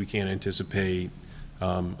we can't anticipate.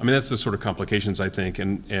 That's the sort of complications I think,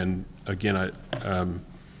 and again,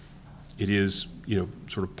 it is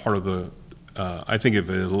sort of part of the. I think of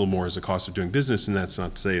it as a little more as a cost of doing business, and that's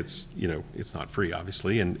not to say it's it's not free,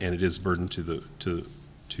 obviously, and it is a burden to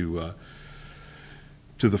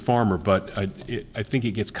the farmer. But I think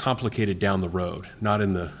it gets complicated down the road, not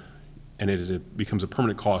in the, and it becomes a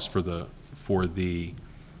permanent cost for the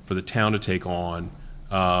town to take on,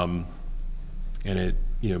 and it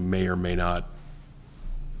may or may not.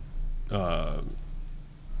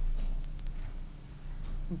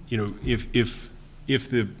 If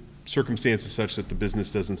the circumstance is such that the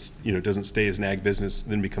business doesn't stay as an ag business,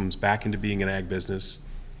 then becomes back into being an ag business,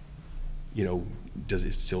 does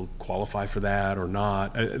it still qualify for that or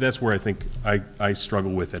not? That's where I think I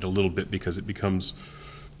struggle with it a little bit, because it becomes,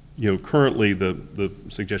 currently the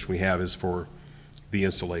suggestion we have is for the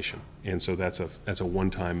installation, and so that's a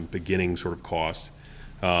one-time beginning sort of cost,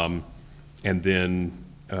 and then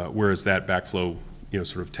whereas that backflow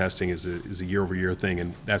sort of testing is a year-over-year thing,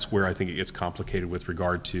 and that's where I think it gets complicated with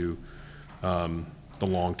regard to the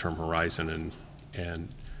long-term horizon and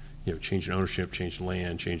changing ownership, changing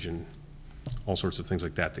land, changing all sorts of things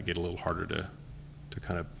like that get a little harder to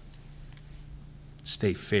kind of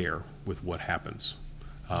stay fair with what happens,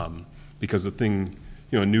 because the thing,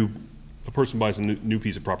 a person buys a new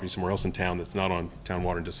piece of property somewhere else in town that's not on town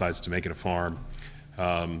water and decides to make it a farm.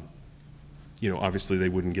 Obviously they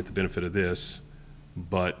wouldn't get the benefit of this,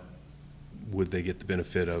 but would they get the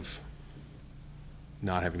benefit of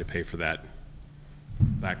not having to pay for that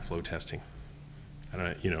backflow testing?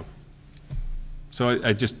 So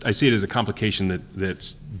I see it as a complication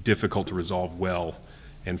that's difficult to resolve well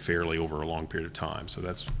and fairly over a long period of time. So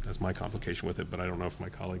that's my complication with it, but I don't know if my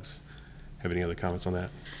colleagues have any other comments on that.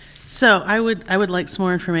 So I would like some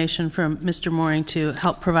more information from Mr. Mooring to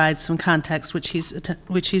help provide some context, which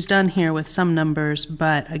he's done here with some numbers,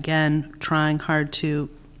 but again, trying hard to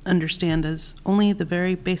understand as only the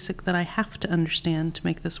very basic that I have to understand to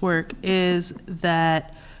make this work, is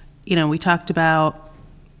that, we talked about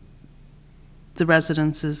the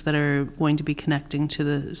residences that are going to be connecting to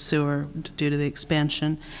the sewer due to the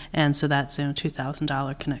expansion, and so that's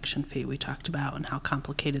 $2,000 connection fee we talked about, and how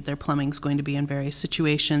complicated their plumbing is going to be in various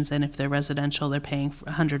situations, and if they're residential they're paying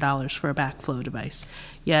 $100 for a backflow device,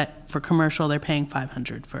 yet for commercial they're paying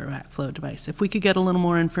 $500 for a backflow device. If we could get a little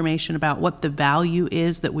more information about what the value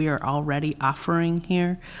is that we are already offering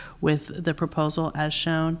here with the proposal as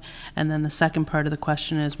shown. And then the second part of the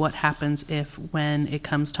question is what happens if, when it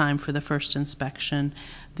comes time for the first inspection,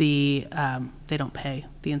 they don't pay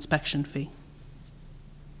the inspection fee.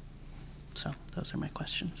 So those are my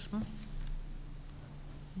questions.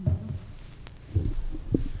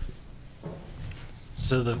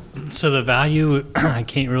 So the value, I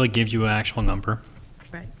can't really give you an actual number.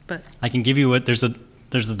 Right, but I can give you what there's a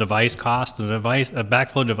device cost. A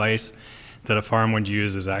backflow device that a farm would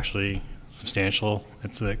use is actually substantial.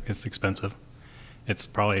 It's expensive. It's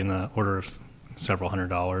probably in the order of several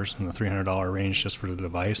 $100s, in the $300 range just for the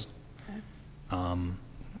device. Okay.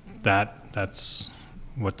 That's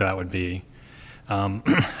what that would be.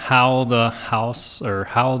 How the house or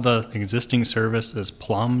how the existing service is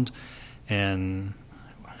plumbed, and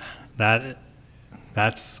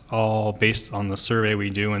that's all based on the survey we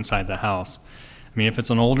do inside the house. I mean, if it's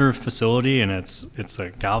an older facility and it's a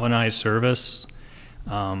galvanized service,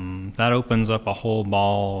 that opens up a whole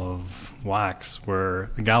ball of wax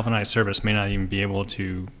where the galvanized service may not be able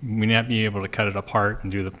to cut it apart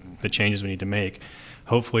and do the changes we need to make.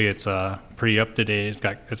 Hopefully it's pretty up to date.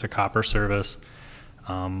 It's a copper service.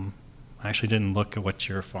 I actually didn't look at what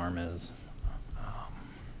your farm is.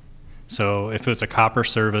 So if it's a copper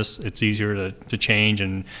service, it's easier to change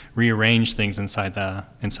and rearrange things inside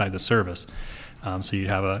the service. So you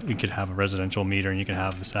could have a residential meter and you could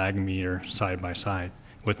have the sag meter side by side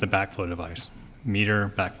with the backflow device,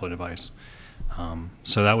 meter backflow device.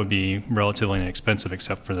 So that would be relatively inexpensive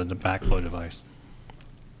except for the backflow device.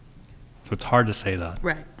 So it's hard to say that.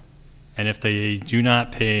 Right. And if they do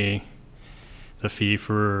not pay the fee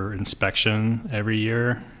for inspection every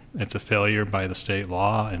year, it's a failure by the state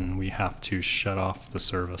law and we have to shut off the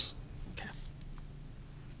service. Okay.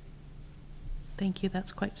 Thank you.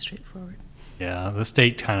 That's quite straightforward. Yeah, the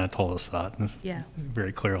state kind of told us that Yeah.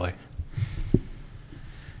 very clearly.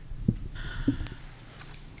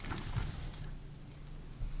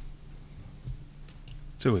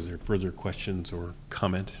 So is there further questions or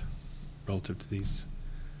comment relative to these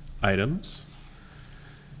items?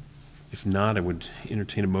 If not, I would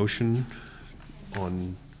entertain a motion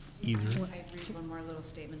on either. Can I read one more little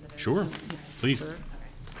statement that I Sure, please. Okay,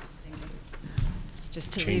 thank you.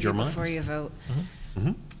 Just to Change leave our you before minds. you vote.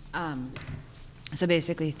 Mm-hmm. So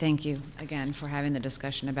basically, thank you again for having the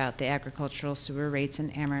discussion about the agricultural sewer rates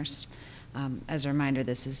in Amherst. As a reminder,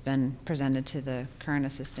 this has been presented to the current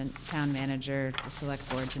assistant town manager, the select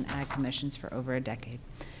boards, and ag commissions for over a decade.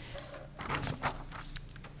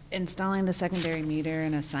 Installing the secondary meter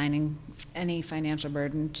and assigning any financial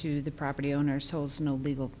burden to the property owners holds no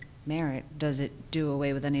legal merit. Does it do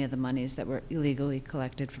away with any of the monies that were illegally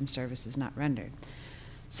collected from services not rendered?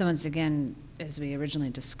 So once again, as we originally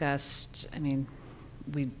discussed, I mean,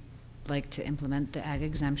 we'd like to implement the ag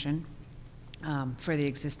exemption for the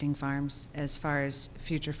existing farms. As far as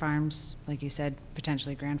future farms, like you said,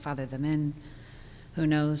 potentially grandfather them in, who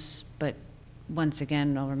knows? But once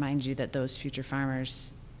again, I'll remind you that those future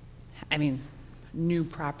farmers, I mean, new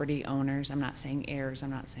property owners, I'm not saying heirs, I'm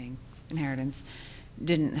not saying inheritance,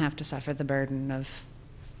 didn't have to suffer the burden of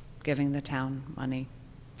giving the town money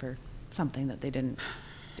for something that they didn't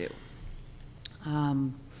do.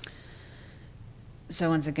 So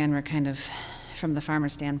once again, we're kind of, from the farmer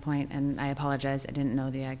standpoint, and I apologize, I didn't know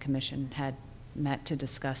the Ag Commission had met to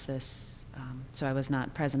discuss this, so I was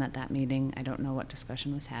not present at that meeting. I don't know what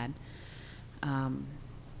discussion was had.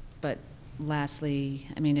 But lastly,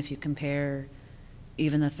 I mean, if you compare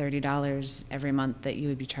even the $30 every month that you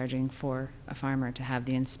would be charging for a farmer to have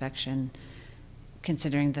the inspection,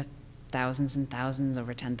 considering the thousands and thousands,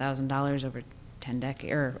 over $10,000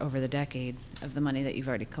 over the decade of the money that you've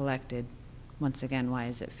already collected, once again, why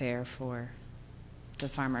is it fair for the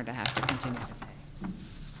farmer to have to continue to pay?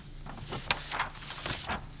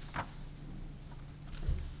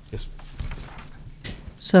 Yes.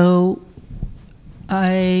 So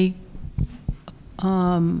I'm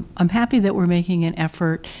happy that we're making an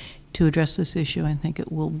effort to address this issue. I think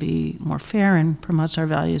it will be more fair and promotes our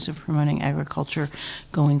values of promoting agriculture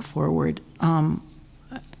going forward.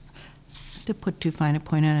 To put too fine a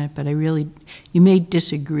point on it, but you may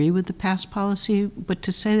disagree with the past policy, but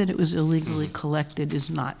to say that it was illegally collected is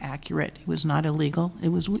not accurate. It was not illegal. It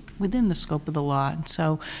was within the scope of the law. And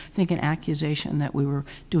so I think an accusation that we were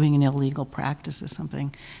doing an illegal practice is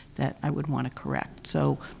something that I would want to correct.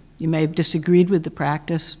 So you may have disagreed with the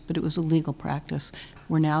practice, but it was a legal practice.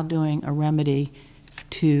 We're now doing a remedy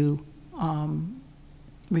to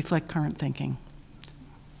reflect current thinking.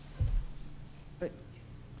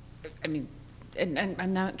 I mean, and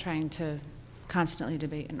I'm not trying to constantly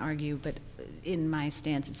debate and argue, but in my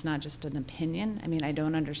stance, it's not just an opinion. I mean, I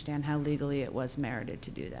don't understand how legally it was merited to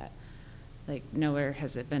do that. Like, nowhere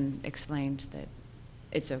has it been explained that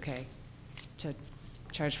it's okay to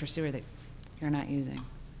charge for sewer that you're not using.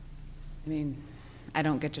 I mean, I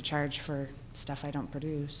don't get to charge for stuff I don't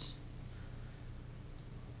produce.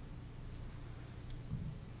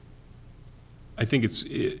 I think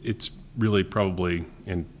it's really probably,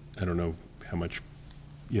 and I don't know how much,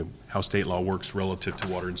 how state law works relative to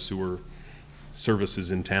water and sewer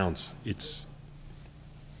services in towns. It's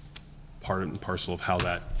part and parcel of how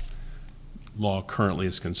that law currently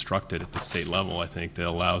is constructed at the state level, I think, that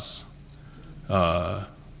allows,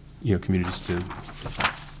 communities to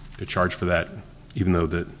charge for that, even though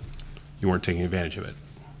that you weren't taking advantage of it.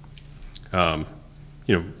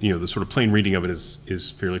 The sort of plain reading of it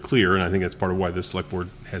is fairly clear, and I think that's part of why the select board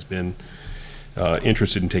has been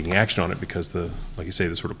interested in taking action on it, because like you say,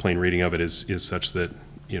 the sort of plain reading of it is such that,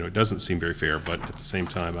 it doesn't seem very fair, but at the same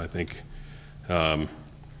time, I think,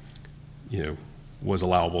 was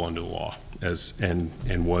allowable under the law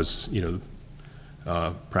and was,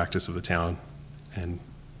 practice of the town. And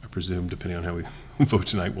I presume, depending on how we vote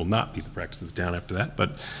tonight, will not be the practice of the town after that.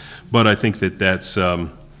 But I think that's,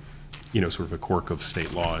 sort of a quirk of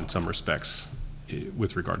state law in some respects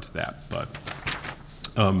with regard to that. But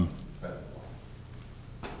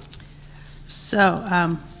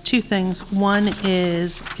So, two things. One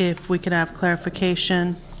is if we could have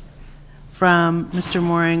clarification from Mr.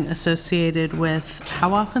 Mooring associated with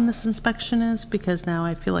how often this inspection is, because now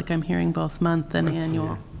I feel like I'm hearing both month and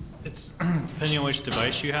annual. It's depending on which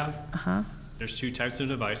device you have. Uh-huh. There's two types of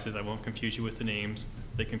devices. I won't confuse you with the names.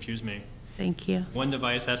 They confuse me. Thank you. One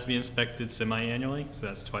device has to be inspected semi-annually, so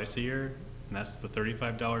that's twice a year, and that's the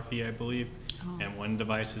 $35 fee, I believe. Oh. And one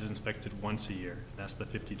device is inspected once a year, and that's the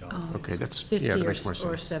 $50. Okay, that's, 50 yeah, that or makes more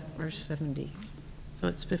or sense. or 70. So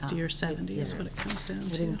it's 50 or 70 is yeah. what it comes down I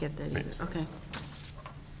to. didn't get that either. Okay.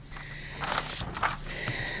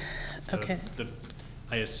 Okay.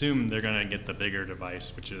 I assume they're going to get the bigger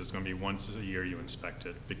device, which is going to be once a year you inspect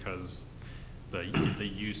it, because the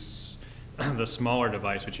the smaller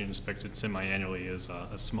device, which you inspected semi-annually, is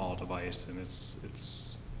a small device, and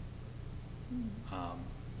it's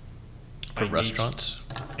For by restaurants?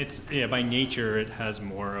 by nature, it has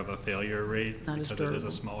more of a failure rate Not as because it is durable.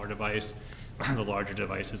 a smaller device. The larger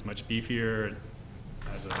device is much beefier, it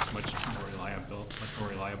has a much more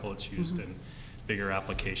reliable. It's used in bigger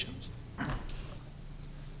applications.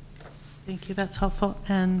 Thank you, that's helpful.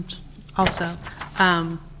 And also,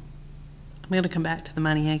 I'm going to come back to the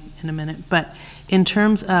money in a minute, but in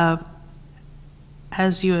terms of,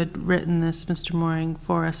 as you had written this, Mr. Mooring,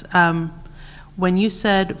 for us, when you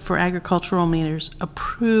said for agricultural meters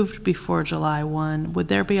approved before July 1, would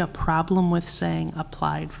there be a problem with saying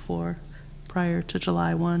applied for prior to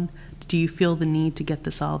July 1? Do you feel the need to get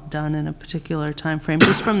this all done in a particular time frame,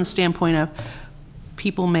 just from the standpoint of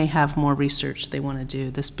people may have more research they want to do,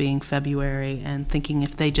 this being February, and thinking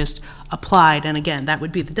if they just applied, and again, that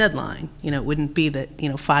would be the deadline. It wouldn't be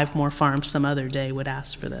that, 5 more farms some other day would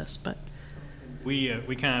ask for this, but. We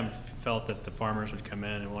kind of felt that the farmers would come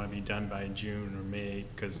in and want to be done by June or May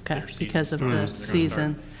because Okay, their season because of the starts. They're gonna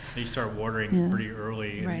season. They start watering Yeah. pretty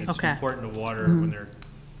early, and Right. it's Okay. important to water when they're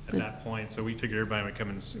at that point. So we figured everybody would come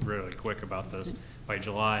in really quick about this. By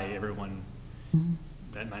July, everyone,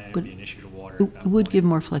 that might not be an issue to water. at that It would point. give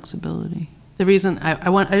more flexibility. The reason, I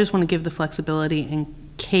just want to give the flexibility in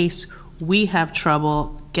case we have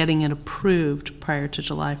trouble getting it approved prior to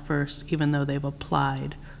July 1st, even though they've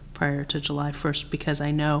applied prior to July 1st, because I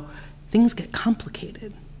know things get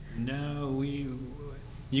complicated. No,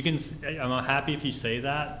 I'm happy if you say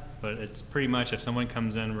that, but it's pretty much if someone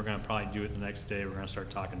comes in, we're going to probably do it the next day. We're going to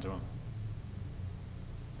start talking to them.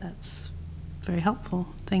 That's very helpful.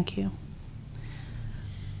 Thank you.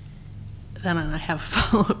 Then I have a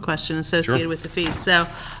follow-up question associated with the fees. So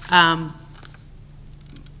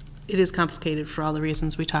it is complicated for all the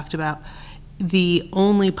reasons we talked about. The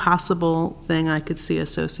only possible thing I could see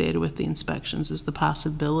associated with the inspections is the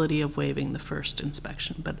possibility of waiving the first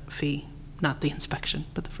inspection, fee, not the inspection,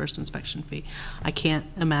 but the first inspection fee. I can't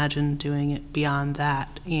imagine doing it beyond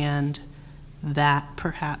that, and that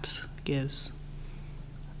perhaps gives,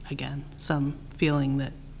 again, some feeling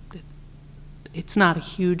that it's not a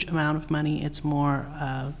huge amount of money. It's more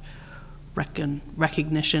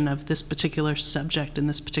recognition of this particular subject in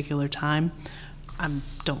this particular time. I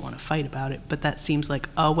don't want to fight about it, but that seems like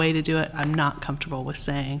a way to do it. I'm not comfortable with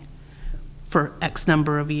saying for X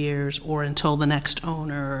number of years, or until the next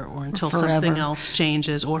owner, or until something else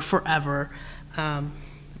changes, or forever.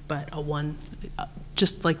 But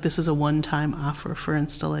just like this is a one-time offer for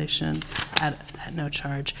installation at no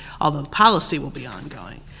charge, although the policy will be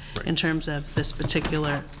ongoing. Right. In terms of this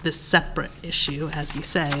separate issue, as you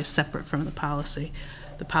say, is separate from the policy.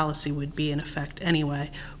 The policy would be in effect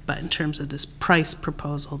anyway, but in terms of this price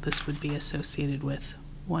proposal, this would be associated with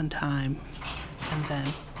one time, and then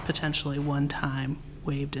potentially one-time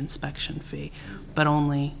waived inspection fee, but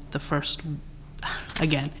only the first.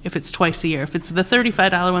 Again, if it's twice a year, if it's the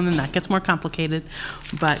 $35 one, then that gets more complicated,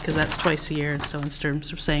 but because that's twice a year, and so in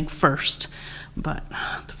terms of saying first, but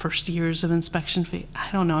the first years of inspection fee, I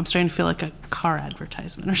don't know, I'm starting to feel like a car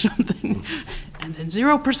advertisement or something, and then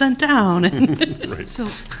 0% down. Right. So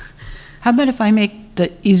how about if I make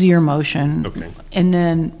the easier motion? Okay. And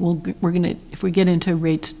then if we get into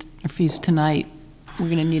rates or fees tonight, we're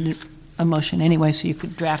gonna need a motion anyway, so you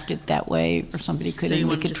could draft it that way, or somebody could, So you and we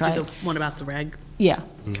want to could just try. do the one about the reg? Yeah,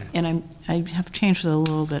 Okay. and I have changed it a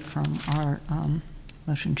little bit from our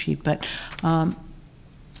motion sheet, but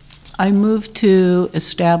I move to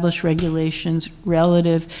establish regulations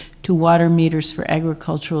relative to water meters for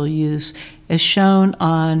agricultural use, as shown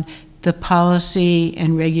on the policy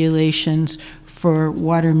and regulations for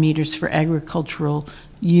water meters for agricultural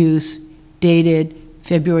use dated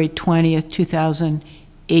February 20th,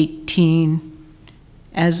 2018,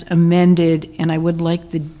 as amended, and I would like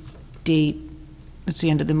the date, that's the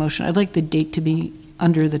end of the motion, I'd like the date to be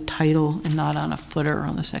under the title and not on a footer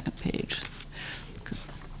on the second page.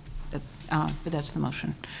 But that's the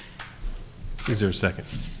motion. Is there a second?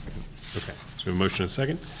 Okay, so we have a motion and a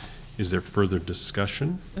second. Is there further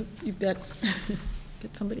discussion? You've got,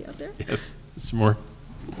 get somebody out there? Yes, Mr. Moore?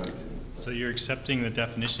 So you're accepting the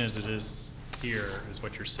definition as it is here, is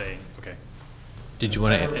what you're saying, okay. Did you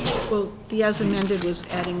want to? Well, the as amended was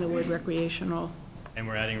adding the word recreational. And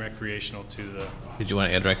we're adding recreational to the. Did you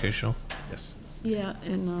want to add recreational? Yes. Yeah,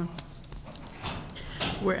 and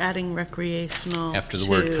We're adding recreational After the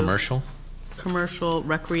word to commercial? Commercial,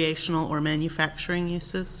 recreational, or manufacturing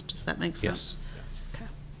uses. Does that make sense? Yes. Okay.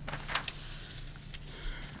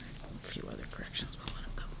 a few other corrections, we'll let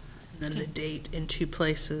them go. And then the date in two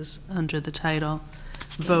places under the title,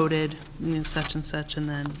 voted, such and such, and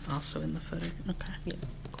then also in the footer. Okay. Yeah,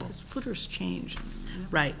 because footers change.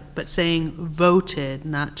 Right, but saying voted,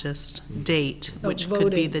 not just date, Oh, which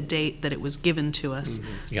could be voted. the date that it was given to us.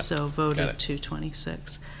 Yep, So got voted it.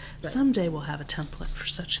 2/26. Right. Someday we'll have a template for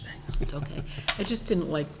such things. It's okay. I just didn't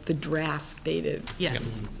like the draft dated.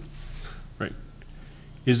 Yes. Right.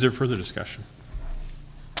 Is there further discussion?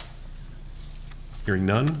 Hearing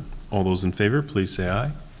none, all those in favor, please say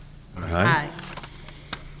aye. Aye.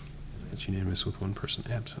 That's unanimous with one person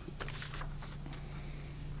absent.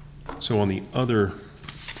 So on the other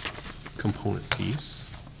component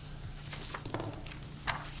piece,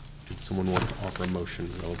 did someone want to offer a motion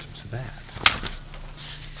relative to that?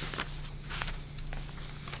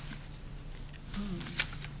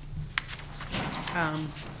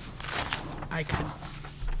 I could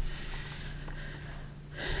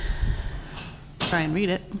try and read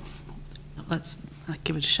it. Let's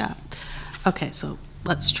give it a shot. Okay, so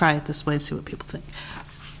let's try it this way and see what people think.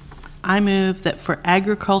 I move that for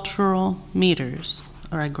agricultural meters,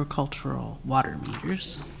 or agricultural water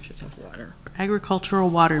meters, Should have water. agricultural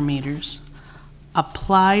water meters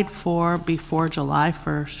applied for before July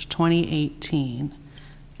 1st, 2018,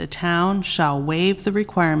 the town shall waive the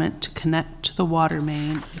requirement to connect to the water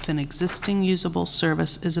main if an existing usable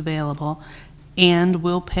service is available and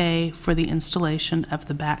will pay for the installation of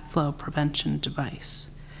the backflow prevention device.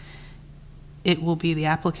 It will be the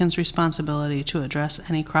applicant's responsibility to address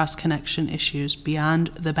any cross-connection issues beyond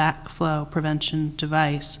the backflow prevention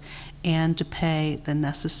device and to pay the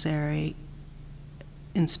necessary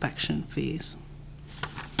inspection fees.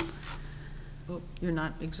 Well, you're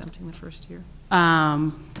not exempting the first year?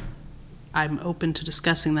 I'm open to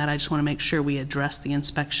discussing that. I just want to make sure we address the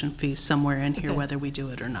inspection fees somewhere in here, Okay. whether we do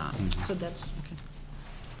it or not. So that's, okay.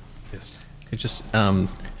 Yes. It just, in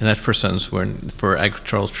that first sentence, where for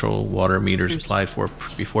agricultural water meters applied for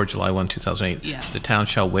before July 1, 2008, Yeah. the town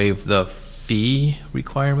shall waive the fee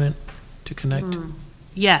requirement to connect?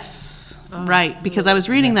 Yes, right, because I was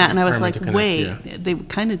reading that and I was like, Requirement to connect, wait, they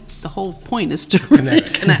kind of, the whole point is to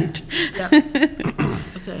Connect. connect.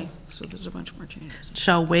 Okay, so there's a bunch more changes.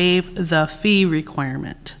 Shall waive the fee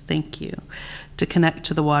requirement, thank you, to connect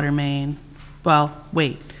to the water main. Well,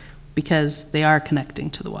 wait, because they are connecting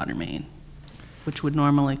to the water main, which would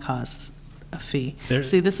normally cause a fee. There-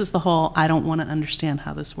 See, this is the whole, I don't want to understand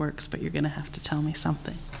how this works, but you're going to have to tell me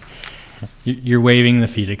something. You're waiving the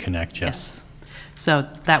fee to connect, yes. So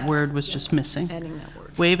that word was just missing. Adding that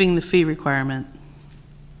word. Waiving the fee requirement.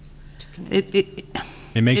 It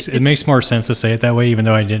It makes it's- more sense to say it that way, even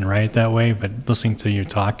though I didn't write it that way, but listening to you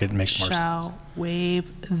talk, it makes more sense. shall waive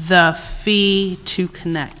the fee to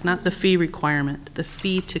connect, not the fee requirement, the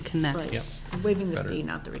fee to connect. Right. Waiving the fee,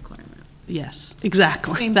 not the requirement. Yes,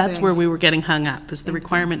 exactly. Same That's thing. where we were getting hung up, is the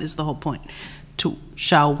requirement is the whole point.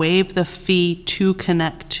 Shall waive the fee to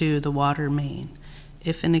connect to the water main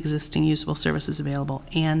if an existing usable service is available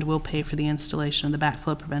and will pay for the installation of the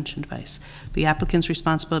backflow prevention device. The applicant's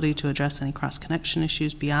responsibility to address any cross-connection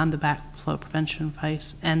issues beyond the backflow prevention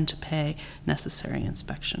device and to pay necessary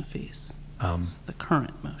inspection fees. That's the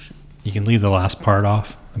current motion. You can leave the last part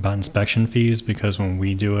off about inspection fees, because when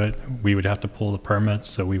we do it, we would have to pull the permits,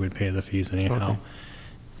 so we would pay the fees anyhow.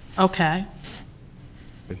 Okay.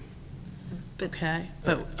 Okay,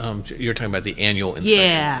 but You're talking about the annual inspection?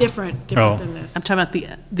 yeah. Different than this. I'm talking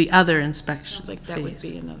about the other inspection Sounds like that would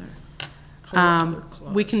fees. be another whole other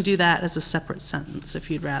clause. We can do that as a separate sentence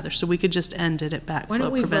if you'd rather. So we could just end it at Why don't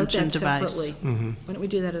backflow we vote prevention that device. separately? Why don't we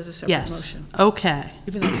do that as a separate Yes, motion? okay.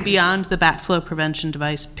 Even though it's Beyond the backflow prevention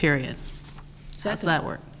device, period. How's Second. that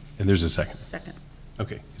work? And there's a second. Second.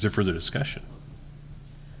 Okay, is there further discussion?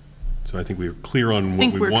 So I think we were clear on I what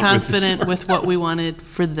think we we're want with this. confident with what we wanted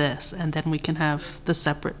for this, and then we can have the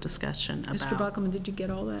separate discussion Mr. about. Buckman, did you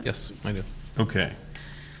get all that? Yes, I do. Okay.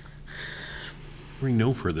 Hearing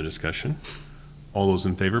no further discussion, all those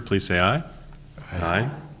in favor, please say aye.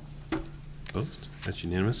 Aye. Opposed? That's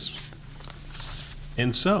unanimous.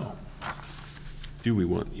 And so, do we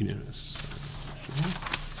want unanimous?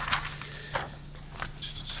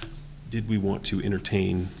 Did we want to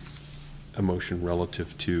entertain a motion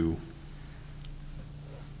relative to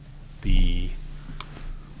the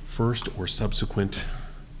first or subsequent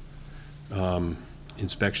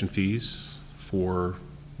inspection fees for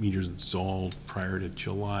meters installed prior to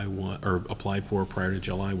July 1, or applied for prior to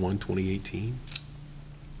July 1, 2018?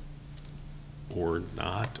 Or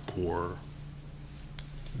not, or?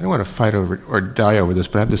 I don't want to fight over or die over this,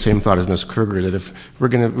 but I have the same thought as Ms. Kruger, that if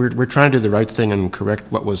we're trying to do the right thing and correct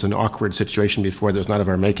what was an awkward situation before that was not of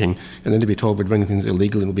our making, and then to be told we're doing things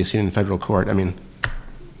illegally and will be seen in federal court, I mean,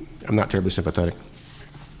 I'm not terribly sympathetic.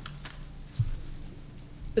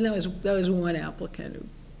 But that was one applicant who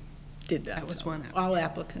did that. That was one All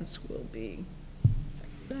applicants will be.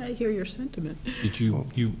 I hear your sentiment. Did you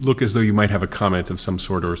look as though you might have a comment of some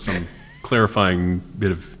sort or some clarifying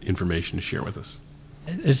bit of information to share with us?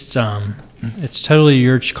 It's totally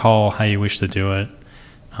your call how you wish to do it.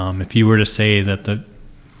 If you were to say that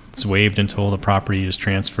it's waived until the property is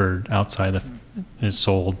transferred outside is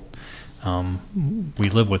sold, we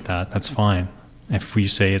live with that. That's fine. If we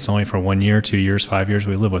say it's only for 1 year, 2 years, 5 years,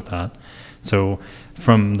 we live with that. So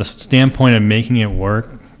from the standpoint of making it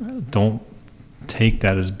work, don't take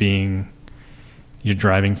that as being your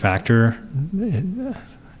driving factor.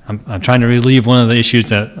 I'm trying to relieve one of the issues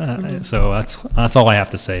that, so that's all I have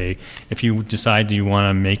to say. If you decide you want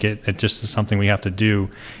to make it just something we have to do,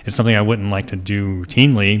 it's something I wouldn't like to do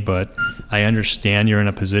routinely, but I understand you're in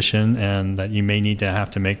a position and that you may need to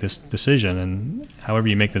have to make this decision. And however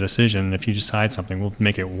you make the decision, if you decide something, we'll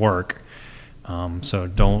make it work. So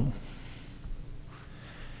don't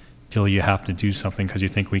feel you have to do something because you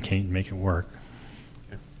think we can't make it work.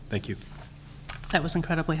 Okay. Thank you. That was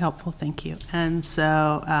incredibly helpful, thank you. And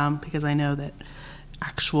so, because I know that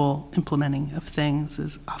actual implementing of things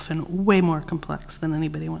is often way more complex than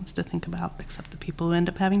anybody wants to think about, except the people who end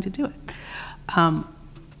up having to do it.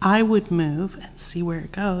 I would move, and see where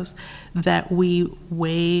it goes, that we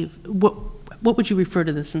waive, what would you refer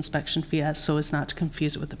to this inspection fee as so as not to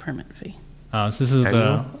confuse it with the permit fee? So this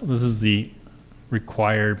is the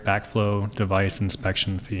required backflow device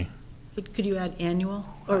inspection fee. Could you add annual?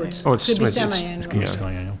 Or it's could be it's- semi-annual? It's going to be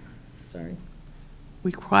semi-annual. Sorry.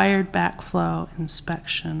 Required backflow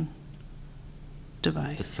inspection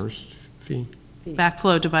device. The first fee?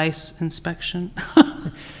 Backflow device inspection.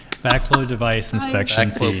 Backflow device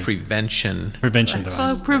inspection Backflow fee. prevention. Prevention device.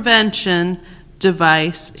 Backflow prevention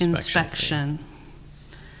device Inspection inspection.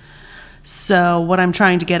 So what I'm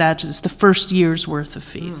trying to get at is the first year's worth of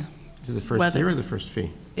fees. Is it the first Whether- year or the first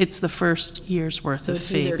fee? It's the first year's worth So of it's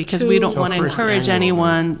fee, either because we don't two- want to So first encourage annual,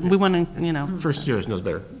 anyone, we want to, First year is no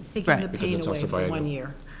better. Taking Right. the Because pain it's away also for 1 biannual.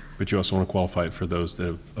 year. But you also want to qualify it for those that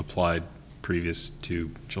have applied previous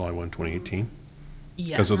to July 1, 2018? Because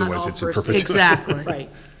yes. otherwise Not all it's in first- perpetuity. Exactly. Right.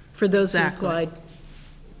 For those who Exactly. applied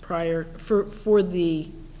prior, for the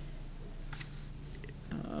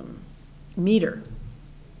meter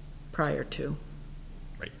prior to.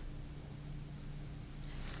 Right.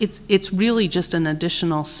 It's really just an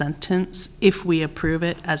additional sentence if we approve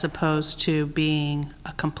it, as opposed to being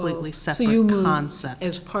a completely So you separate move concept.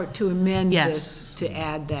 as part to amend Yes. this, to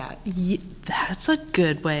add that. That's a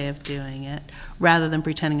good way of doing it, rather than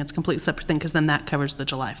pretending it's a completely separate thing, because then that covers the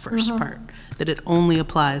July 1st part, that it only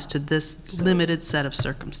applies to this limited set of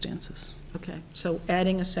circumstances. Okay, so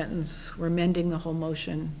adding a sentence, we're amending the whole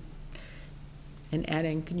motion and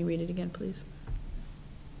adding, can you read it again, please?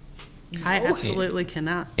 I absolutely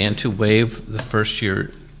cannot. And to waive the first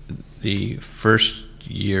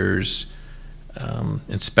year's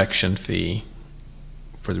inspection fee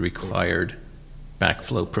for the required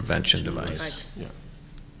backflow prevention device.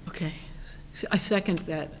 Okay, so I second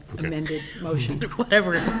that amended motion.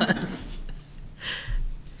 Whatever it was.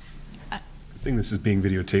 I think this is being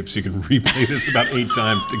videotaped, so you can replay this about 8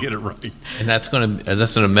 times to get it right. And that's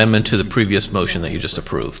an amendment to the previous motion that you just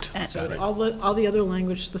approved. So all the other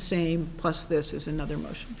language the same, plus this is another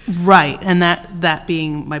motion. Right, and that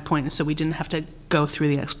being my point, is so we didn't have to go through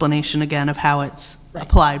the explanation again of how it's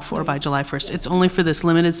applied for by July 1st. It's only for this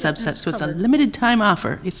limited subset, so it's a limited time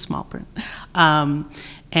offer. It's small print.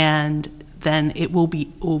 And then it will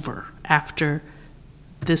be over after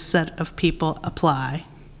this set of people apply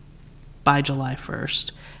by July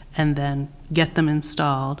 1st. and then get them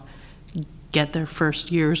installed, get their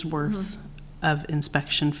first year's worth of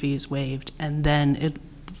inspection fees waived, and then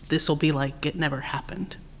this will be like it never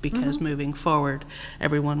happened, because moving forward,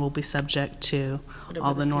 everyone will be subject to Whatever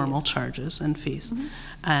all the the fee normal is. charges and fees,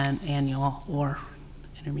 and annual or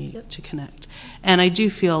intermediate to connect. And I do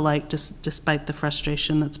feel like, despite the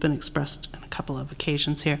frustration that's been expressed on a couple of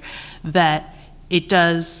occasions here, that it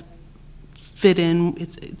does fit in.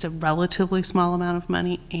 It's a relatively small amount of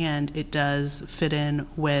money, and it does fit in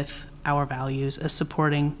with our values as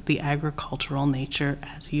supporting the agricultural nature.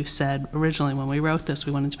 As you said originally when we wrote this,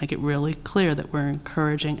 we wanted to make it really clear that we're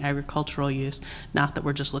encouraging agricultural use, not that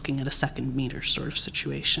we're just looking at a second meter sort of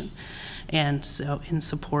situation. And so in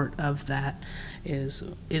support of that is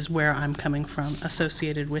where I'm coming from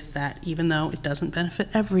associated with that, even though it doesn't benefit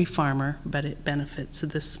every farmer, but it benefits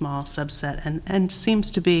this small subset, and seems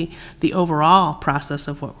to be the overall process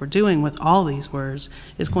of what we're doing with all these words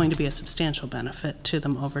is going to be a substantial benefit to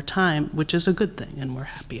them over time, which is a good thing, and we're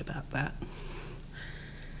happy about that.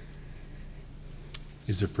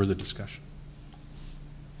 Is there further discussion?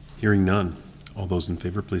 Hearing none. All those in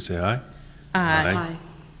favor, please say aye. Aye.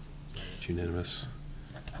 It's unanimous.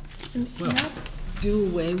 Can I do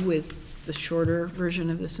away with the shorter version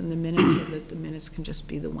of this in the minutes, so that the minutes can just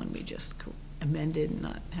be the one we just amended and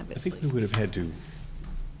not have it? I think we would have had to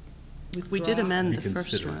We did amend the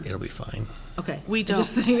first reconsider. one. It'll be fine. Okay. We don't.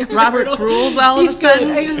 Just thinking- Robert's rules all of a He's good.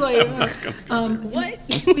 sudden? I just like, what?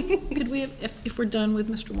 Could we have, if we're done with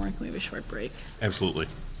Mr. Moore, can we have a short break? Absolutely.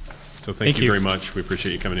 So thank Thank you you. very much. We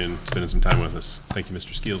appreciate you coming in, spending some time with us. Thank you,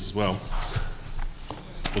 Mr. Skeels, as well.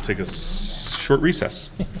 We'll take a short recess.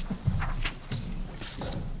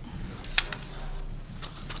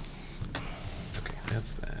 Okay,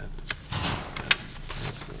 that's that.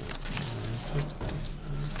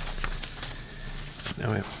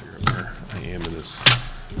 Now I have to figure out where I am in this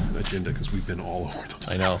agenda, because we've been all over the place.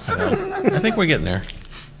 I know. I think we're getting there.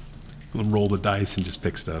 We'll roll the dice and just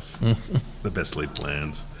pick stuff. The best laid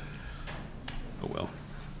plans. Oh, well.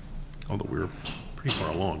 Although we're pretty far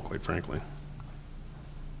along, quite frankly.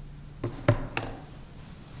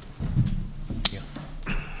 Yeah.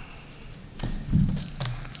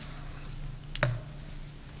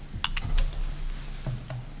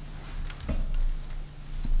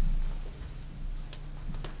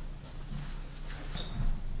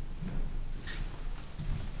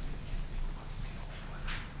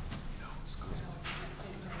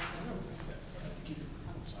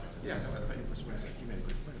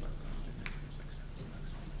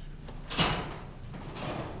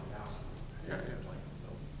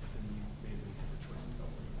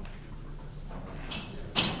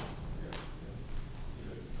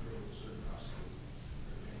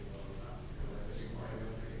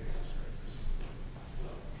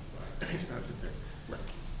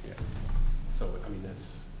 So, I mean,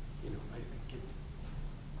 that's, you know, I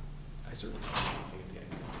certainly think the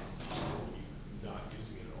idea of you not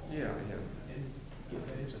using it at all. Yeah, yeah. And, you know,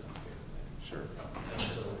 that is an unfair thing. Sure. So, I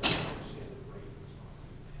understand the rate was not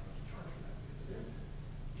the town to charge for that, because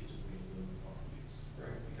it's way below the properties.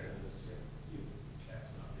 Right. Because, you know,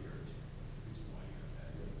 that's not the area. The reason why you have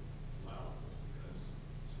that allowable is because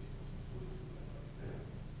state doesn't fully do that.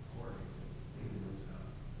 Or it's like, it runs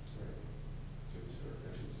out. Right.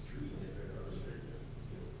 Actually, the street is very,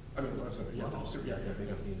 I mean, yeah, they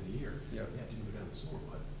got at the end of the year. Yeah. Yeah, it didn't go down the sewer,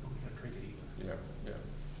 but nobody got to drink it either. Yeah,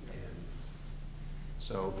 yeah. And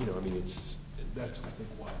so, you know, I mean, that's, I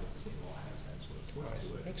think, why the state law has that sort of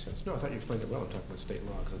twist to it. Makes sense. No, I thought you explained it well. I'm talking about state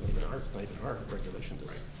law, because it's not even our regulations.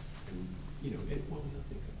 Right. And, you know, well, the other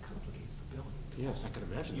things, it complicates the billing. Yes, I can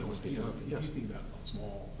imagine. You know, That must be if tough. Yes. you think about a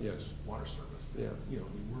small water service, Yeah. you know,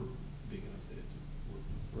 I mean, we're big enough that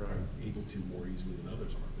we're Right. able to more easily than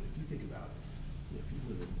others are. But if you think about, you know, if you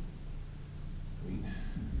live in, I mean,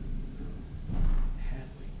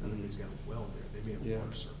 Hadley, everybody's got a well there. They may have a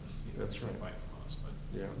water service. You know, That's they can't right. buy it from us, but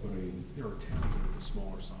Yeah. I mean, there are towns that are the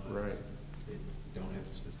smaller size Right. that don't have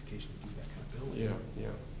the sophistication to do that kind of billing. Yeah,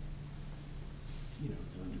 yeah. You know,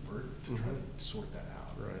 it's an undue burden to try to sort that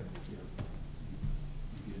out. Right. You know,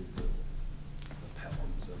 you get into the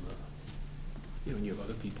Pelhams and the, you know, and you have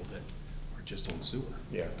other people that are just on sewer.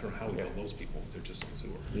 Yeah. I don't know how we bill those people if they're just on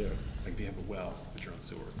sewer. Yeah. Like if you have a well, but you're on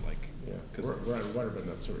sewer, it's like. Yeah. 'Cause We're on water, but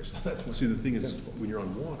not sewer, so that's. See, the thing is, when you're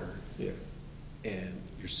on water. Yeah. And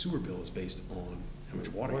your sewer bill is based on how much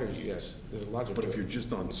water you use. Yes, there's a logic But to if it. you're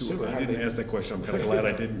just on Sewer, sewer, I how didn't they- ask that question, I'm kind of glad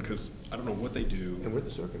I didn't, because I don't know what they do. And we're the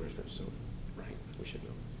sewer commissioners, so. Right. We should know.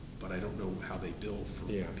 But I don't know how they bill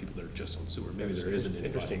for Yeah. people that are just on sewer. Maybe That's there isn't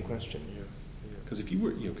anybody. Interesting question, yeah. Because if you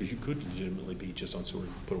were, you know, because you could legitimately be just on sewer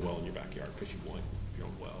and put a well in your backyard because you want your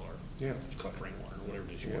own well, or Yeah. you collect rainwater or whatever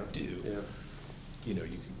it is you want to do. Yeah. You know,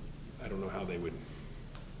 you can, I don't know how they would,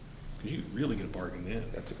 because you really get a bargain then.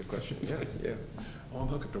 That's a good question. Yeah, yeah. Oh, I'm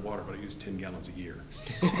hooked up to water, but I use 10 gallons a year.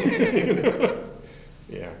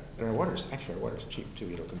 Yeah, and our water's cheap too,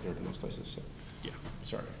 you know, compared to most places, so. Yeah.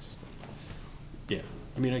 Sorry. Yeah,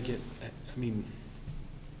 I mean, I mean,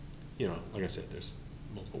 you know, like I said, there's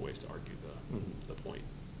multiple ways to argue the point.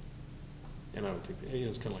 And I would think that, you know,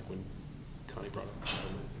 it's kind of like when Connie brought up,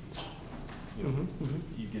 you know,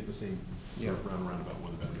 you get the same sort of round and round about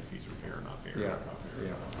whether benefit fees are fair or not fair. Yeah, not fair.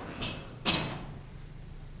 yeah.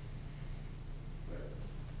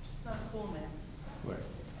 Just not cool, man. What?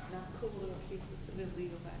 Not cool to accuse us of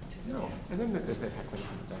illegal activity. No, and then they heck with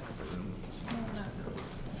the back of the room. No, not cool.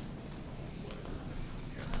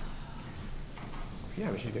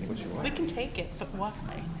 Yeah, but she's getting what she wants. We can take it, but why?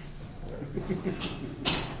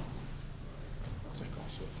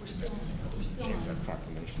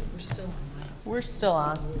 We're still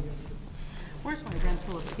on. Where's my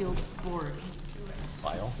rental appeal board?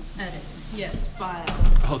 File? Edit. Yes, file.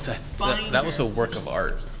 Oh, that was a work of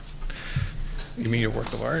art. You mean your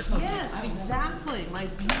work of art? Yes, exactly. My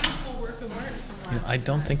beautiful work of art from last I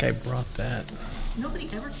don't think I brought that. Nobody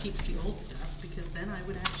ever keeps the old stuff, because then I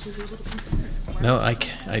would actually be able to compare it. No, I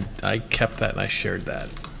kept that and I shared that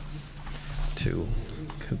to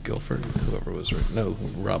Gilbert, whoever was, no,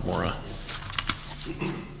 Rob Mora.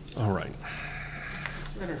 All right.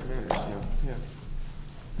 Yeah.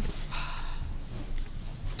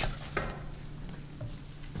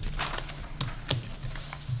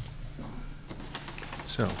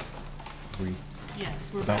 So, we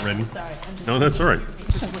Yes, we're about back. ready? Sorry, I'm just No, that's all right.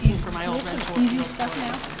 just looking for my old rental. Easy stuff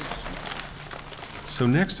now. So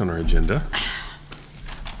next on our agenda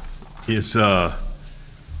is action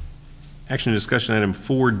and discussion item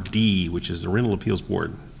 4D, which is the Rental Appeals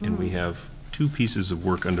Board. And we have two pieces of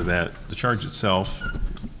work under that, the charge itself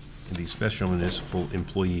and the special municipal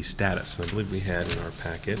employee status. And I believe we had in our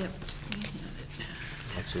packet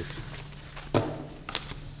lots of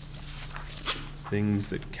things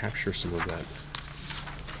that capture some of that.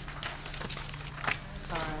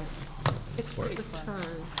 It's all right. It's pretty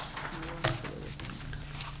close.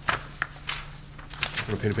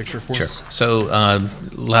 Want to paint a picture for Sure. us? So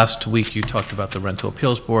last week you talked about the Rental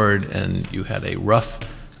Appeals Board and you had a rough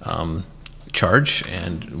charge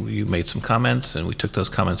and you made some comments and we took those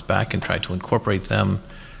comments back and tried to incorporate them.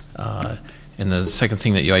 And the second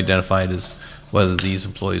thing that you identified is whether these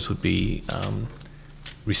employees would be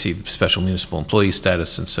receive special municipal employee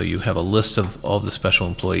status. And so you have a list of all the special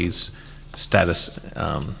employees status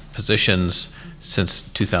positions since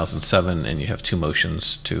 2007 and you have two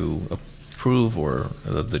motions to approve or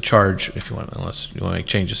the charge, if you want, unless you want to make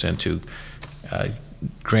changes, and to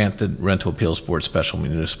grant the Rental Appeals Board special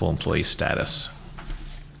municipal employee status.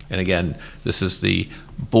 And again, this is the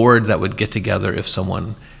board that would get together if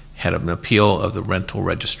someone had an appeal of the rental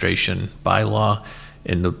registration bylaw,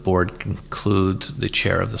 and the board includes the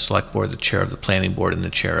chair of the select board, the chair of the planning board, and the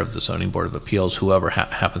chair of the zoning board of appeals, whoever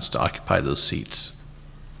happens to occupy those seats.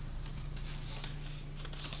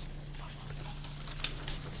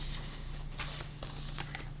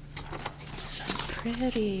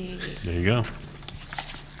 Pretty. There you go.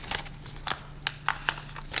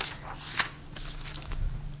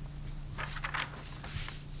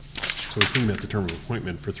 So I was thinking about the term of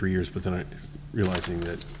appointment for 3 years, but then I realizing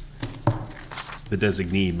that the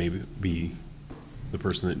designee may be the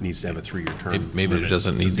person that needs to have a 3-year term. Maybe it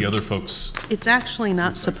doesn't need the other folks. It's actually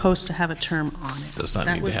not supposed to have a term on it. Does not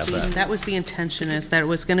need to have that. That was the intention, is that it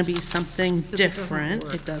was going to be something different.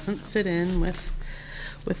 It doesn't fit in with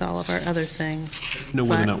all of our other things. Know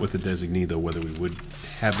whether or But- not with the designee, though, whether we would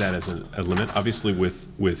have that as a limit. Obviously,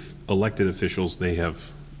 with elected officials, they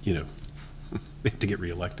have, you know, they have to get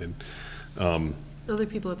reelected. Other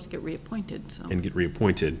people have to get reappointed, so. And get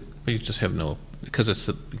reappointed. But you just have no, because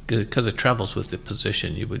it travels with the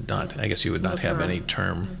position, you would not, I guess you would not have any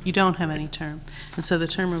term. You don't have any term. And so the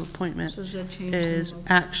term of appointment So does that change the is vote?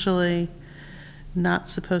 actually not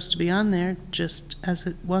supposed to be on there, just as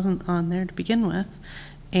it wasn't on there to begin with.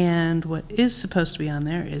 And what is supposed to be on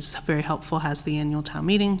there is very helpful, has the annual town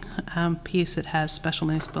meeting piece. It has special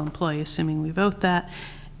municipal employee, assuming we vote that.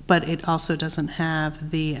 But it also doesn't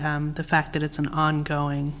have the fact that it's an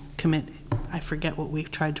ongoing commit. I forget what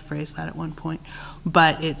we've tried to phrase that at one point,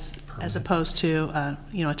 but it's as opposed to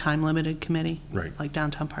a time-limited committee, Right. like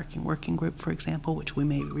Downtown Parking Working Group, for example, which we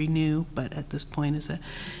may renew, but at this point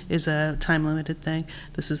is a time-limited thing.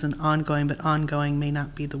 This is an ongoing, but ongoing may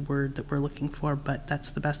not be the word that we're looking for, but that's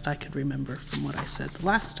the best I could remember from what I said the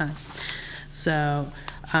last time. So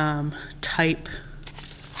type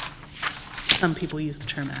some people use the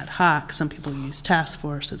term ad hoc, some people use task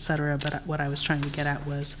force, et cetera, but what I was trying to get at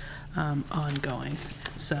was ongoing.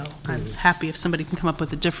 So I'm happy if somebody can come up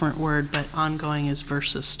with a different word, but ongoing is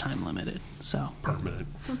versus time limited, so. Permanent.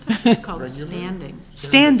 Sometimes it's called standing.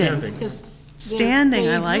 Standing. Because Standing,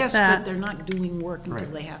 I like exist, that. but they're not doing work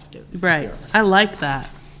until they have to. Right, I like that.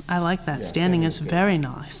 I like that. Standing is very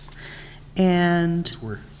nice. And Since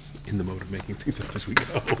we're in the mode of making things up as we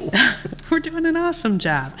go. we're doing an awesome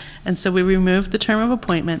job. And so we removed the term of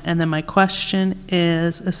appointment, and then my question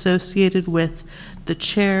is associated with the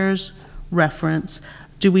chair's reference.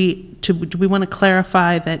 Do we want to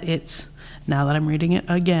clarify that it's, now that I'm reading it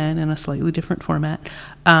again in a slightly different format,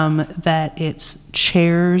 that it's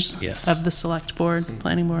chairs Yes. of the select board,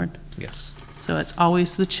 planning board? Yes. So it's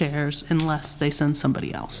always the chairs unless they send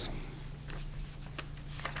somebody else.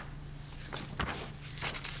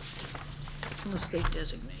 Unless they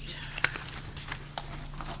designate.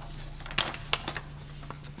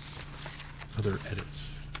 Other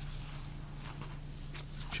edits?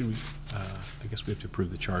 Should we, I guess we have to approve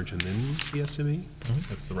the charge and then the SME?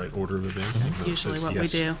 That's the right order of events? even though it Usually says what we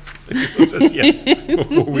yes. do. It says yes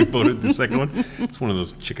before we voted the second one. It's one of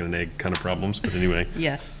those chicken and egg kind of problems, but anyway.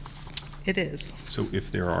 Yes, it is. So if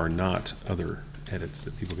there are not other edits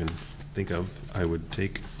that people can think of, I would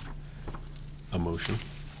take a motion.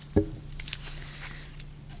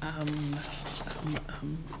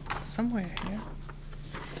 Somewhere here.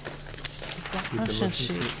 Is that motion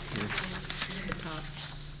sheet?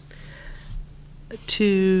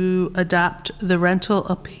 To adopt the rental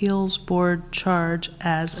appeals board charge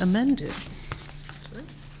as amended.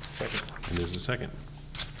 And there's a second.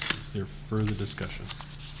 Is there further discussion?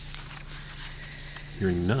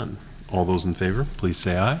 Hearing none. All those in favor, please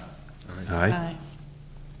say aye. Aye.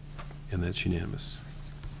 And that's unanimous.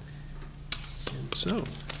 And so,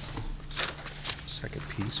 second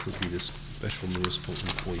piece would be this special municipal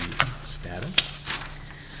employee status.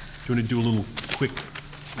 Do you want to do a little quick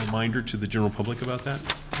reminder to the general public about that,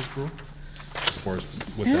 Ms. Brewer? As far as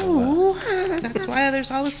what that all That's why there's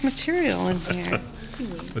all this material in here.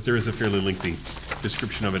 But there is a fairly lengthy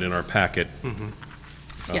description of it in our packet.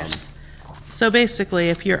 Yes. So basically,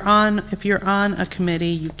 if you're on a committee,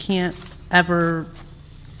 you can't ever,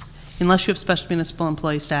 unless you have special municipal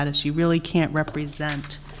employee status, you really can't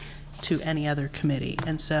represent to any other committee.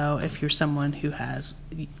 And so if you're someone who has,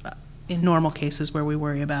 in normal cases where we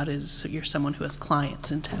worry about is you're someone who has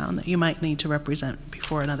clients in town that you might need to represent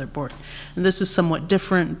before another board. And this is somewhat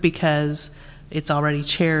different because it's already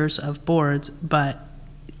chairs of boards, but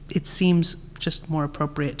it seems just more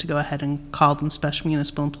appropriate to go ahead and call them special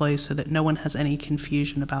municipal employees so that no one has any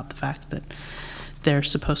confusion about the fact that they're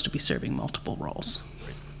supposed to be serving multiple roles.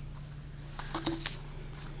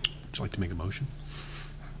 Would you like to make a motion?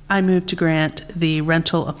 I move to grant the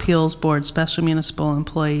Rental Appeals Board special municipal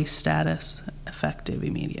employee status effective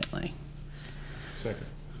immediately. Second.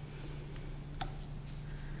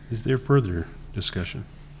 Is there further discussion?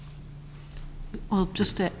 Well,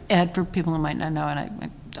 just to add for people who might not know,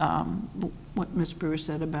 and what Ms. Brewer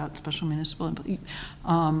said about special municipal employee,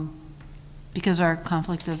 because our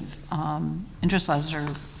conflict of interest laws are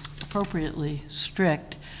appropriately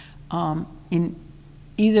strict, in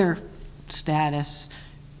either status,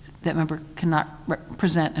 that member cannot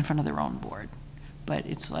present in front of their own board. But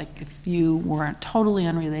it's like if you were a totally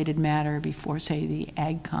unrelated matter before, say, the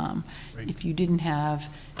AgCom, Right. if you didn't have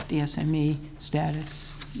the SME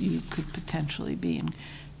status, you could potentially be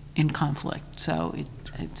in conflict. So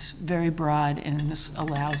it's very broad, and this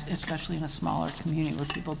allows, especially in a smaller community where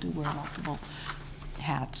people do wear multiple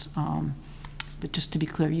hats. But just to be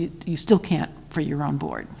clear, you still can't for your own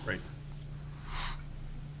board. Right.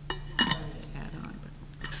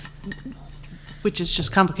 Which is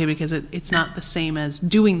just complicated because it's not the same as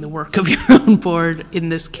doing the work of your own board in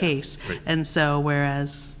this case. Right. And so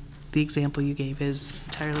whereas the example you gave is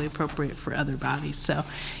entirely appropriate for other bodies. So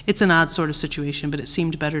it's an odd sort of situation, but it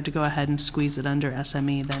seemed better to go ahead and squeeze it under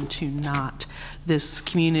SME than to not. This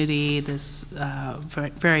community, this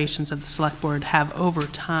variations of the select board have over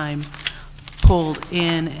time pulled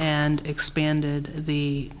in and expanded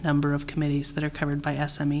the number of committees that are covered by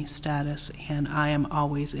SME status, and I am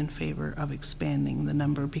always in favor of expanding the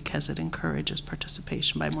number because it encourages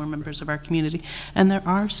participation by more members of our community. And there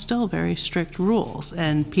are still very strict rules,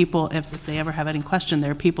 and people, if they ever have any question,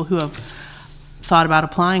 there are people who have thought about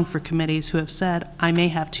applying for committees who have said, I may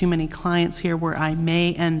have too many clients here where I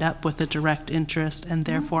may end up with a direct interest, and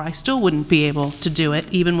therefore I still wouldn't be able to do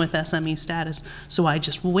it, even with SME status, so I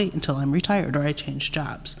just will wait until I'm retired or I change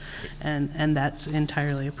jobs. And that's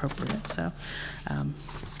entirely appropriate. So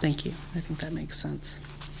thank you. I think that makes sense.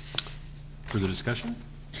 Further discussion?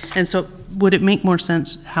 And so would it make more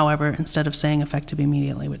sense, however, instead of saying effective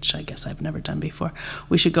immediately, which I guess I've never done before,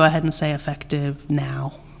 we should go ahead and say effective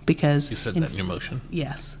now, because... You said that in your motion?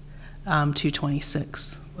 Yes,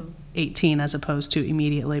 2/26/18 as opposed to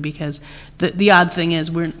immediately, because the odd thing is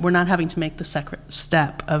we're not having to make the second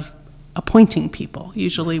step of appointing people.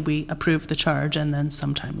 Usually we approve the charge and then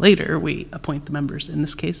sometime later we appoint the members. In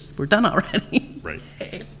this case, we're done already. Right.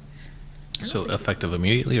 So effective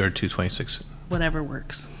immediately or 2/26? Whatever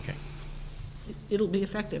works. Okay. It'll be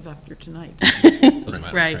effective after tonight.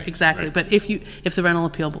 Right, exactly. But if the rental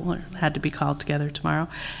appeal board had to be called together tomorrow,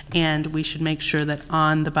 and we should make sure that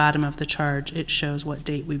on the bottom of the charge, it shows what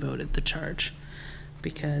date we voted the charge.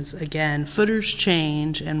 Because again, footers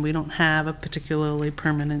change and we don't have a particularly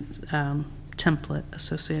permanent template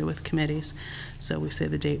associated with committees. So we say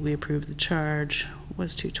the date we approved the charge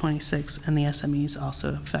was 2/26, and the SME is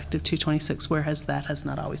also effective 2/26, whereas that has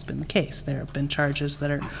not always been the case. There have been charges that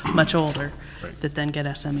are much older that then get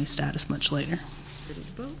SME status much later.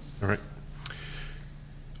 All right.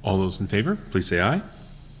 All those in favor, please say aye.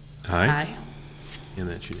 Aye. And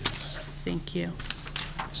that's unanimous. Thank you.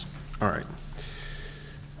 All right.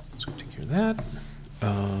 So we'll take care of that.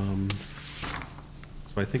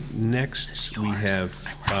 So I think next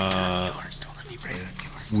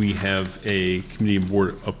we have a committee and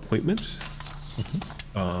board appointment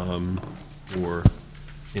for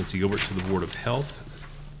Nancy Gilbert to the Board of Health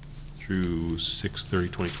through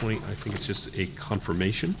 6/30/2020. I think it's just a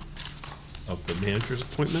confirmation of the manager's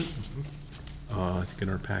appointment. I think in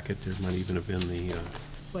our packet there might even have been the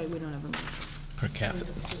Wait, we don't have a motion. Or CAF.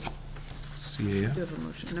 CAF. We do have a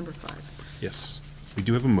motion, number 5. Yes, we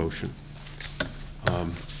do have a motion.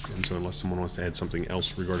 And so unless someone wants to add something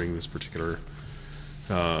else regarding this particular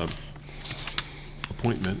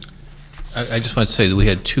appointment. I just want to say that we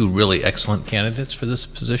had 2 really excellent candidates for this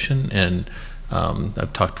position, and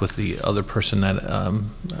I've talked with the other person that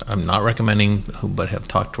I'm not recommending, but have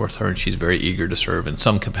talked with her, and she's very eager to serve in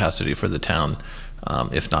some capacity for the town,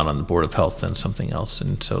 if not on the Board of Health, then something else.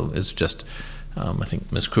 And so it's just, I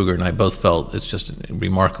think Ms. Kruger and I both felt it's just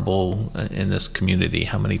remarkable in this community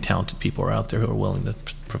how many talented people are out there who are willing to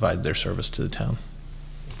provide their service to the town.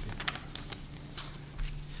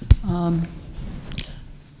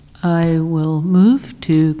 I will move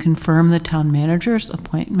to confirm the town manager's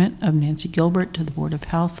appointment of Nancy Gilbert to the Board of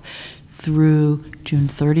Health through June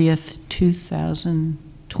 30th,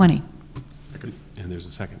 2020. Second. And there's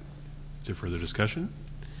a second. Is there further discussion?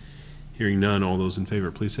 Hearing none, all those in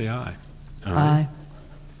favor, please say aye. Aye.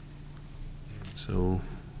 So,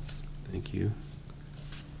 thank you.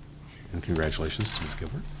 And congratulations to Ms.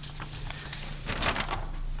 Gilbert.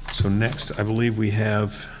 So next, I believe we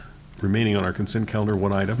have remaining on our consent calendar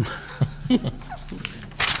one item,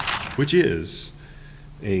 which is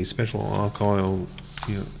a special alcohol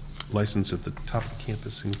license at the Top of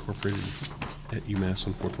Campus Incorporated at UMass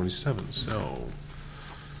on 427. So,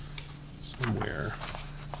 somewhere.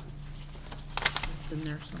 It's in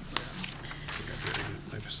there somewhere. I think I've read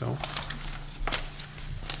it myself.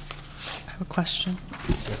 I have a question.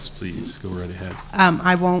 Yes, please, go right ahead.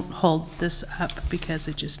 I won't hold this up because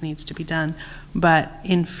it just needs to be done, but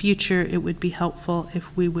in future, it would be helpful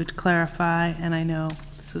if we would clarify, and I know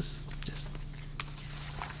this is just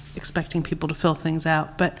expecting people to fill things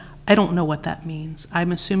out, but I don't know what that means.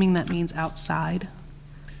 I'm assuming that means outside,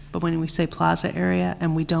 but when we say plaza area,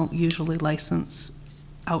 and we don't usually license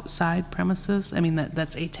outside premises, I mean,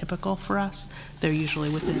 that's atypical for us. They're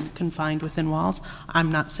usually confined within walls.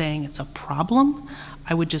 I'm not saying it's a problem.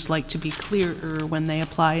 I would just like to be clearer when they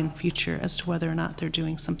apply in future as to whether or not they're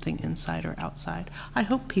doing something inside or outside. I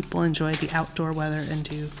hope people enjoy the outdoor weather and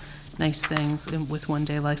do nice things with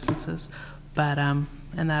one-day licenses, but, and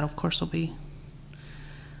that, of course, will be.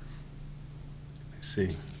 I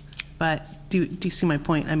see. But do you see my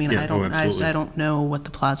point? I mean, Yeah, I don't absolutely. know what the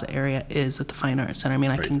plaza area is at the Fine Arts Center. I mean,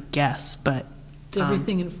 I can guess, but. It's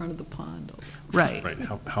everything in front of the pond. Right. Right,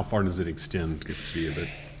 how far does it extend gets to be a bit.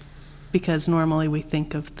 Because normally we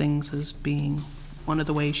think of things as being, one of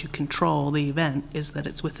the ways you control the event is that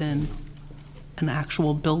it's within an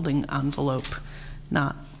actual building envelope,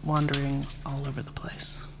 not wandering all over the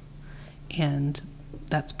place. And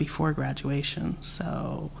that's before graduation,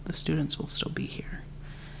 so the students will still be here.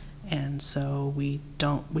 And so we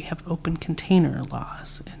have open container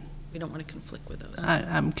laws. And We don't want to conflict with those.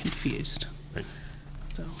 I'm confused. Right.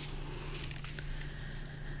 So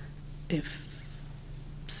if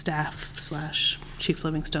staff / Chief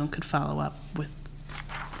Livingstone could follow up with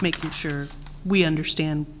making sure we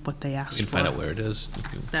understand what they asked for. We can find out where it is.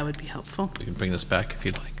 That would be helpful. We can bring this back if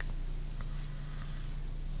you'd like.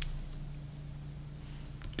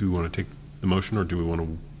 Do we want to take the motion, or do we want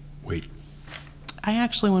to wait? I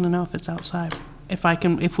actually want to know if it's outside. If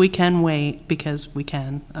we can wait, because we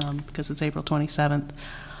can, because it's April 27th.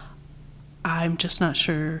 I'm just not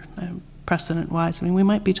sure, precedent-wise. I mean, we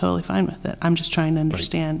might be totally fine with it. I'm just trying to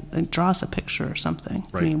understand, and draw us a picture or something.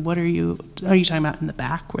 Right. I mean, are you talking about in the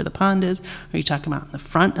back where the pond is? Are you talking about in the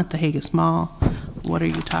front at the Haggis Mall? What are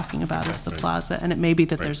you talking about as the plaza? And it may be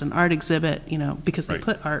that there's an art exhibit, because they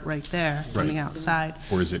put art right there on the outside.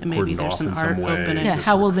 Or is it and maybe cordoned there's off an in some art way? opening. Yeah,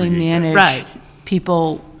 how will they manage Right.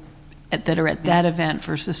 people that are at that event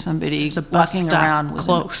versus somebody It's a bus walking stop around with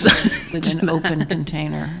close with to an that. open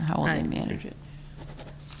container? How will they Right. manage it?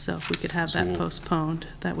 So if we could have that postponed,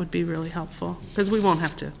 that would be really helpful, because we won't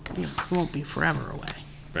have to, it won't be forever away.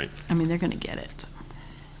 Right. I mean, they're going to get it.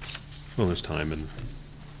 Well, there's time and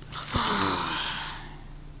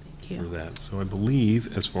Thank for you. that. So I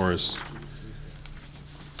believe, as far as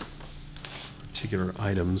particular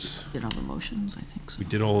items, Did all the motions, I think so. we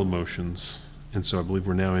did all the motions, and so I believe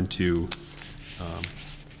we're now into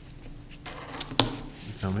the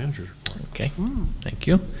town manager. Okay, thank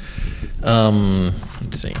you.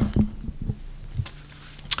 Let's see.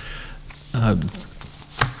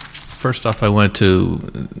 First off, I wanted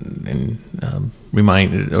to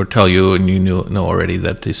remind or tell you, and you know already,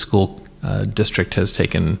 that the school district has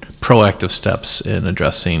taken proactive steps in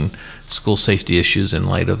addressing school safety issues in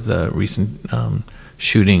light of the recent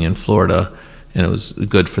shooting in Florida, and it was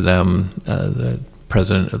good for them. The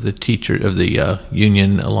president of the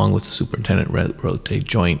union, along with the superintendent, wrote a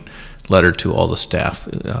joint letter to all the staff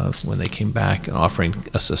when they came back, offering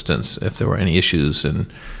assistance if there were any issues,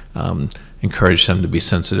 and encouraged them to be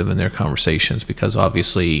sensitive in their conversations, because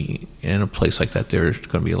obviously in a place like that there's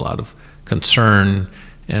going to be a lot of concern,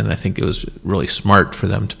 and I think it was really smart for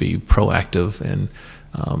them to be proactive and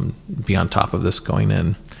be on top of this going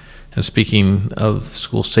in. And speaking of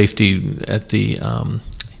school safety, at the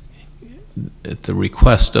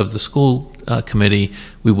request of the school committee,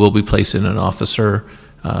 we will be placing an officer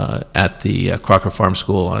at the Crocker Farm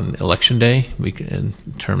School on Election Day. In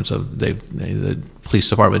terms of the police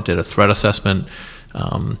department did a threat assessment,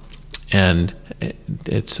 and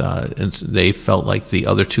they felt like the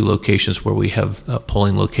other two locations where we have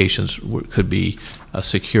polling locations could be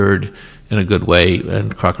secured in a good way,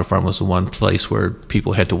 and Crocker Farm was the one place where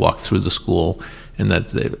people had to walk through the school, and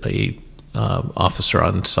that a officer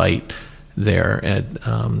on site there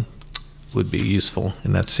would be useful,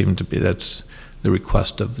 and that's the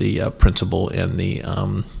request of the principal and the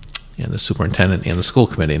superintendent and the school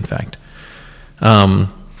committee, in fact.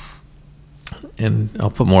 And I'll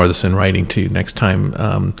put more of this in writing to you next time.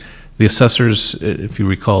 The assessors, if you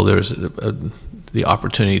recall, there's the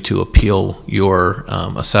opportunity to appeal your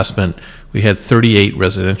assessment. We had 38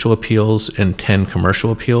 residential appeals and 10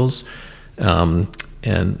 commercial appeals.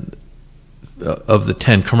 And of the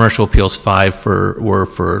 10 commercial appeals, 5 were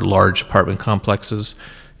for large apartment complexes.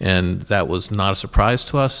 And that was not a surprise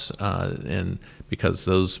to us, and because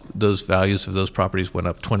those values of those properties went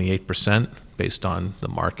up 28% based on the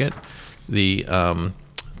market. The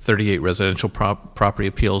 38 residential property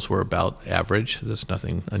appeals were about average. There's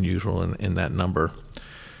nothing unusual in that number.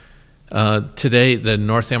 Today, the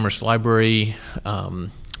North Amherst Library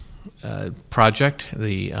project,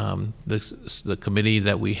 the committee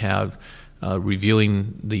that we have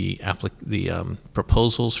reviewing the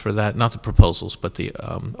proposals for that, not the proposals, but the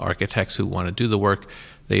architects who want to do the work.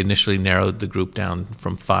 They initially narrowed the group down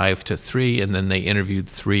from 5 to 3, and then they interviewed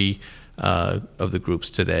 3 of the groups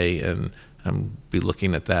today, and I'll be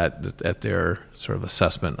looking at that, at their sort of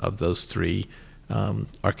assessment of those 3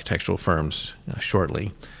 architectural firms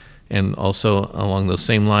shortly. And also along those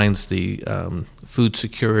same lines, the food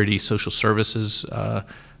security, social services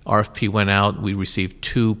RFP went out. We received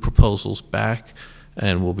 2 proposals back,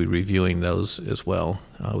 and we'll be reviewing those as well.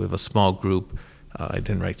 We have a small group. I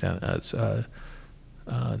didn't write down. It's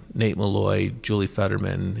Nate Malloy, Julie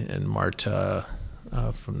Fetterman, and Marta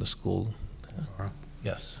from the school.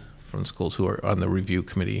 Yes, from the schools, who are on the review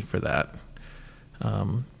committee for that.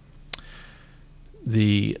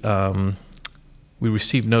 We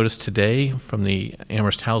received notice today from the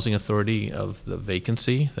Amherst Housing Authority of the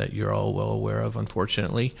vacancy that you're all well aware of,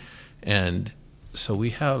 unfortunately. And so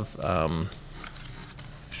we have, I'm not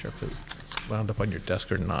sure if it wound up on your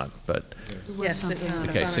desk or not, but. Yes, it wound up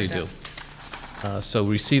okay, on so our you desk. do. So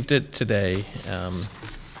received it today.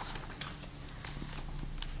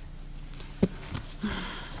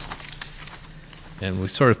 And we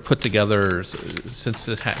sort of put together, since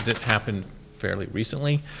this did happen fairly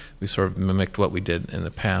recently, we sort of mimicked what we did in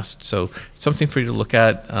the past. So something for you to look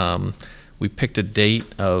at. We picked a date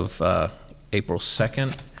of April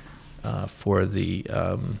 2nd for the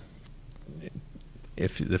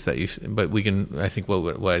but we can, I think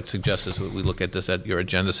what I'd suggest is we look at this at your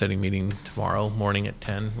agenda setting meeting tomorrow morning at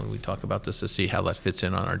 10 when we talk about this to see how that fits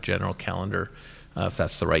in on our general calendar, if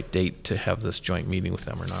that's the right date to have this joint meeting with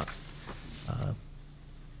them or not.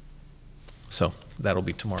 So that'll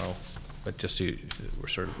be tomorrow, but we're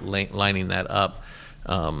sort of lining that up.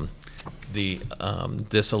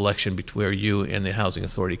 This election where you and the Housing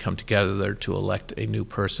Authority come together to elect a new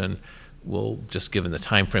person will, just given the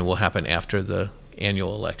time frame, will happen after the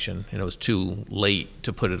annual election, and it was too late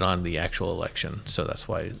to put it on the actual election, so that's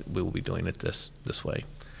why we will be doing it this way.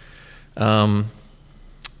 I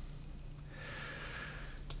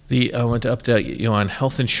want to update you on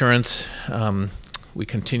health insurance. We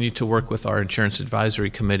continue to work with our Insurance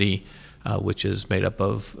Advisory Committee, which is made up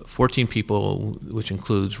of 14 people, which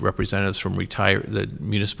includes representatives from the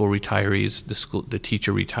municipal retirees, the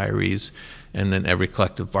teacher retirees, and then every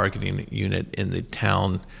collective bargaining unit in the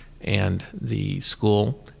town and the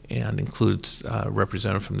school, and includes a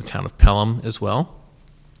representative from the town of Pelham as well,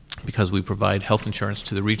 because we provide health insurance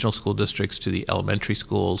to the regional school districts, to the elementary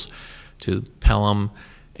schools, to Pelham,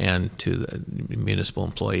 and to the municipal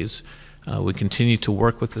employees. We continue to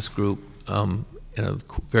work with this group in a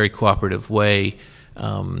very cooperative way,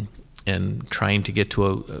 and trying to get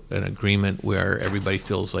to an agreement where everybody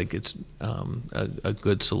feels like it's a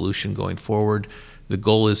good solution going forward. The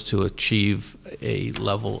goal is to achieve a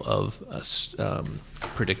level of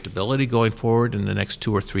predictability going forward in the next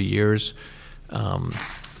 2 or 3 years.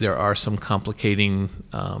 There are some complicating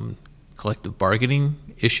collective bargaining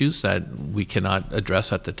issues that we cannot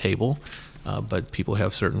address at the table, but people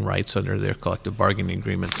have certain rights under their collective bargaining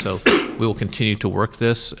agreement. So we will continue to work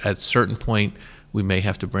this. At a certain point, we may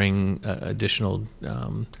have to bring additional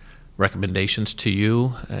recommendations to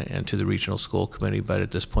you and to the Regional School Committee, but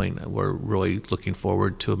at this point, we're really looking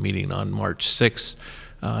forward to a meeting on March 6th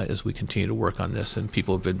as we continue to work on this. And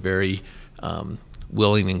people have been very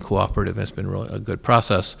willing and cooperative. It's been really a good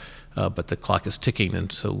process, but the clock is ticking,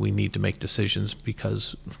 and so we need to make decisions,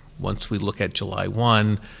 because once we look at July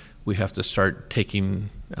 1, we have to start taking,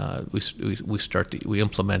 we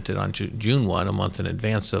implement it on June 1, a month in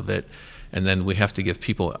advance of it, and then we have to give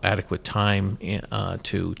people adequate time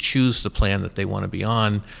to choose the plan that they want to be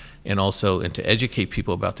on, and to educate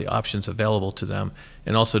people about the options available to them,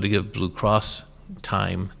 and also to give Blue Cross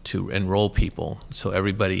time to enroll people, so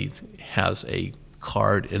everybody has a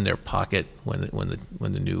card in their pocket when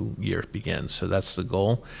the new year begins. So that's the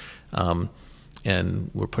goal,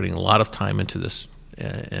 and we're putting a lot of time into this,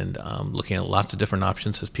 and looking at lots of different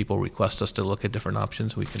options. As people request us to look at different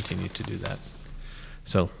options, we continue to do that.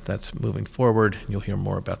 So that's moving forward. You'll hear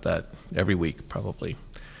more about that every week, probably.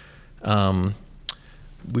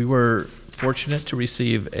 We were fortunate to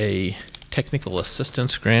receive a technical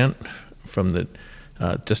assistance grant from the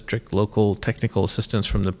district local technical assistance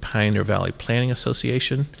from the Pioneer Valley Planning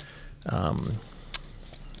Association. Let's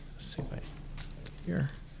see if I here.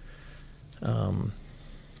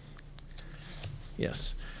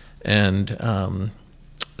 Yes, and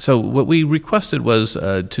so what we requested was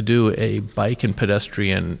to do a bike and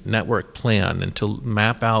pedestrian network plan, and to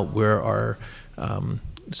map out where our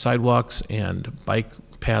sidewalks and bike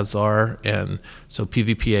paths are, and so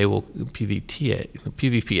PVPA,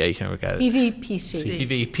 here we got it.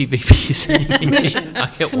 PVPC. Commission. I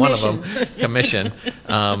get one of them. Commission.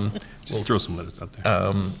 Just throw some letters out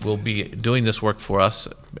there. Will be doing this work for us,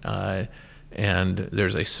 and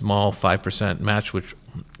there's a small 5% match, which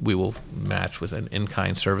we will match with an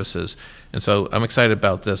in-kind services. And so I'm excited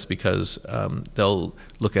about this, because they'll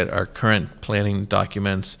look at our current planning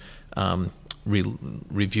documents,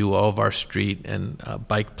 review all of our street and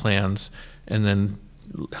bike plans, and then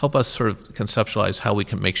help us sort of conceptualize how we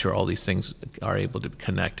can make sure all these things are able to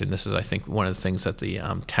connect. And this is, I think, one of the things that the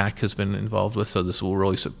TAC has been involved with, so this will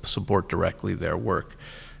really support directly their work.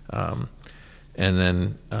 And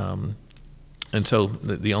then, and so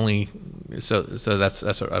the only, so that's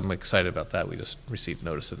what, I'm excited about that. We just received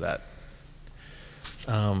notice of that.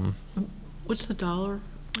 What's the dollar?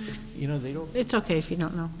 You know, they don't. It's okay if you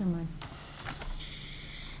don't know. Never mind.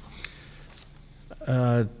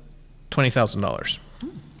 $20,000.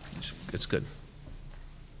 It's good.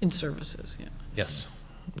 In services, yeah. Yes,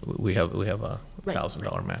 we have a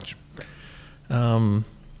 $1,000 match. Right.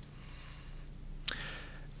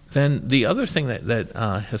 Then the other thing that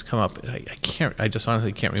has come up, I just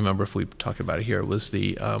honestly can't remember if we talked about it here, was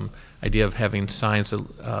the idea of having signs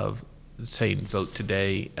of saying "Vote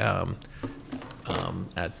Today"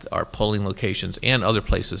 at our polling locations and other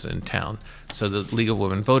places in town. So the League of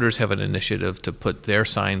Women Voters have an initiative to put their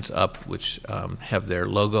signs up, which have their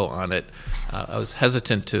logo on it. I was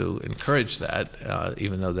hesitant to encourage that,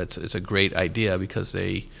 even though it's a great idea, because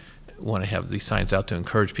they want to have these signs out to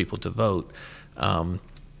encourage people to vote.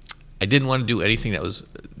 I didn't want to do anything that was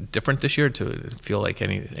different this year, to feel like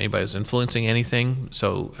anybody was influencing anything.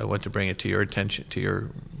 So I want to bring it to your attention, to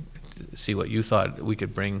see what you thought we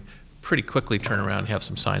could bring pretty quickly, turn around, have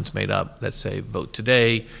some signs made up that say vote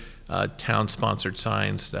today, town-sponsored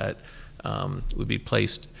signs that would be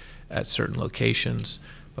placed at certain locations.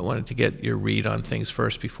 But wanted to get your read on things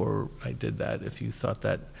first before I did that. If you thought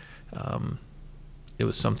that it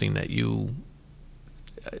was something that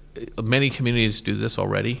many communities do this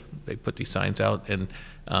already. They put these signs out, and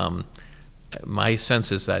my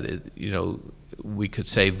sense is that we could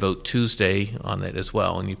say vote Tuesday on it as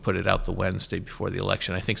well, and you put it out the Wednesday before the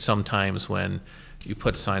election. I think sometimes when you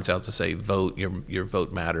put signs out to say vote, your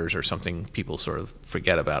vote matters or something, people sort of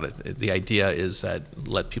forget about it. The idea is that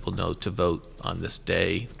let people know to vote on this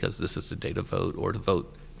day, because this is the day to vote, or to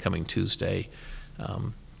vote coming Tuesday.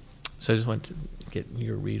 So I just wanted to get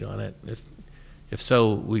your read on it. If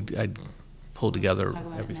so, I'd pull together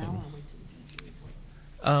everything.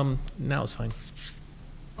 Now it's fine.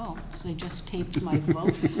 Oh, so they just taped my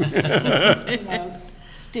vote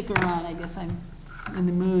sticker on. I guess I'm in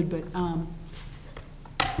the mood, but I'm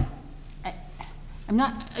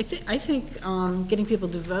not. I think getting people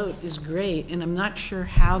to vote is great, and I'm not sure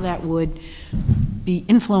how that would be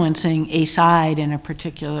influencing a side in a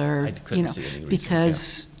particular,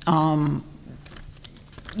 because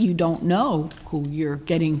you don't know who you're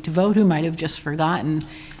getting to vote, who might have just forgotten.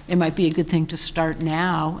 It might be a good thing to start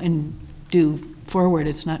now and do forward.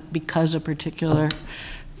 It's not because a particular,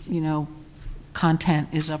 content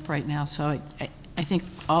is up right now. So I think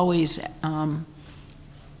always,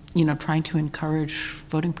 trying to encourage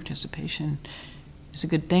voting participation is a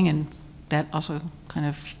good thing, and that also kind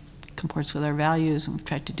of comports with our values, and we've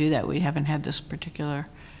tried to do that. We haven't had this particular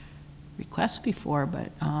request before,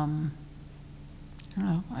 but I don't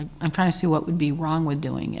know. I'm trying to see what would be wrong with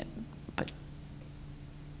doing it, but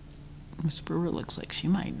Ms. Brewer looks like she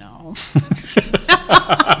might know.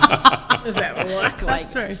 Does that look like?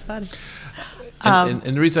 That's very funny. And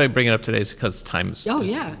the reason I bring it up today is because time is. Oh,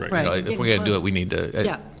 yeah. Right. If we're going to do it, we need to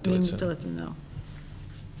do it. So. Let them know.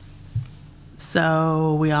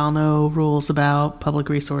 So we all know rules about public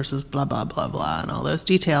resources, blah, blah, blah, blah, and all those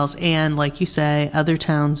details. And like you say, other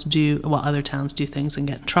towns do things and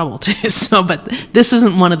get in trouble too. So, but this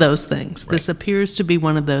isn't one of those things. Right. This appears to be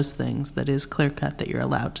one of those things that is clear cut that you're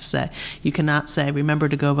allowed to say. You cannot say, remember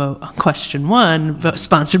to go vote on question 1, vote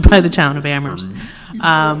sponsored by the town of Amherst.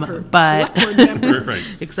 But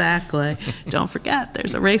exactly. Don't forget,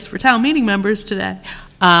 there's a race for town meeting members today.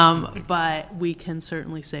 But we can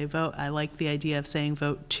certainly say vote. I like the idea of saying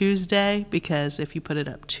vote Tuesday, because if you put it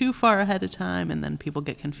up too far ahead of time and then people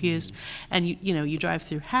get confused, and you drive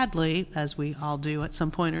through Hadley, as we all do at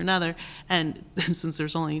some point or another, and since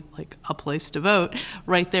there's only like a place to vote,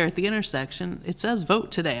 right there at the intersection, it says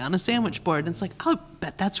vote today on a sandwich board. And it's like, oh, I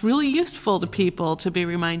bet that's really useful to people to be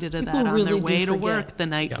reminded of that on their way to work the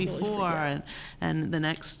night before and the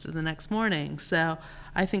next morning. So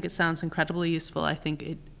I think it sounds incredibly useful. I think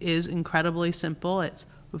it is incredibly simple. It's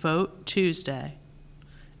vote Tuesday.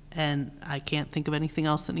 And I can't think of anything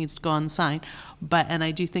else that needs to go on the sign. And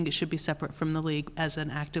I do think it should be separate from the league as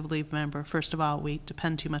an active league member. First of all, we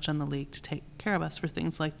depend too much on the league to take care of us for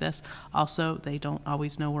things like this. Also, they don't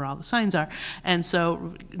always know where all the signs are. And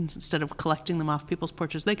so instead of collecting them off people's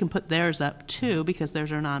porches, they can put theirs up too, because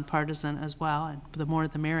theirs are nonpartisan as well, and the more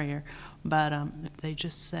the merrier. But if they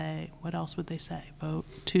just say, what else would they say? Vote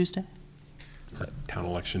Tuesday? Town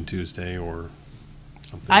election Tuesday or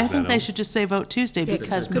something. I think they should just say vote Tuesday,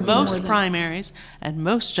 because most primaries and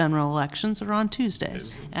most general elections are on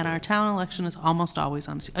Tuesdays. And our town election is almost always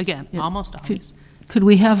on, almost always. Could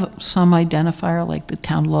we have some identifier, like the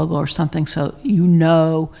town logo or something, so you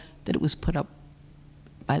know that it was put up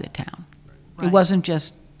by the town? Right. It wasn't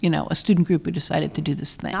just, a student group who decided to do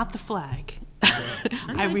this thing. Not the flag.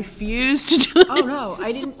 I refuse to do it. Oh, no,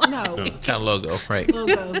 I didn't, no. Town logo, right.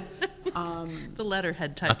 Logo. The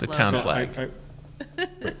letterhead type Not the logo. town flag.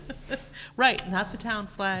 Right, not the town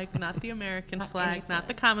flag, not the American flag, not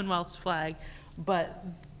the Commonwealth's flag, but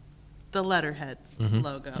the letterhead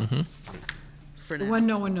logo. For now. When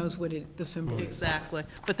no one knows what the symbol is. Exactly,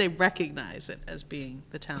 but they recognize it as being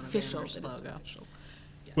the town of Amherst logo.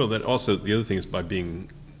 Yes. Well, that also, the other thing is, by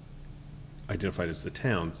being identified as the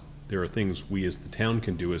towns, there are things we as the town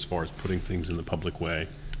can do as far as putting things in the public way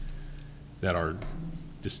that are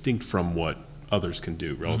distinct from what others can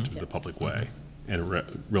do relative to the public way, and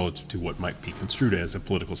relative to what might be construed as a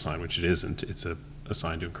political sign, which it isn't. It's a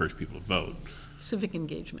sign to encourage people to vote. Civic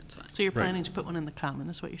engagement sign. So you're Right. planning to put one in the common,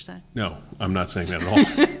 is what you're saying? No, I'm not saying that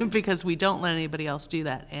at all. Because we don't let anybody else do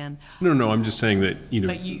that, and, No, I'm just saying that,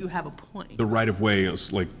 but you have a point. the right-of-way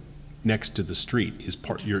is like next to the street is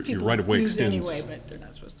part, your right-of-way Use extends. anyway, but they're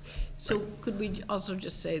not supposed to. So could we also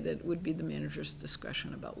just say that it would be the manager's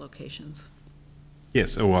discretion about locations?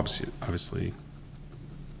 Yes, obviously,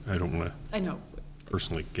 I don't want I know. to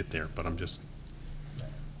personally get there, but I'm just,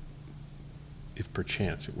 if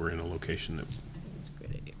perchance it were in a location that, It's a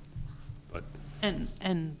great idea. but,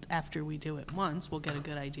 And after we do it once, we'll get a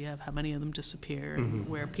good idea of how many of them disappear and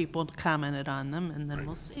where people commented on them, and then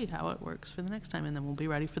we'll see how it works for the next time, and then we'll be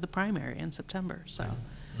ready for the primary in September, so.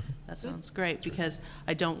 That sounds great, because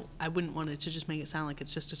I wouldn't want it to just make it sound like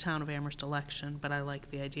it's just a town of Amherst election, but I like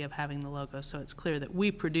the idea of having the logo, so it's clear that we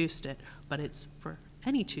produced it, but it's for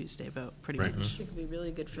any Tuesday vote, pretty Right. much. It could be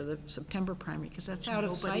really good for the September primary, because that's out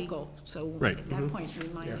of Nobody- cycle, so Right. at that point,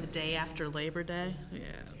 remind The day after Labor Day?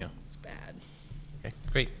 Yeah. It's bad. Okay,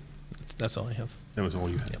 great. That's all I have. that was all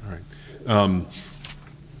you had, all right.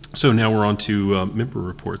 So now we're on to member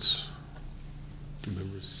reports.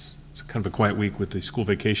 Members, it's kind of a quiet week with the school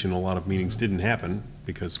vacation. A lot of meetings didn't happen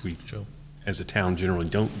because we, as a town, generally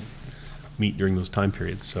don't meet during those time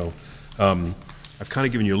periods. So I've kind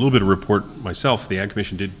of given you a little bit of report myself. The Ag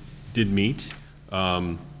Commission did meet,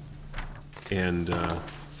 and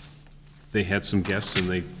they had some guests, and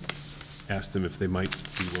they asked them if they might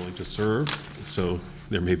be willing to serve. So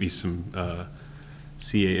there may be some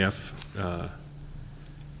CAF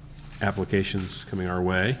applications coming our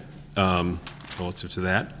way relative to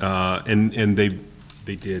that, and they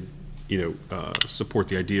did, support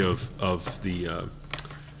the idea of the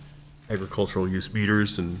agricultural use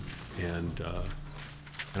meters, and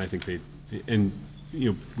I think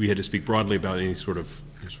we had to speak broadly about any sort of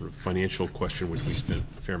financial question, which we spent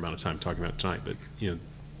a fair amount of time talking about tonight, but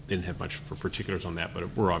didn't have much for particulars on that, but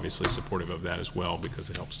we're obviously supportive of that as well, because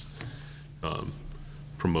it helps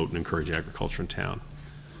promote and encourage agriculture in town.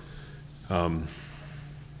 Trying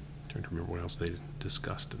to remember what else they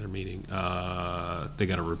discussed at their meeting. They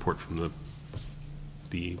got a report from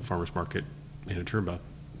the farmers market manager about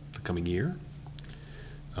the coming year,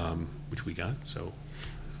 which we got, so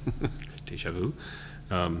deja vu.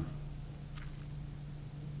 And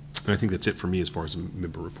I think that's it for me as far as a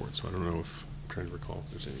member report, so I don't know if, I'm trying to recall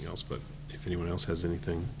if there's anything else, but if anyone else has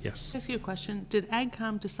anything, yes. Can I ask you a question? Did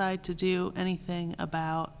AgCom decide to do anything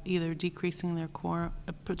about either decreasing their quorum,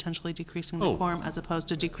 potentially decreasing their quorum, as opposed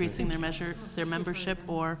to decreasing their membership,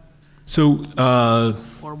 or So,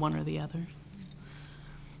 one or the other?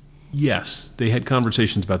 yes, they had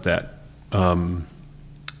conversations about that.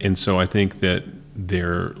 And so I think that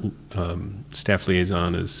their staff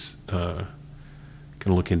liaison is going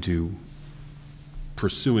to look into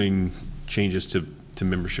pursuing changes to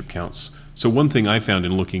membership counts. So one thing I found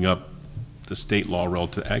in looking up the state law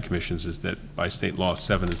relative to ag commissions is that by state law,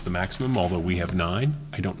 7 is the maximum, although we have 9.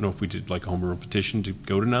 I don't know if we did like a home rule petition to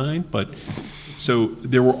go to 9, but so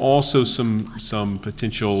there were also some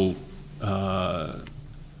potential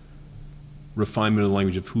refinement of the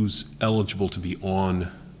language of who's eligible to be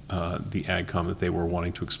on the AgCom that they were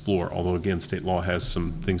wanting to explore, although again, state law has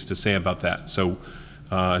some things to say about that. So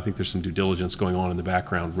I think there's some due diligence going on in the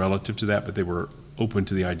background relative to that, but they were open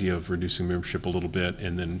to the idea of reducing membership a little bit,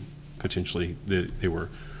 and then potentially they were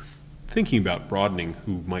thinking about broadening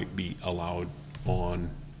who might be allowed on,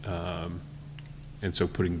 and so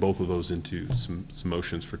putting both of those into some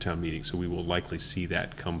motions for town meeting. So we will likely see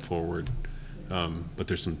that come forward, but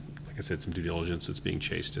there's some, like I said, some due diligence that's being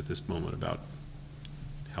chased at this moment about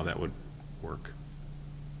how that would work.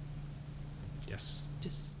 Yes.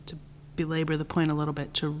 Just to belabor the point a little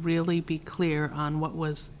bit, to really be clear on what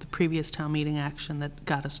was the previous town meeting action that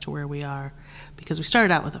got us to where we are. Because we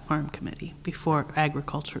started out with a farm committee before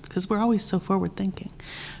agriculture, because we're always so forward thinking.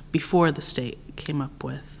 Before the state came up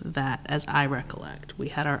with that, as I recollect, we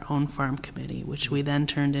had our own farm committee, which we then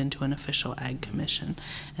turned into an official ag commission.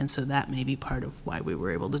 And so that may be part of why we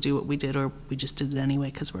were able to do what we did, or we just did it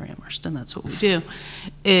anyway because we're Amherst and that's what we do,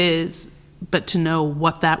 but to know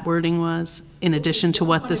what that wording was, in addition to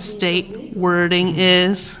what the state wording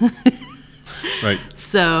is. Right.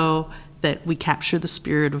 So that we capture the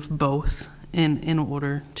spirit of both in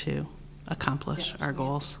order to accomplish our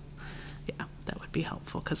goals. Yeah, that would be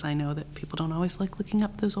helpful, because I know that people don't always like looking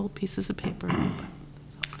up those old pieces of paper. But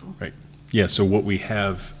that's helpful. Right. Yeah, so what we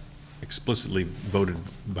have explicitly voted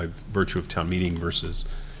by virtue of town meeting versus,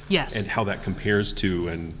 yes, and how that compares to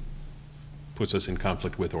and puts us in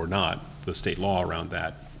conflict with or not the state law around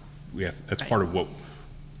that that's part of what,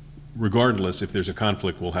 regardless, if there's a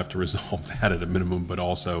conflict, we'll have to resolve that at a minimum, but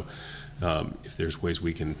also if there's ways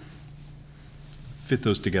we can fit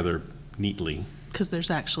those together neatly. Because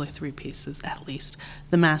there's actually 3 pieces, at least.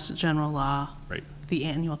 The Mass General Law, right. The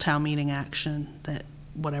annual town meeting action, that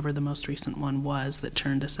whatever the most recent one was that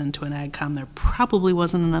turned us into an AgCom. There probably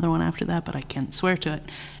wasn't another one after that, but I can't swear to it.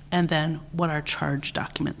 And then what our charge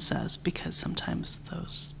document says, because sometimes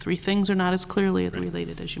those 3 things are not as clearly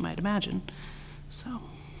related as you might imagine. So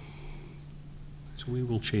we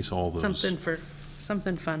will chase all those.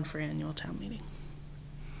 Something fun for annual town meeting.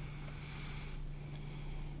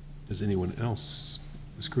 Does anyone else?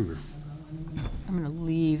 Ms. Kruger. I'm going to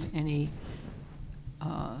leave any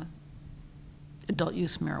adult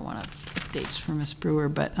use marijuana updates for Ms. Brewer,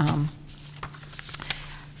 but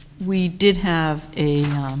we did have a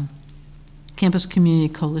Campus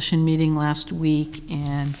Community Coalition meeting last week,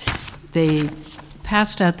 and they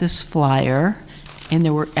passed out this flyer, and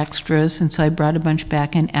there were extras, and so I brought a bunch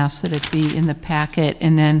back and asked that it be in the packet,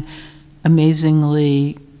 and then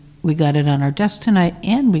amazingly, we got it on our desk tonight,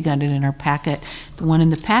 and we got it in our packet. The one in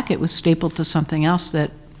the packet was stapled to something else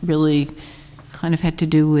that really kind of had to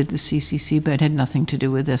do with the CCC, but had nothing to do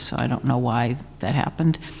with this, so I don't know why that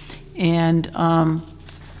happened. And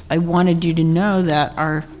I wanted you to know that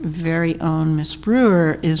our very own Ms.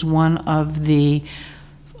 Brewer is one of the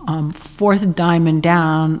 4th diamond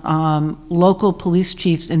down local police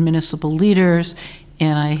chiefs and municipal leaders,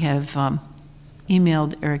 and I have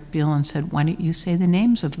emailed Eric Beal and said, why don't you say the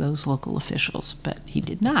names of those local officials? But he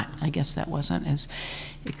did not. I guess that wasn't as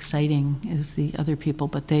exciting as the other people,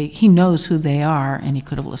 but he knows who they are, and he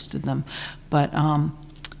could have listed them. But,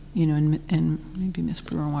 you know, and maybe Ms.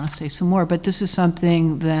 Brewer want to say some more, but this is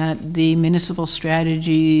something that the Municipal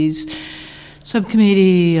Strategies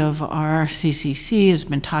Subcommittee of our CCC has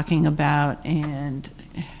been talking about, and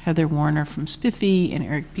Heather Warner from Spiffy and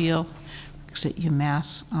Eric Beal works at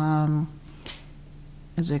UMass,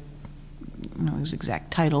 as a, I don't know his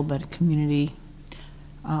exact title, but a community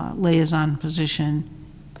liaison position.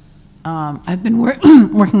 I've been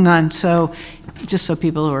working on, so just so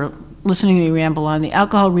people who are listening to me ramble on, the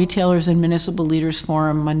Alcohol Retailers and Municipal Leaders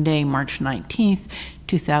Forum, Monday, March 19th,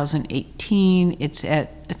 2018. It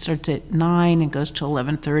starts at 9 and goes to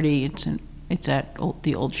 11:30. It's at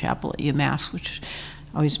the Old Chapel at UMass, which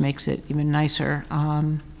always makes it even nicer.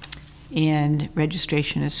 And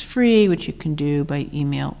registration is free, which you can do by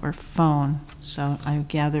email or phone. So I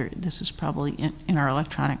gather this is probably in our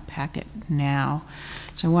electronic packet now.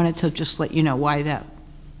 So I wanted to just let you know why that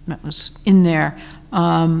was in there.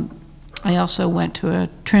 I also went to a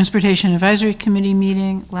Transportation Advisory Committee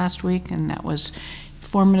meeting last week, and that was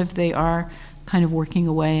informative. They are kind of working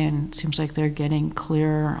away, and it seems like they're getting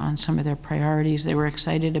clearer on some of their priorities. They were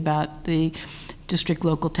excited about the District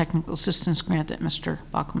Local Technical Assistance Grant that Mr.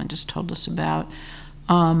 Bachman just told us about.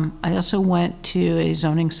 I also went to a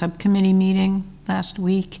zoning subcommittee meeting last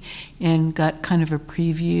week and got kind of a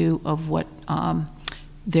preview of what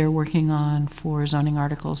they're working on for zoning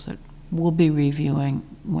articles that we'll be reviewing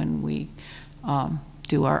when we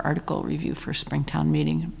do our article review for Springtown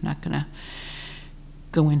meeting. I'm not going to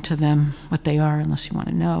go into them, what they are, unless you want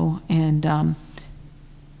to know. And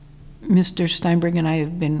Mr. Steinberg and I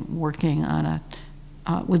have been working on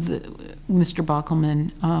with Mr.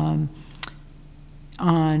 Bockelman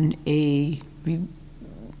on a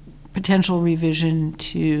potential revision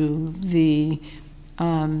to the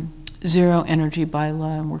zero energy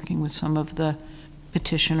bylaw. I'm working with some of the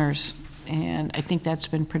petitioners, and I think that's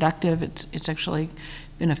been productive. It's actually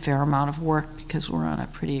been a fair amount of work because we're on a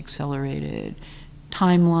pretty accelerated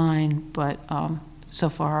timeline, but so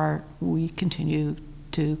far we continue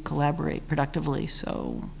to collaborate productively.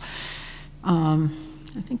 So I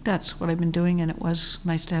think that's what I've been doing, and it was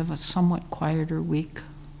nice to have a somewhat quieter week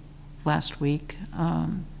last week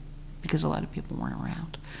because a lot of people weren't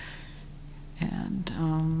around.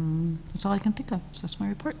 And that's all I can think of. So that's my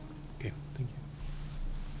report. Okay, thank you.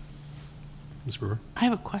 Ms. Brewer? I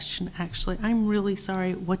have a question, actually. I'm really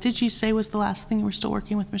sorry. What did you say was the last thing you were still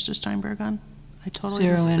working with Mr. Steinberg on? I totally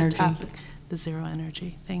Zero missed the energy. topic. The zero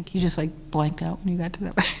energy. Thank you. You just like blanked out when you got to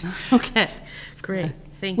that. Okay, great.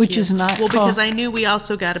 Thank you. Which is not well, because called- I knew we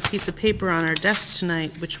also got a piece of paper on our desk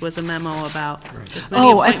tonight, which was a memo about. the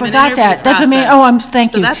Oh, I appointment forgot interview that. That's amazing. process.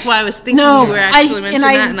 Thank you. So that's why I was thinking no, you were actually mentioning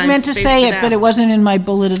that, and I meant to spaced say it, out. but it wasn't in my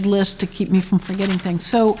bulleted list to keep me from forgetting things.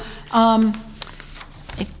 So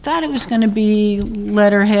I thought it was going to be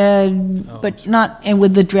letterhead, but not, and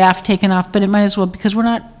with the draft taken off, but it might as well, because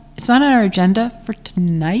it's not on our agenda for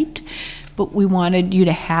tonight, but we wanted you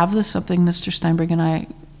to have this, something Mr. Steinberg and I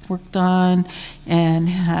worked on and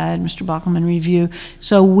had Mr. Bockelman review.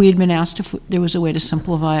 So we had been asked if there was a way to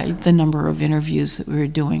simplify the number of interviews that we were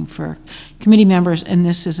doing for committee members, and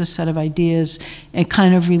this is a set of ideas. It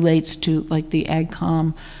kind of relates to like the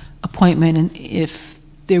AgCom appointment, and if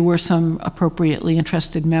there were some appropriately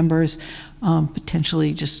interested members,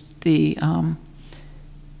 potentially just the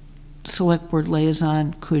select board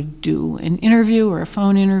liaison could do an interview or a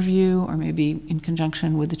phone interview, or maybe in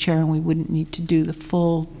conjunction with the chair, and we wouldn't need to do the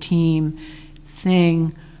full team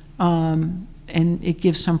thing. And it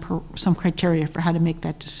gives some criteria for how to make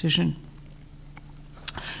that decision.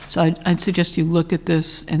 So I'd suggest you look at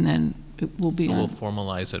this, and then it will be. We'll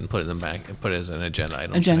formalize it and put it in the back and put it as an agenda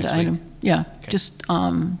item. Agenda item, week. yeah. Okay. Just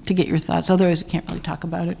to get your thoughts. Otherwise, I can't really talk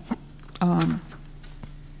about it.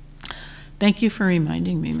 Thank you for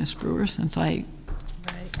reminding me, Ms. Brewer, since I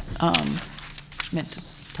meant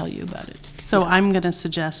to tell you about it. So I'm going to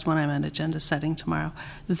suggest when I'm at agenda setting tomorrow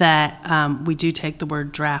that we do take the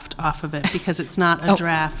word draft off of it, because it's not a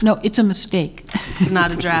draft. No, it's a mistake. It's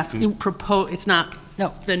not a draft. It's not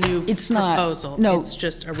the new proposal. No, it's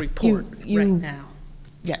just a report right now.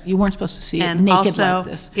 Yeah, you weren't supposed to see it And naked also, like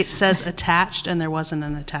this. it says attached, and there wasn't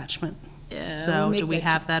an attachment. Yeah, So we'll do we make that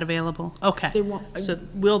have that available? Okay. They won't- So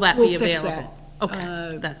will that we'll be fix available? that.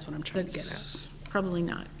 Okay, that's what I'm trying to get at. Probably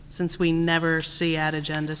not. Since we never see at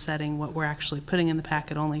agenda setting what we're actually putting in the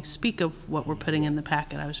packet, only speak of what we're putting in the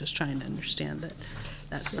packet, I was just trying to understand that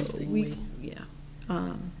that's So something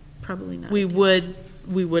probably not. we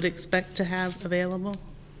would expect to have available,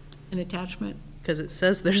 An attachment? because it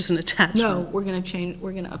says there's an attachment. No, we're going to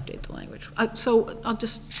update the language. So I'll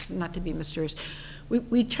just, not to be mysterious,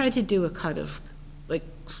 we tried to do a cut of, like,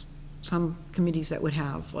 some committees that would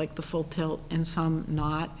have, like, the full tilt and some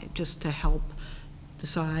not, just to help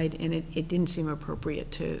decide, and it didn't seem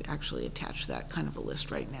appropriate to actually attach that kind of a list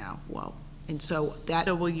right now. Well, and so that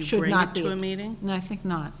So will you should bring not it be. to a meeting? No, I think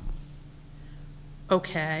not.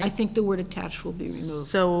 Okay. I think the word attached will be removed.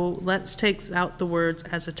 So let's take out the words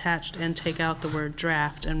as attached and take out the word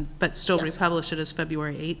draft, but still Yes. republish it as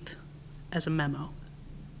February 8th as a memo.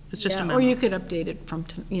 It's just a Yeah, memo. or you could update it from,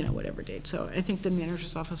 whatever date. So I think the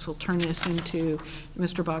manager's office will turn this into,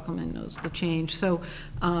 Mr. Bockelman knows the change. So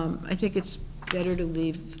I think it's better to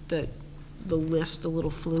leave the list a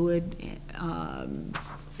little fluid.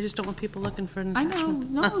 I just don't want people looking for an I know,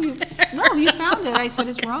 attachment. no, you found it. I said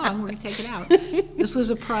it's wrong, we're gonna take it out. This was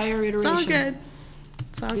a prior It's iteration. all good.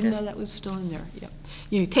 It's all Even good. though that was still in there, yep.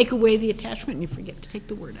 You take away the attachment and you forget to take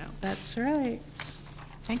the word out. That's right.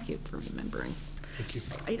 Thank you for remembering. Thank you.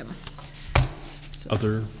 Item.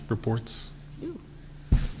 Other reports?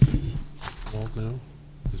 All no?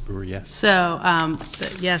 Ms. Brewer, yes. So,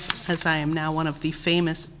 yes, as I am now one of the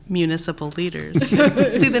famous municipal leaders.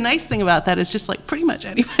 See, the nice thing about that is just like pretty much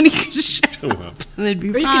anybody can show up and they'd be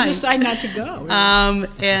Or fine. you can decide not to go.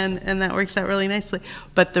 And that works out really nicely.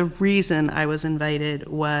 But the reason I was invited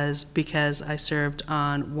was because I served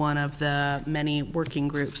on one of the many working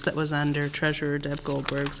groups that was under Treasurer Deb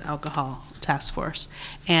Goldberg's alcohol task force.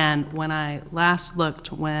 And when I last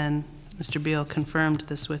looked, when Mr. Beal confirmed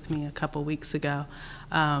this with me a couple weeks ago,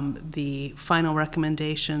 the final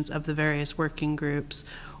recommendations of the various working groups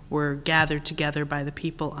were gathered together by the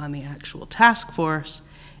people on the actual task force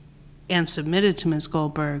and submitted to Ms.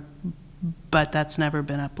 Goldberg, but that's never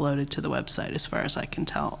been uploaded to the website as far as I can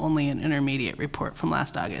tell, only an intermediate report from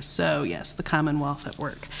last August. So yes, the Commonwealth at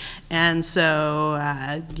work. And so,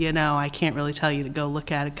 I can't really tell you to go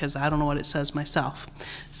look at it because I don't know what it says myself.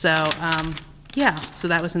 So, yeah, so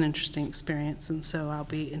that was an interesting experience, and so I'll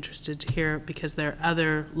be interested to hear, because there are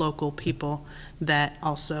other local people that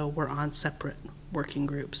also were on separate working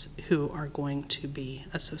groups who are going to be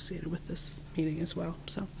associated with this meeting as well.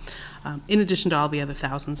 So, in addition to all the other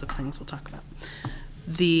thousands of things we'll talk about.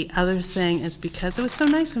 The other thing is, because it was so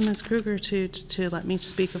nice of Ms. Kruger to let me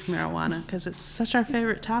speak of marijuana, because it's such our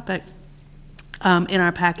favorite topic. In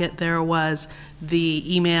our packet, there was the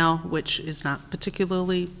email, which is not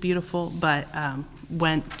particularly beautiful, but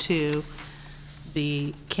went to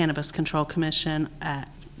the Cannabis Control Commission at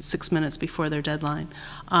 6 minutes before their deadline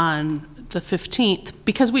on the 15th,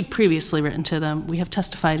 because we'd previously written to them. We have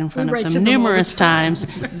testified in front of them numerous times.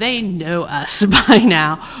 They know us by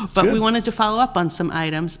now, but we wanted to follow up on some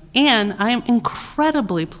items, and I am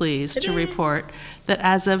incredibly pleased to report that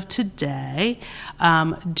as of today,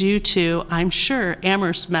 due to, I'm sure,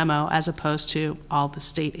 Amherst memo, as opposed to all the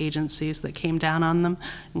state agencies that came down on them,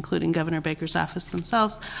 including Governor Baker's office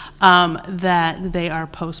themselves, that they are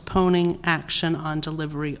postponing action on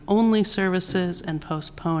delivery-only services and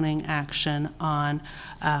postponing action on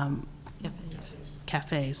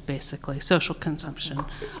cafes, basically, social consumption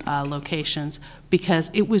locations, because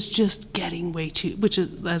it was just getting way too, which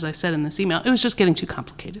is, as I said in this email, it was just getting too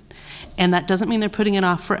complicated. And that doesn't mean they're putting it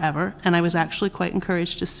off forever, and I was actually quite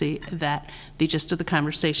encouraged to see that the gist of the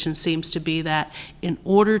conversation seems to be that in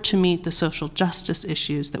order to meet the social justice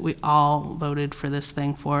issues that we all voted for this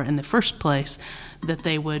thing for in the first place, that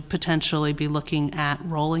they would potentially be looking at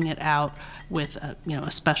rolling it out with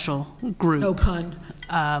a special group. No pun.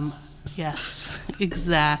 Yes,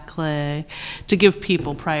 exactly. To give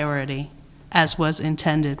people priority, as was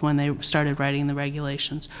intended when they started writing the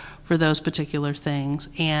regulations for those particular things,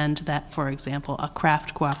 and that, for example, a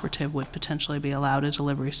craft cooperative would potentially be allowed a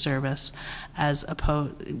delivery service as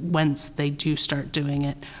opposed, once they do start doing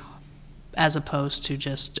it, as opposed to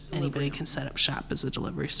just anybody can set up shop as a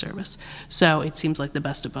delivery service. So it seems like the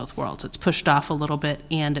best of both worlds. It's pushed off a little bit,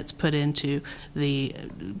 and it's put into the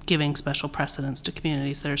giving special precedence to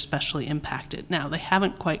communities that are especially impacted. Now, they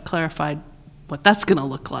haven't quite clarified what that's going to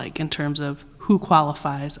look like in terms of who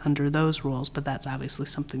qualifies under those rules, but that's obviously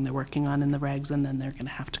something they're working on in the regs, and then they're going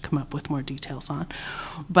to have to come up with more details on.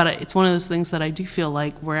 But it's one of those things that I do feel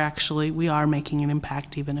like we are making an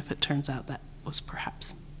impact, even if it turns out that was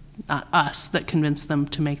perhaps not us that convinced them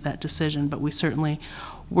to make that decision, but we certainly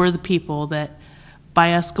were the people that,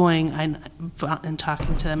 by us going and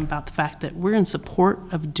talking to them about the fact that we're in support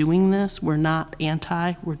of doing this, we're not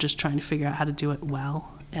anti, we're just trying to figure out how to do it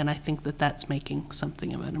well. And I think that that's making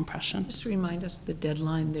something of an impression. Just remind us the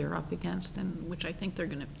deadline they're up against, and which I think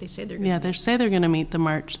they say they're going to. Yeah, they say they're going to meet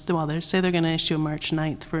they say they're going to issue a March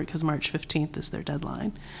 9th because March 15th is their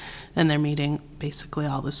deadline. And they're meeting basically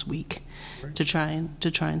all this week to try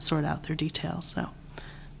and sort out their details. So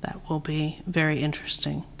that will be very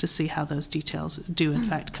interesting to see how those details do in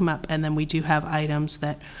fact come up. And then we do have items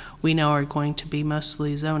that we know are going to be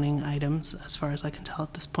mostly zoning items, as far as I can tell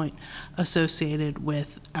at this point, associated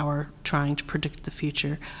with our trying to predict the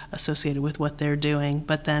future, associated with what they're doing.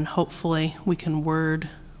 But then hopefully we can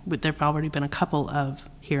there've already been a couple of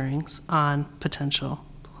hearings on potential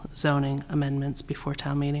zoning amendments before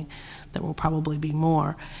town meeting. There will probably be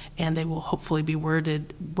more, and they will hopefully be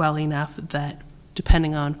worded well enough that,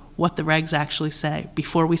 depending on what the regs actually say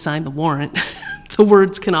before we sign the warrant, the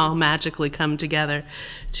words can all magically come together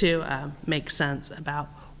to make sense about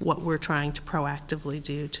what we're trying to proactively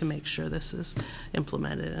do to make sure this is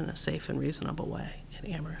implemented in a safe and reasonable way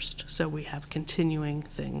in Amherst. So we have continuing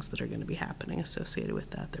things that are going to be happening associated with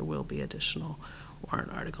that. There will be additional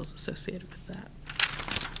warrant articles associated with that.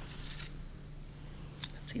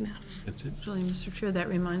 That's enough. That's it. Actually, Mr. Chair, that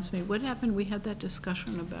reminds me, what happened? We had that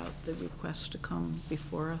discussion about the request to come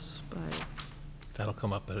before us by. That'll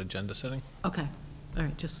come up at agenda setting. Okay. All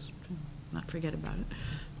right. Just not forget about it.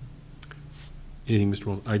 Anything, Mr.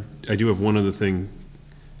 Wells? I do have one other thing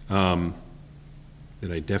that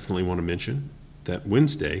I definitely want to mention. That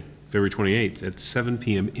Wednesday, February 28th at 7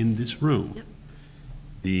 p.m. in this room, yep,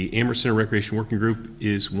 the Amherst Center Recreation Working Group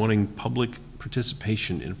is wanting public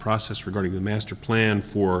participation in a process regarding the master plan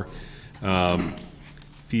for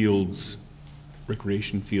fields,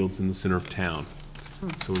 recreation fields in the center of town.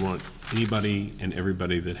 So we want anybody and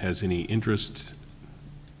everybody that has any interest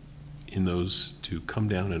in those to come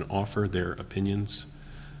down and offer their opinions.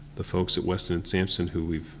 The folks at Weston and Sampson, who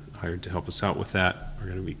we've hired to help us out with that, are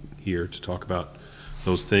going to be here to talk about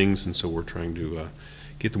those things, and so we're trying to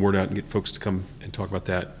get the word out and get folks to come and talk about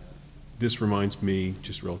that. This reminds me,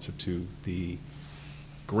 just relative to the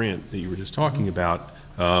grant that you were just talking about,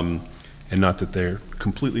 and not that they're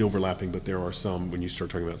completely overlapping, but there are some, when you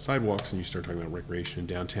start talking about sidewalks and you start talking about recreation in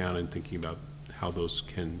downtown and thinking about how those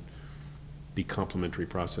can be complementary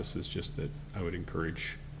processes, just that I would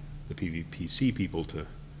encourage the PVPC people to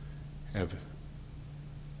have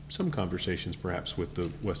some conversations perhaps with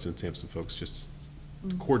the Weston and Sampson folks, just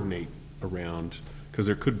to coordinate around, because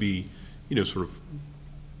there could be, you know, sort of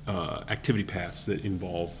activity paths that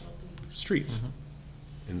involve streets,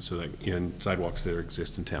 and so that, and sidewalks that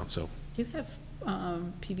exist in town. So do you have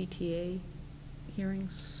PVTA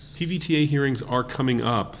hearings? PVTA hearings are coming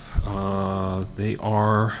up. They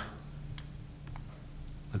are,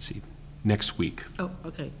 let's see, next week. Oh,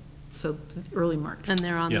 okay. So early March. And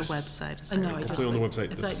they're on Yes. the website. Is I know, I Hopefully on the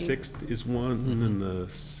website. The 6th is one, and the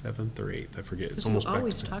 7th or 8th, I forget. It's almost we back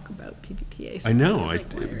always to talk about PVTA. I know, Like,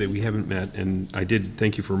 we haven't met, and I did,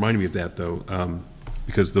 thank you for reminding me of that, though,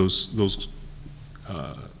 because those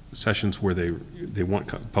sessions where they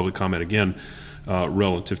want public comment again,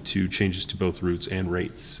 relative to changes to both routes and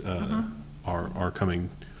rates, are coming.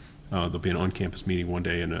 There'll be an on-campus meeting one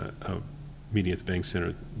day and a meeting at the Bank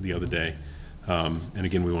Center the other day. And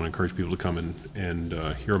again, we want to encourage people to come and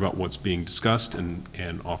hear about what's being discussed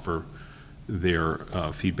and offer their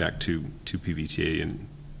feedback to PVTA and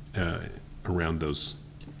around those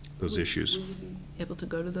issues. Will you be able to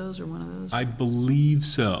go to those or one of those? I believe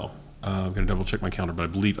so. I'm going to double check my calendar, but I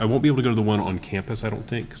believe I won't be able to go to the one on campus, I don't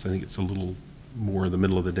think, because I think it's a little more in the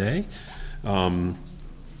middle of the day.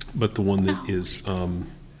 But the one that is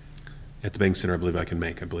at the Bank Center, I believe I can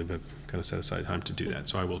make. I believe I've kind of set aside time to do that,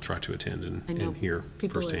 so I will try to attend and hear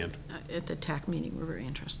firsthand. People at the TAC meeting were very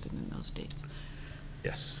interested in those dates.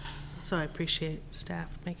 Yes. So I appreciate staff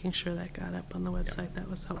making sure that got up on the website. Yeah. That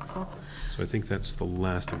was helpful. So I think that's the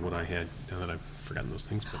last of what I had, now that I've forgotten those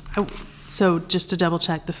things. But. So just to double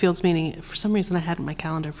check, the Fields meeting, for some reason I had in my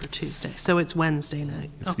calendar for Tuesday, so it's Wednesday night.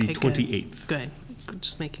 It's the 28th. Good.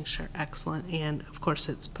 Just making sure. Excellent. And of course,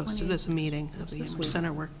 it's posted as a meeting of the Amherst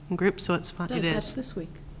Center Working Group, so it's fun. It That's is. this week.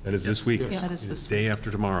 That is this week. Yeah. That is this day after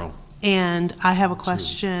tomorrow. And I have a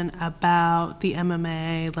question about the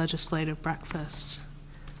MMA legislative breakfast.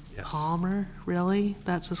 Yes. Palmer, really?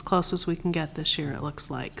 That's as close as we can get this year, it looks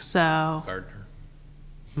like. So Gardner.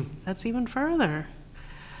 That's even further.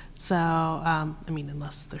 So, I mean,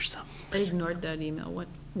 unless there's some. I ignored that email. What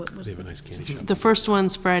was They have a nice candy shop. The first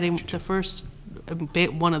one's Friday, the first,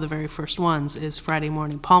 one of the very first ones is Friday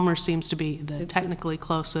morning. Palmer seems to be the technically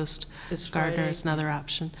closest. It's Gardner Friday. is another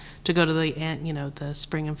option to go to the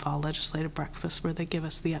spring and fall legislative breakfast where they give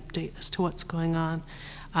us the update as to what's going on.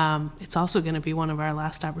 It's also going to be one of our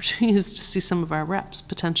last opportunities to see some of our reps,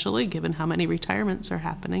 potentially, given how many retirements are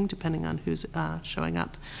happening, depending on who's showing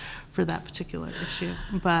up for that particular issue,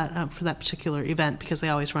 but for that particular event, because they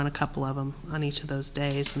always run a couple of them on each of those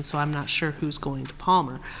days, and so I'm not sure who's going to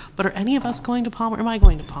Palmer. But are any of us going to Palmer? Am I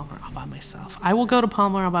going to Palmer all by myself? I will go to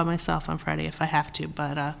Palmer all by myself on Friday if I have to,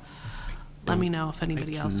 but let me know if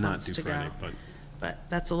anybody else wants to go. But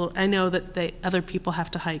that's a little, I know that other people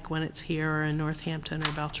have to hike when it's here or in Northampton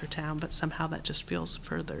or Belchertown, but somehow that just feels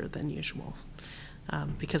further than usual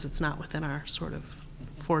because it's not within our sort of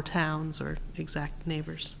 4 towns or exact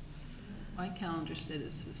neighbors. My calendar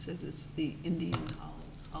says it's the Indian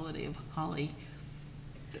holiday of holly.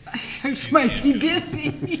 I might be busy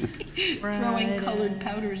throwing colored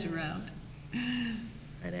powders around.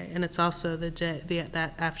 Friday. And it's also the day,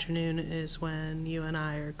 that afternoon is when you and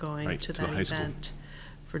I are going to that event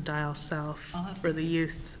for Dial South for the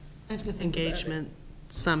youth engagement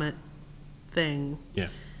summit thing. Yeah.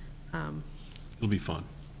 It'll be fun.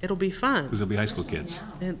 It'll be fun. Because they'll be high school kids.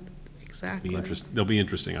 Exactly. They'll be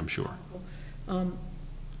interesting, I'm sure.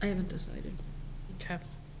 I haven't decided. Okay.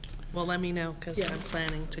 Well, let me know, because I'm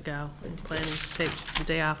planning to go. I'm planning to take the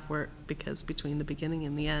day off work, because between the beginning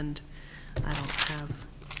and the end, I don't have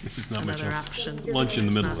There's not another much else. option. Lunch in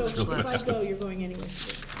the middle. So That's really if what I go, happens. you're going anyway.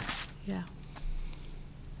 Yeah.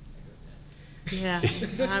 Yeah,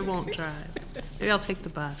 I won't drive. Maybe I'll take the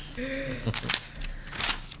bus.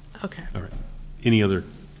 Okay. All right. Any other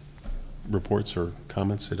reports or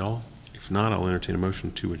comments at all? If not, I'll entertain a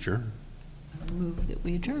motion to adjourn. I move that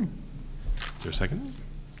we adjourn. Is there a second?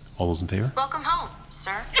 All those in favor? Welcome home,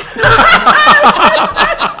 sir.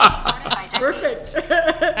 Perfect.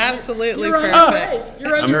 Absolutely You're on perfect.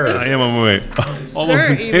 You're on your I am on my way. All those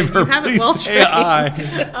in favor, you have it please well say aye.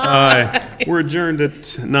 trained. Aye. We're adjourned at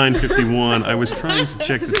 9:51. I was trying to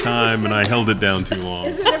check the time, and I held it down too long.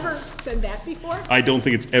 Has it ever said that before? I don't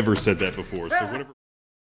think it's ever said that before, so whatever.